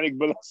 Yannick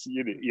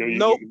Bolasie.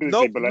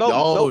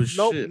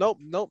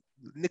 Nope.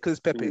 Nicolas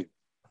Pepe.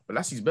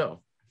 Bolassie's better.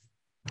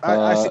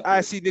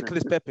 I see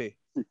Nicolas Pepe.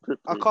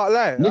 I can't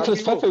lie.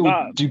 Nicolas Pepe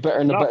would do better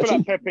in the better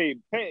team.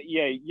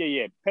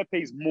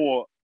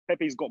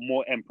 Pepe's got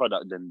more end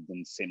product than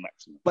Saint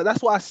Maximin. But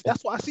that's what I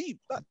see.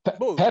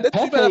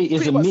 Pepe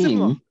is a meme,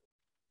 similar.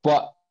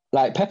 But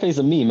like Pepe is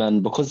a meme,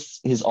 and because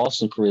his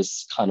Arsenal career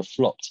is kind of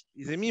flopped,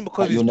 he's a meme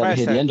because you'll never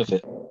hear the end of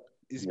it.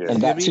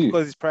 And that too,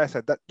 because his price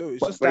had that. No,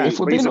 it's just that. If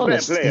we're being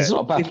honest, he's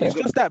not a bad player. It's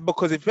just that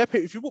because if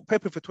you bought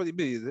Pepe for 20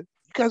 million, you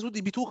guys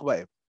wouldn't be talking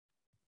about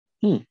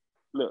him.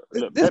 Look,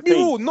 let's be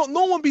real.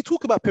 No one be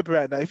talking about Pepe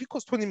right now. If he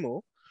costs 20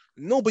 mil,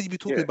 nobody be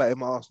talking about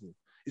him at Arsenal.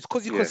 It's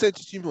because he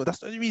consented 2 mil. That's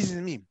the only reason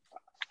I mean.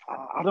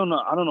 I don't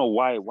know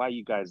why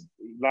you guys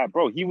like,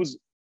 bro. He was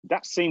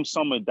that same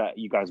summer that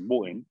you guys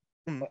bought him,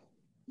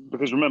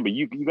 because remember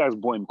you guys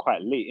bought him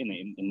quite late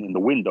in the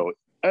window.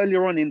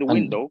 Earlier on in the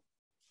window,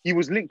 he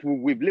was linked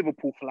with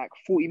Liverpool for like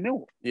 40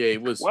 mil. Yeah, he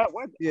was. What?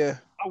 Yeah.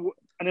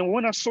 And then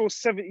when I saw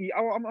 70,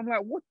 I'm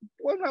like, what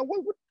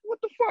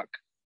the fuck?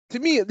 To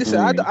me, listen,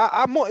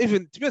 I'm not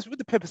even, to be honest with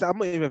the Peppers, I'm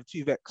not even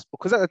too vexed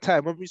because at the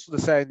time when we saw the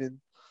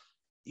signing,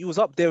 he was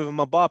up there with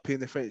Mbappe in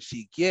the French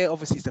league. Yeah,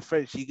 obviously it's the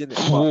French league, isn't it?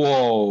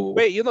 Whoa!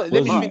 Wait, let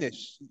me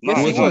finish.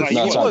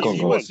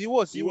 Yes, he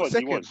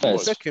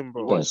was second,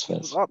 bro.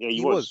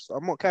 He was.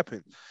 I'm not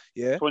capping.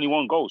 Yeah,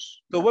 21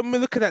 goals. So when we're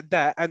looking at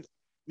that, and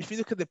if you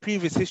look at the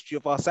previous history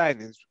of our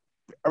signings,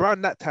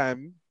 around that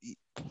time,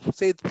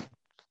 say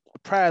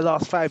prior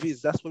last 5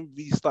 years, that's when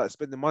we started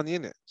spending money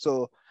in it.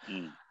 So.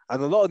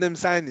 And a lot of them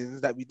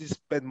signings that we did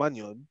spend money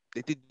on,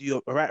 they did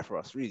do all right for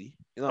us, really.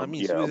 You know what I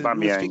mean? So we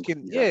was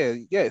thinking,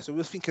 So we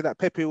was thinking that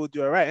Pepe would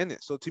do all right,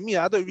 innit? So to me,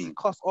 I don't really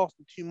cost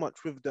Arsenal too much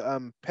with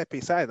the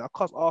Pepe side. I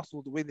cost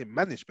Arsenal the way they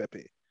manage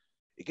Pepe.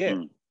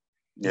 Again,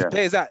 these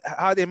players that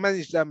how they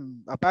manage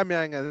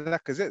Aubameyang and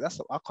Lacazette, that's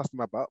what I cost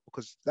them about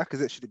because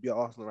Lacazette should be at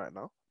Arsenal right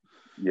now.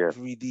 Yeah.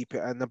 Really deep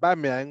it. And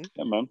Aubameyang,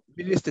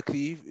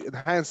 realistically, in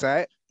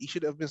hindsight, he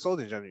should have been sold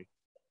in January.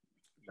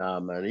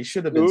 Nah, man, he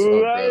should have been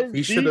sold, bro.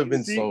 He should have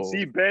been sold.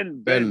 See,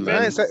 Ben, I'm a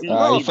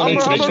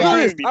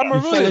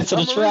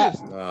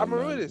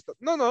realist.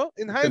 No,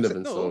 in hindsight,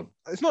 no.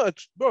 It's not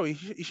bro,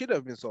 he should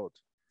have been sold.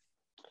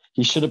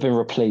 He should have been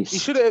replaced. He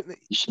should have been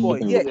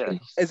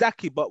replaced.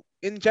 Exactly. But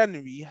in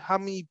January, how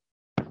many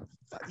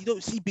you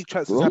don't see big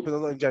transfers happen a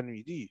lot in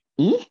January, do you?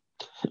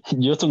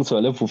 You're talking to a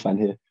Liverpool fan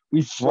here.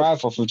 We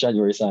thrive off of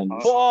January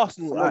signings. For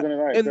Arsenal,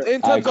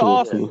 in terms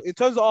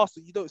of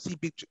Arsenal, you don't see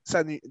big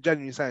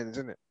January signings,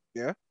 isn't it?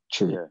 Yeah,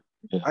 true.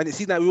 Yeah. And it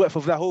seemed like we went for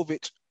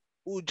Vlahovic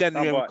all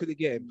January and we couldn't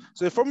get him.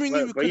 So from we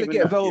knew we couldn't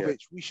get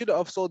Vlahovic, we should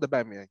have sold the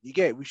Aubameyang. You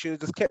get it? We should have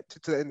just kept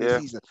it to the end of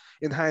the season.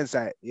 In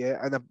hindsight,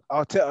 and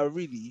Arteta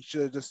really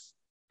should have just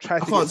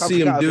tried to get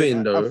something out of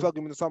him and plug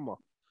him in the summer.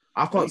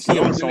 I can't see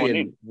him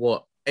doing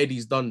what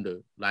Eddie's done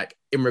though, like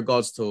in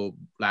regards to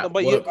like. No,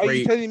 but are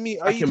you telling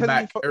me?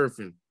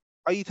 Everything.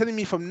 Are you telling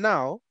me from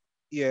now,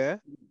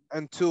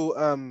 until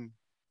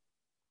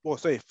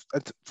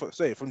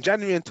from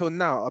January until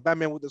now,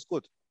 Aubameyang would have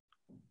scored?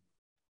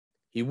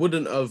 He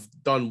wouldn't have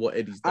done what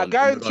Eddie's done. I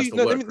guarantee you.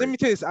 No, let me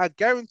tell you this. I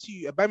guarantee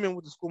you, Aubameyang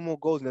would have scored more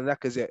goals than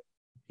Lacazette.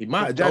 He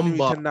might have January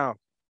done, but to now.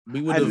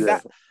 We would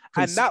have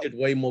conceded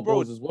way more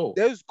goals as well.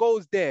 Those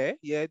goals there,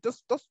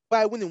 just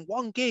by winning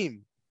one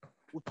game,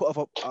 would put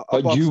up.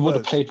 But you would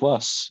have played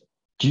worse.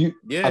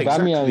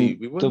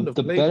 Aubameyang, exactly.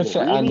 The benefit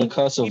and the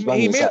curse of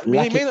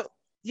Aubameyang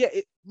Yeah,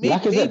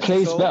 Lacazette maybe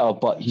plays so. better,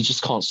 but he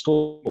just can't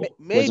score.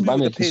 Maybe he would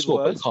Aubameyang have can played score,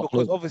 but he worse can't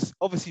because play.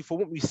 obviously from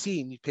what we've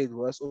seen, he played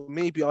worse. Or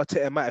maybe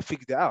Arteta might have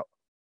figured it out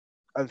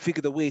and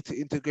figured a way to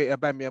integrate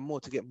Aubameyang more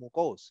to get more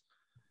goals.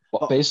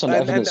 But based on the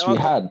evidence we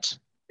had,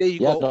 there you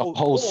he had go. a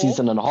whole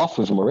season and a half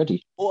with him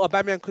already. Or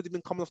Aubameyang could have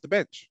been coming off the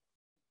bench.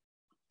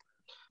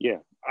 Yeah,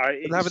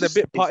 and having a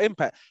bit part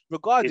impact.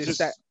 Regardless,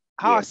 that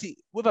how I see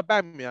with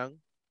Aubameyang,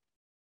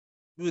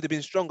 we would have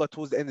been stronger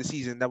towards the end of the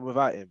season than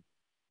without him.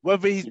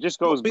 Whether he's just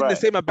goes been by the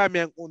same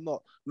Aubameyang or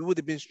not, we would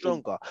have been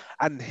stronger.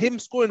 And him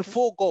scoring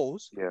 4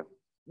 goals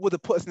would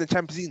have put us in the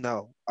Champions League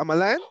now. Am I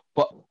lying?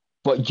 But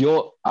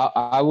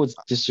I would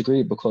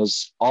disagree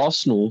because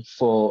Arsenal,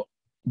 for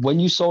when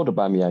you sold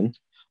Aubameyang,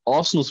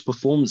 Arsenal's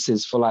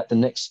performances for like the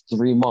next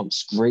 3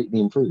 months greatly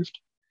improved.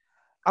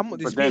 I'm not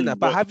disputing that,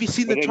 but have you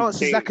seen the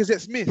chances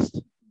Lacazette's missed?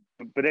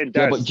 But then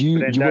you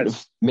wouldn't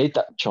have made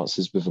that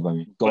chances with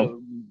Aubameyang.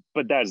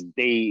 But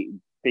they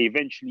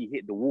eventually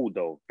hit the wall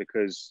though,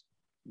 because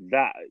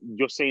that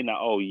you're saying that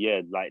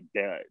like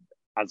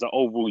as an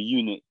overall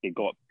unit they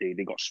got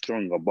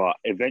stronger, but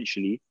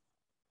eventually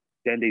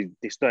then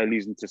they started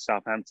losing to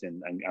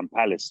Southampton and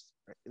Palace,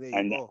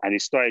 and they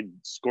started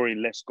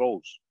scoring less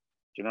goals.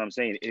 Do you know what I'm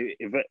saying?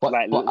 But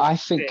I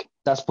think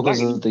that's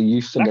because of the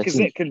youth in their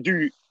team.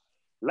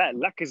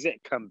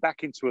 Lacazette can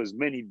back into as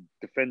many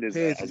defenders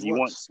as he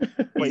wants.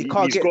 But he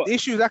can't get the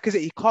issue. Lacazette,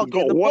 he can't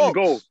get in the box.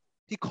 Goal.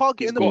 He can't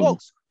get in the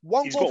box.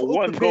 He's got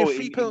one goal in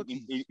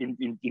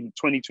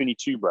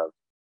 2022, bro,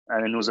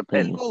 and it was a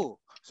pen. So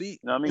you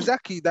know what I mean?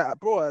 Exactly that,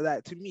 bro.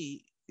 Like to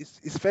me,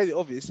 it's fairly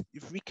obvious.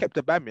 If we kept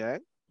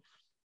Aubameyang,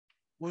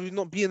 we would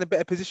not be in a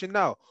better position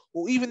now.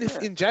 Or even if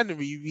in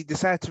January we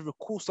decide to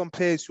recall some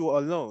players who are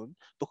alone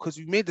because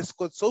we made the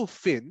squad so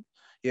thin.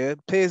 Yeah,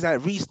 players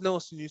like Reece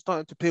Nelson, who's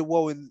starting to play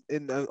well in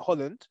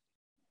Holland,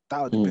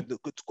 that would have been the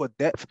good squad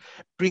depth.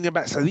 Bringing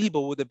back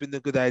Saliba would have been a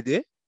good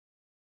idea.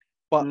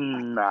 But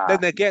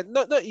then again,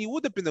 no, it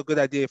would have been a good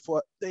idea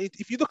for.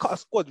 If you look at a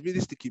squad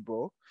realistically,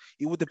 bro,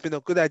 it would have been a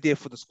good idea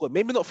for the squad.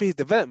 Maybe not for his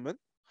development,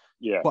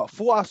 but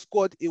for our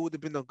squad, it would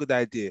have been a good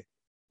idea.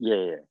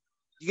 Yeah.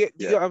 You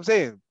get what I'm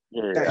saying?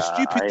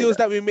 Stupid deals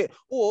that we made,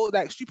 or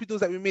like stupid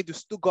deals that we made with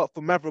Stuttgart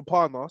for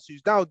Mavropanos,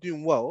 who's now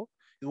doing well.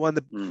 He's one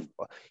of the.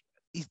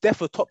 He's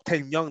definitely top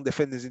 10 young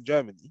defenders in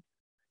Germany.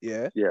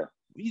 Yeah.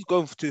 He's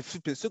going to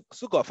flipping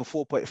Stuttgart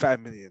for 4.5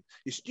 million.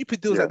 It's stupid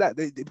deals like that.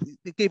 They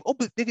gave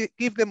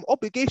them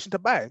obligation to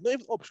buy, not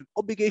even option,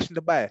 obligation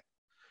to buy.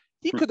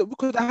 We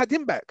could have had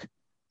him back,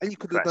 and you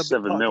could have done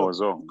 7 mil as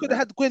well. You could have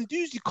had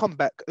Guendouzi come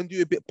back and do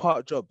a bit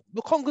part job.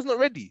 Lukonga's not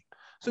ready.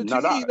 So to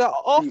me,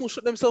 Arsenal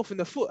shot themselves in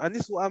the foot, and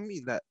this is what I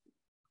mean. That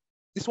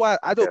this is why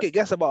I don't get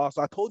gassed about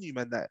Arsenal. I told you,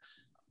 man, that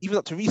even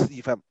up to recently,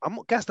 fam, I'm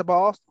not gassed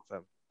about Arsenal,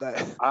 fam. The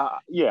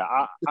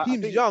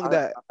team's young.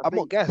 I'm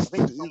not gassed. I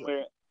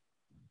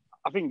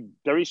think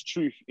there is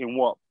truth in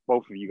what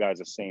both of you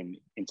guys are saying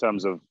in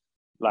terms of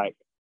like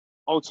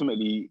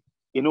ultimately,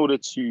 in order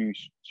to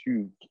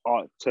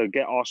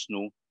get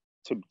Arsenal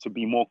to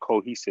be more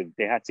cohesive,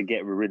 they had to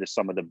get rid of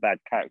some of the bad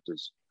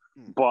characters.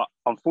 But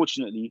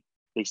unfortunately,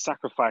 they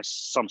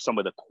sacrificed some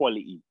of the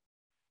quality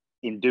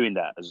in doing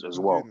that as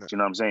well. Do you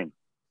know what I'm saying?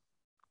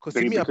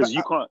 Because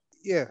you can't.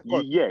 You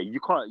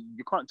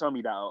can't tell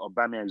me that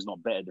Aubameyang is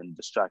not better than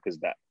the strikers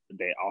that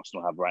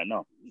Arsenal have right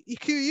now.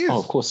 He is. Oh,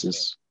 of course,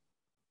 is.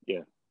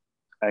 Yeah,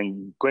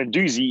 and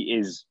Guendouzi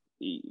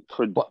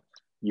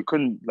you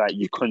couldn't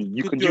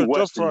do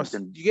worse for us.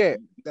 You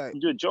can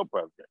do a job,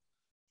 bro. You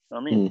know what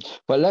I mean?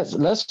 But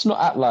let's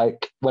not act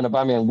like when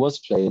Aubameyang was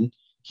playing,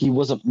 he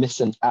wasn't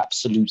missing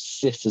absolute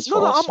sitters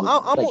for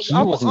Arsenal.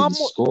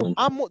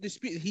 I'm not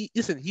disputing. He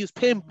was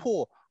playing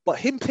poor. But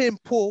him playing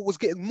poor was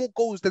getting more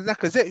goals than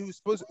Lacazette, who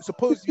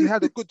supposedly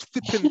had a good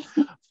flipping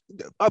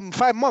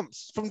 5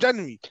 months from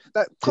January.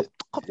 Like, come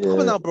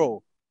on now,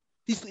 bro.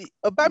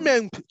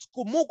 Aubameyang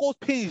scored more goals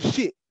playing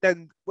shit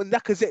than when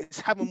Lacazette is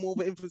having more of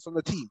an influence on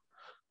the team.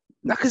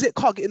 Lacazette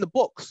can't get in the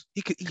box.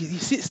 He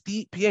sits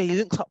deep, he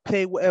links up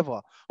play,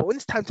 whatever. But when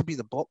it's time to be in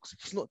the box,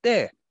 he's not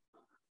there.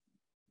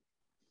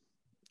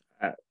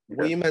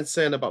 What are you men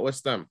saying about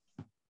West Ham?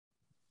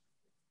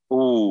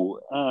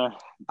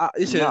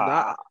 Listen,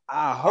 I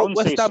hope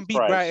West Ham beat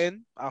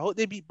Brighton. I hope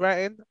they beat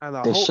Brighton, and I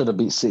hope they should have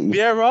beat City.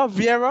 Vieira,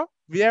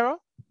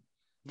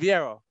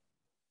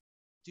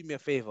 do me a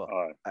favor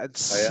and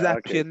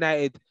slap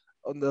United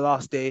on the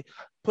last day.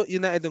 Put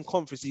United in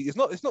Conference League. It's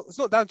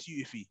not down to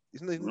you, Iffy.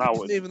 It's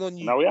not even on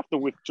you. Now we have to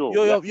withdraw.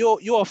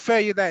 You're a fair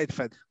United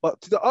fan,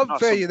 but to the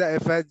unfair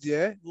United fans,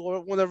 who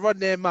want to run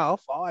their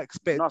mouth, I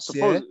expect.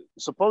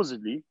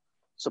 Supposedly,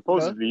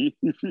 7th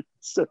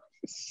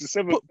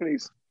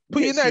place.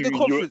 Put United in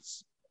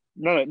Conference.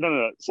 No.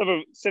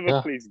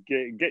 7th place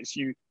gets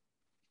you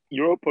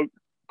Europa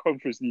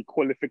Conference League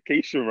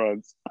qualification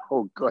rounds.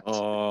 Oh God.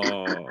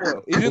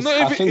 If you're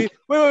not even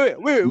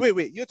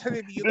wait. You're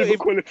telling me you're not even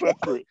qualified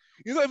for it.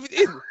 You're not even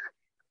in.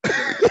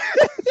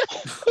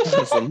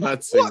 That's a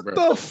mad thing, bro.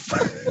 What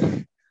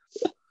the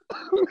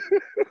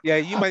Yeah,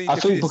 you might need I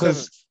think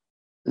because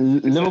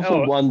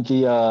Liverpool won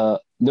the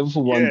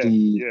Liverpool won the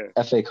yeah,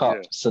 FA Cup,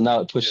 yeah, so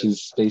now it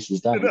pushes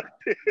spaces down.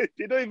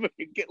 they don't even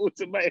get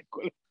automatic.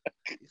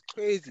 It's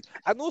crazy.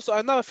 And also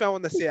another thing I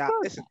want to say,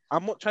 listen,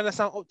 I'm not trying to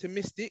sound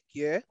optimistic,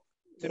 yeah.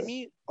 To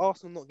me,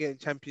 Arsenal not getting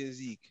Champions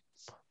League.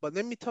 But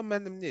let me tell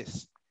man them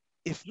this.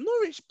 If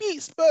Norwich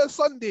beat Spurs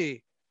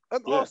Sunday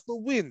and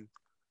Arsenal win,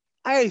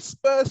 hey,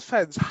 Spurs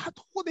fans, I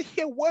don't want to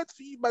hear words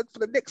for you, man, for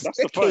the next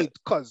decade,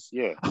 cuz.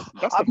 Yeah.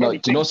 No,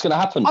 do you know what's going to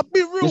happen? I'll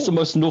be real. This is the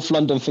most North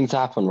London thing to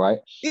happen, right?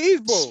 It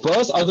is, bro.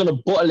 Spurs are going to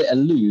bottle it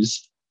and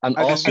lose, and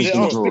Arsenal's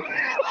going to draw.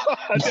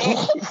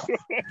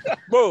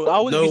 Bro, I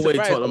wouldn't No be way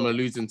surprised, Tottenham bro. are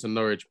losing to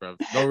Norwich, bruv.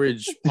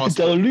 Norwich past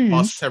They'll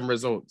lose. 10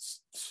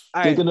 results.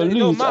 They're going to It don't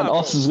lose, matter, and bro.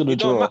 Arsenal's going to It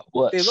don't draw. matter.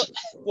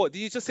 What,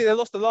 did you just say they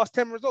lost the last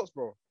 10 results,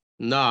 bro?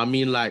 Nah, I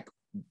mean, like,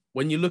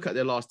 when you look at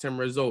their last 10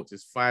 results,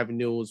 it's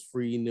 5-0,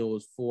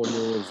 3-0,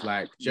 4-0.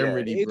 Like,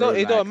 generally, It bro,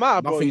 don't like,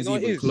 matter, bro. nothing's You know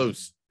what it even is?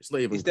 close. It's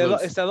not even It's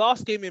close. their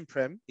last game in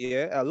Prem,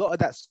 yeah. A lot of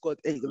that squad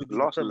ain't gonna be in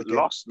the Prem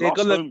again. They're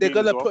home game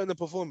gonna as well. put in the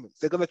performance.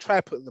 They're gonna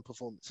try put in the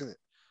performance, innit?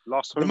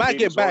 Last They home might game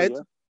get as well, bad, yeah.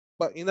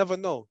 but you never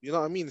know. You know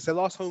what I mean? It's their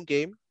last home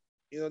game.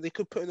 You know, they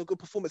could put in a good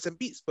performance and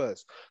beat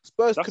Spurs.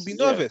 Spurs could be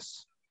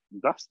nervous.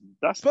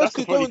 Spurs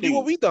could go and do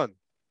what we done.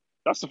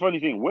 That's the funny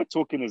thing. We're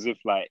talking as if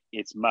like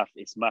it's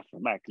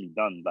mathematically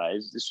done. Like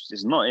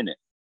it's not in it.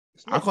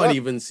 I can't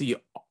even see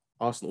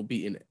Arsenal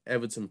beating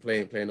Everton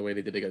playing the way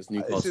they did against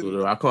Newcastle.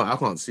 Though. I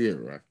can't see it,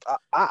 right?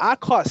 I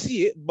can't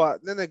see it,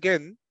 but then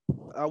again,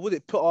 I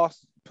wouldn't put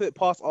it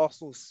past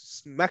Arsenal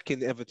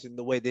smacking Everton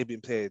the way they've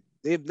been playing.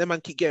 They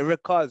man keep getting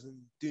red cards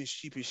and doing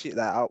stupid shit.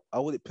 Like I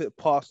wouldn't put it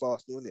past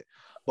Arsenal in it.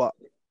 But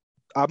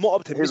I'm not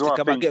optimistic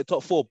about getting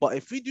top 4. But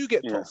if we do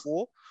get top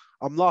 4,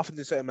 I'm laughing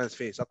in certain man's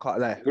face. I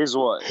can't lie. Here's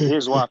what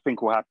I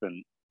think will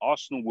happen.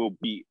 Arsenal will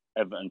beat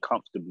Everton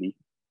comfortably,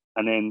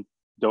 and then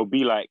they'll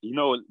be like, you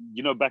know,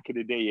 back in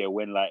the day,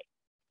 when like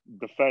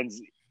the fans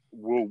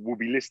will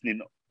be listening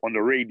on the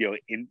radio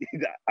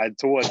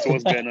to what's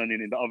going on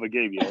in the other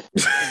game,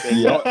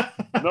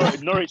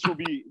 Norwich will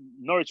be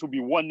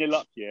 1-0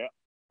 up,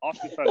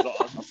 Arsenal fans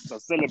are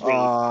celebrating.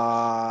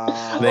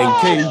 Then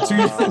Kane, two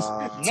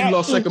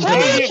last second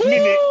penalties.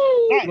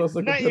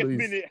 90th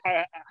minute,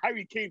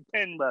 Harry Kane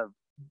pen, man.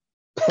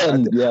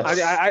 Pen,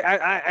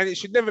 yeah. And it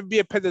should never be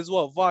a pen as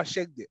well. VAR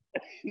shagged it.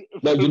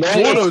 No, you know,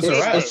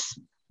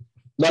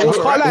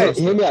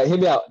 hear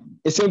me out.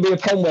 It's going to be a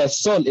pen where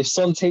if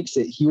Son takes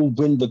it, he will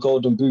win the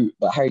golden boot.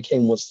 But Harry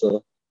Kane wants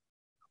to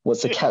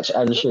catch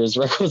Anshir's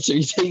record, so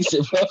he takes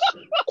it, bro.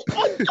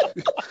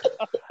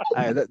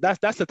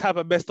 That's the type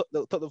of mess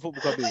Tottenham Football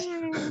Club is.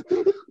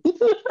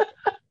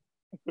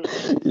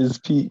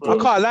 Peak. I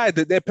can't lie,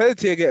 that their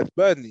penalty against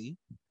Burnley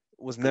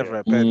was never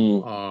a pen.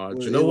 Do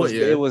you know what?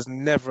 It was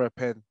never a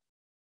pen.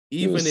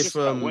 Even if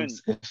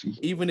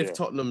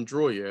Tottenham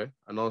draw,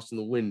 and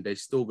Arsenal win, they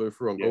still go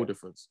through on goal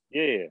difference.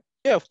 Yeah,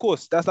 of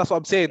course. That's what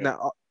I'm saying. That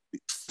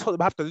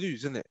Tottenham have to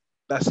lose, isn't it?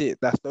 That's it.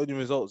 That's the only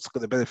result that's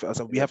going to benefit us,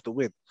 and we have to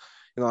win.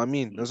 You know what I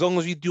mean? As long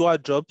as we do our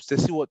jobs,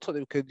 let's see what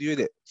Tottenham can do with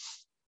it.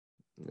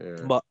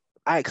 Yeah. But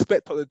I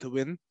expect Tottenham to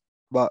win.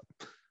 But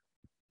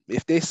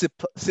if they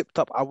sipped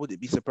up, I wouldn't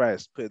be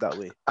surprised. Put it that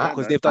way,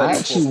 because they've done it before. I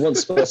actually want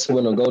Spurs to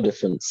win on goal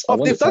difference.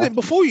 They've done it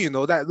before, you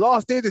know. That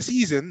last day of the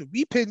season,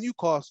 we played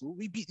Newcastle,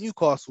 we beat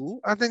Newcastle,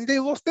 and then they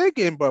lost their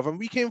game, bruv, and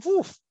we came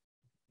fourth.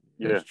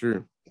 Yeah, it's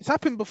true. It's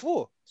happened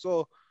before.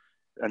 So,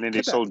 and then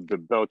they sold the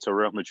belt to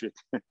Real Madrid.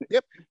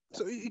 Yep.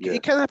 So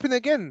it can happen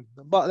again,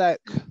 but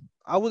like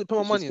I wouldn't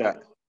put my money on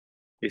that.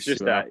 It's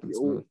just that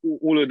all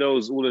of the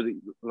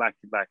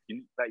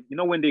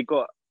when they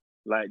got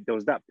there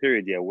was that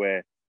period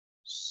there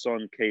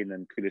Son, Kane,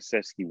 and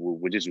Kulusevski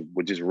were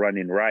just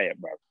running riot,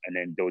 bro, and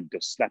then they're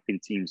slapping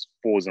teams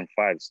 4s and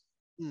 5s.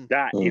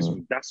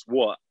 That's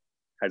what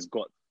has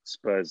got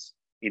Spurs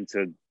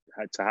to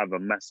have a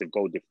massive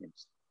goal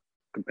difference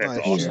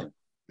compared to Arsenal.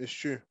 It's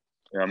true.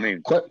 You know what I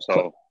mean?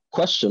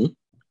 Question,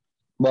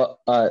 but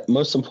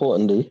most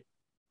importantly,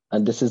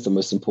 and this is the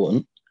most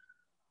important,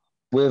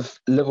 with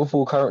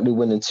Liverpool currently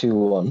winning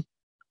 2-1,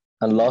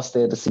 and last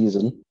day of the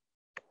season,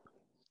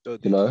 who's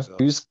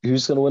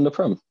going to win the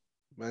Prem?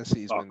 Man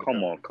City's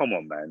come on,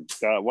 man.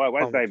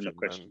 Why is that even a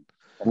question?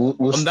 What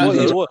do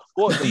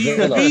you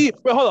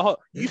hold on.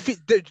 You think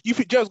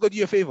Gerrard's gonna do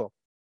you a favor?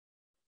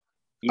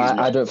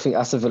 I don't think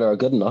Aston Villa are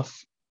good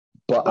enough,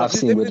 but I've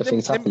seen weird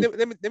things happen.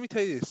 Let me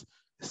tell you this.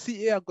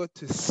 City are going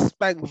to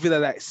spank Villa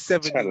like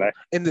 7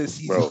 in the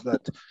season.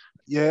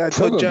 Yeah,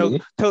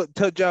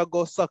 tell Gerrard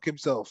go suck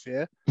himself,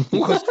 yeah?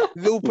 Because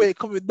Liverpool ain't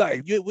coming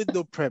back. You ain't win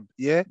no Prem,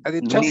 yeah? And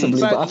then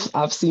possibly, but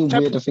I've seen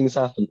weirder things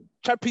happen.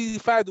 Champions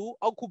League final,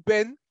 Uncle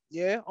Ben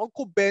is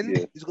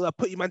gonna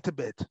put your man to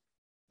bed.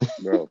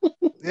 Bro.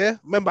 Yeah,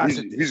 remember I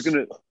said this.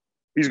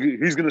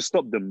 He's gonna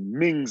stop the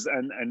Mings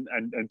and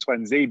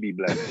Twanzebe,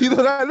 blood. You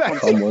know that?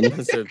 Come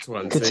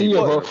on. Continue,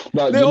 bro.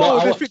 I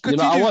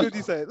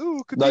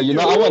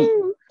want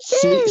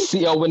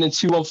City are winning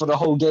 2-1 for the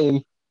whole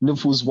game.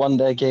 Liverpool's won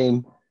their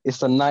game. It's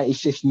the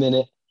 95th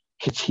minute.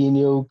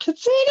 Coutinho.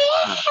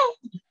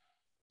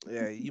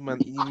 Yeah, you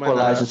man.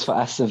 Equalizes for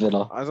Aston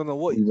Villa. I don't know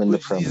what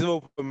these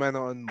open man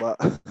on, but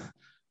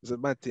It's a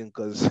mad thing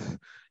because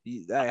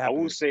I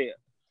will say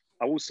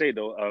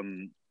though,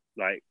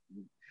 like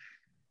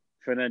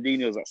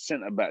Fernandinho's at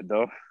centre back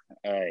though.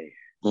 Hey,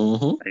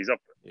 he's up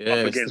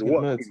against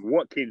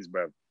Watkins,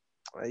 bro.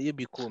 You'll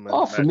be cool, man.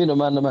 Oh, for me, the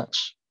man of the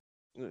match.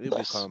 You'll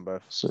be calm, bro.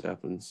 It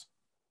happens.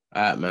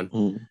 All right, man.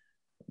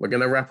 We're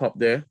gonna wrap up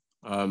there.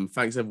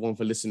 Thanks everyone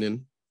for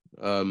listening.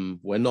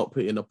 We're not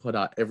putting a pod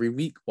out every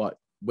week, but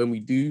when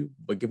we do,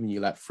 we're giving you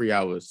like 3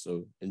 hours.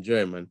 So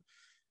enjoy, man.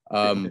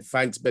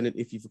 Thanks, Bennett,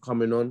 if you for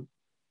coming on.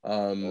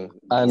 And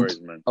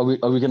are we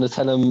going to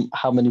tell them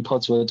how many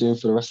pods we're doing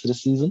for the rest of the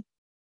season?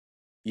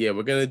 Yeah,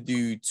 we're going to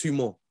do 2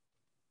 more.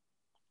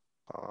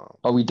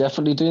 Are we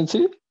definitely doing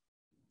 2?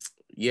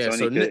 Yeah,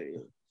 so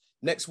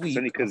next week.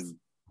 Only because,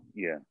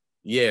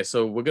 yeah,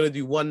 so we're going to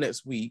do 1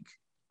 next week.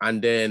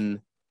 And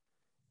then,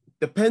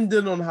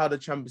 depending on how the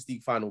Champions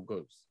League final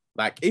goes,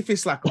 like if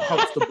it's like a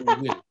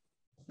comfortable win.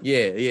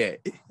 Yeah.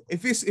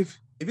 If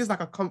it's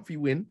like a comfy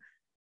win,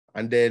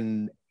 and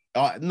then,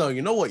 no,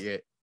 you know what, yeah.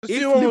 Just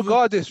do one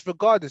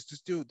regardless.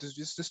 Just do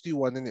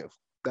one, innit?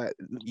 Like,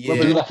 yeah,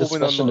 do like a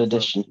special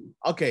edition.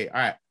 Okay, all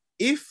right.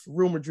 If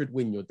Real Madrid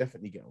win, you're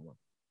definitely getting 1.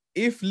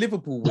 If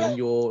Liverpool win,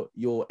 you're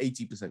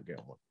 80%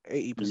 getting 1.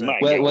 80%.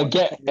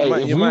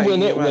 If we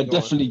win it, we're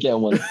definitely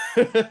getting 1.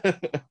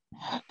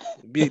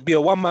 Be a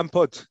one-man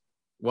pod.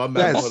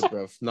 One-man pod,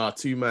 bro. Nah,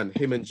 2 man.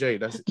 Him and Jay.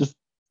 That's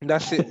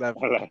it, man.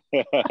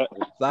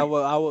 I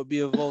won't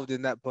be involved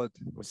in that pod.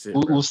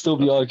 We'll still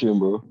be arguing,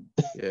 bro.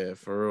 Yeah,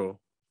 for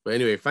real. But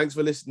anyway, thanks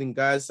for listening,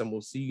 guys, and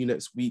we'll see you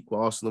next week with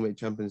Arsenal make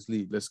Champions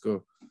League. Let's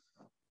go.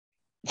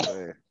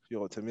 Boy,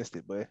 you're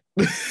optimistic, boy.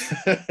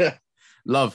 Love.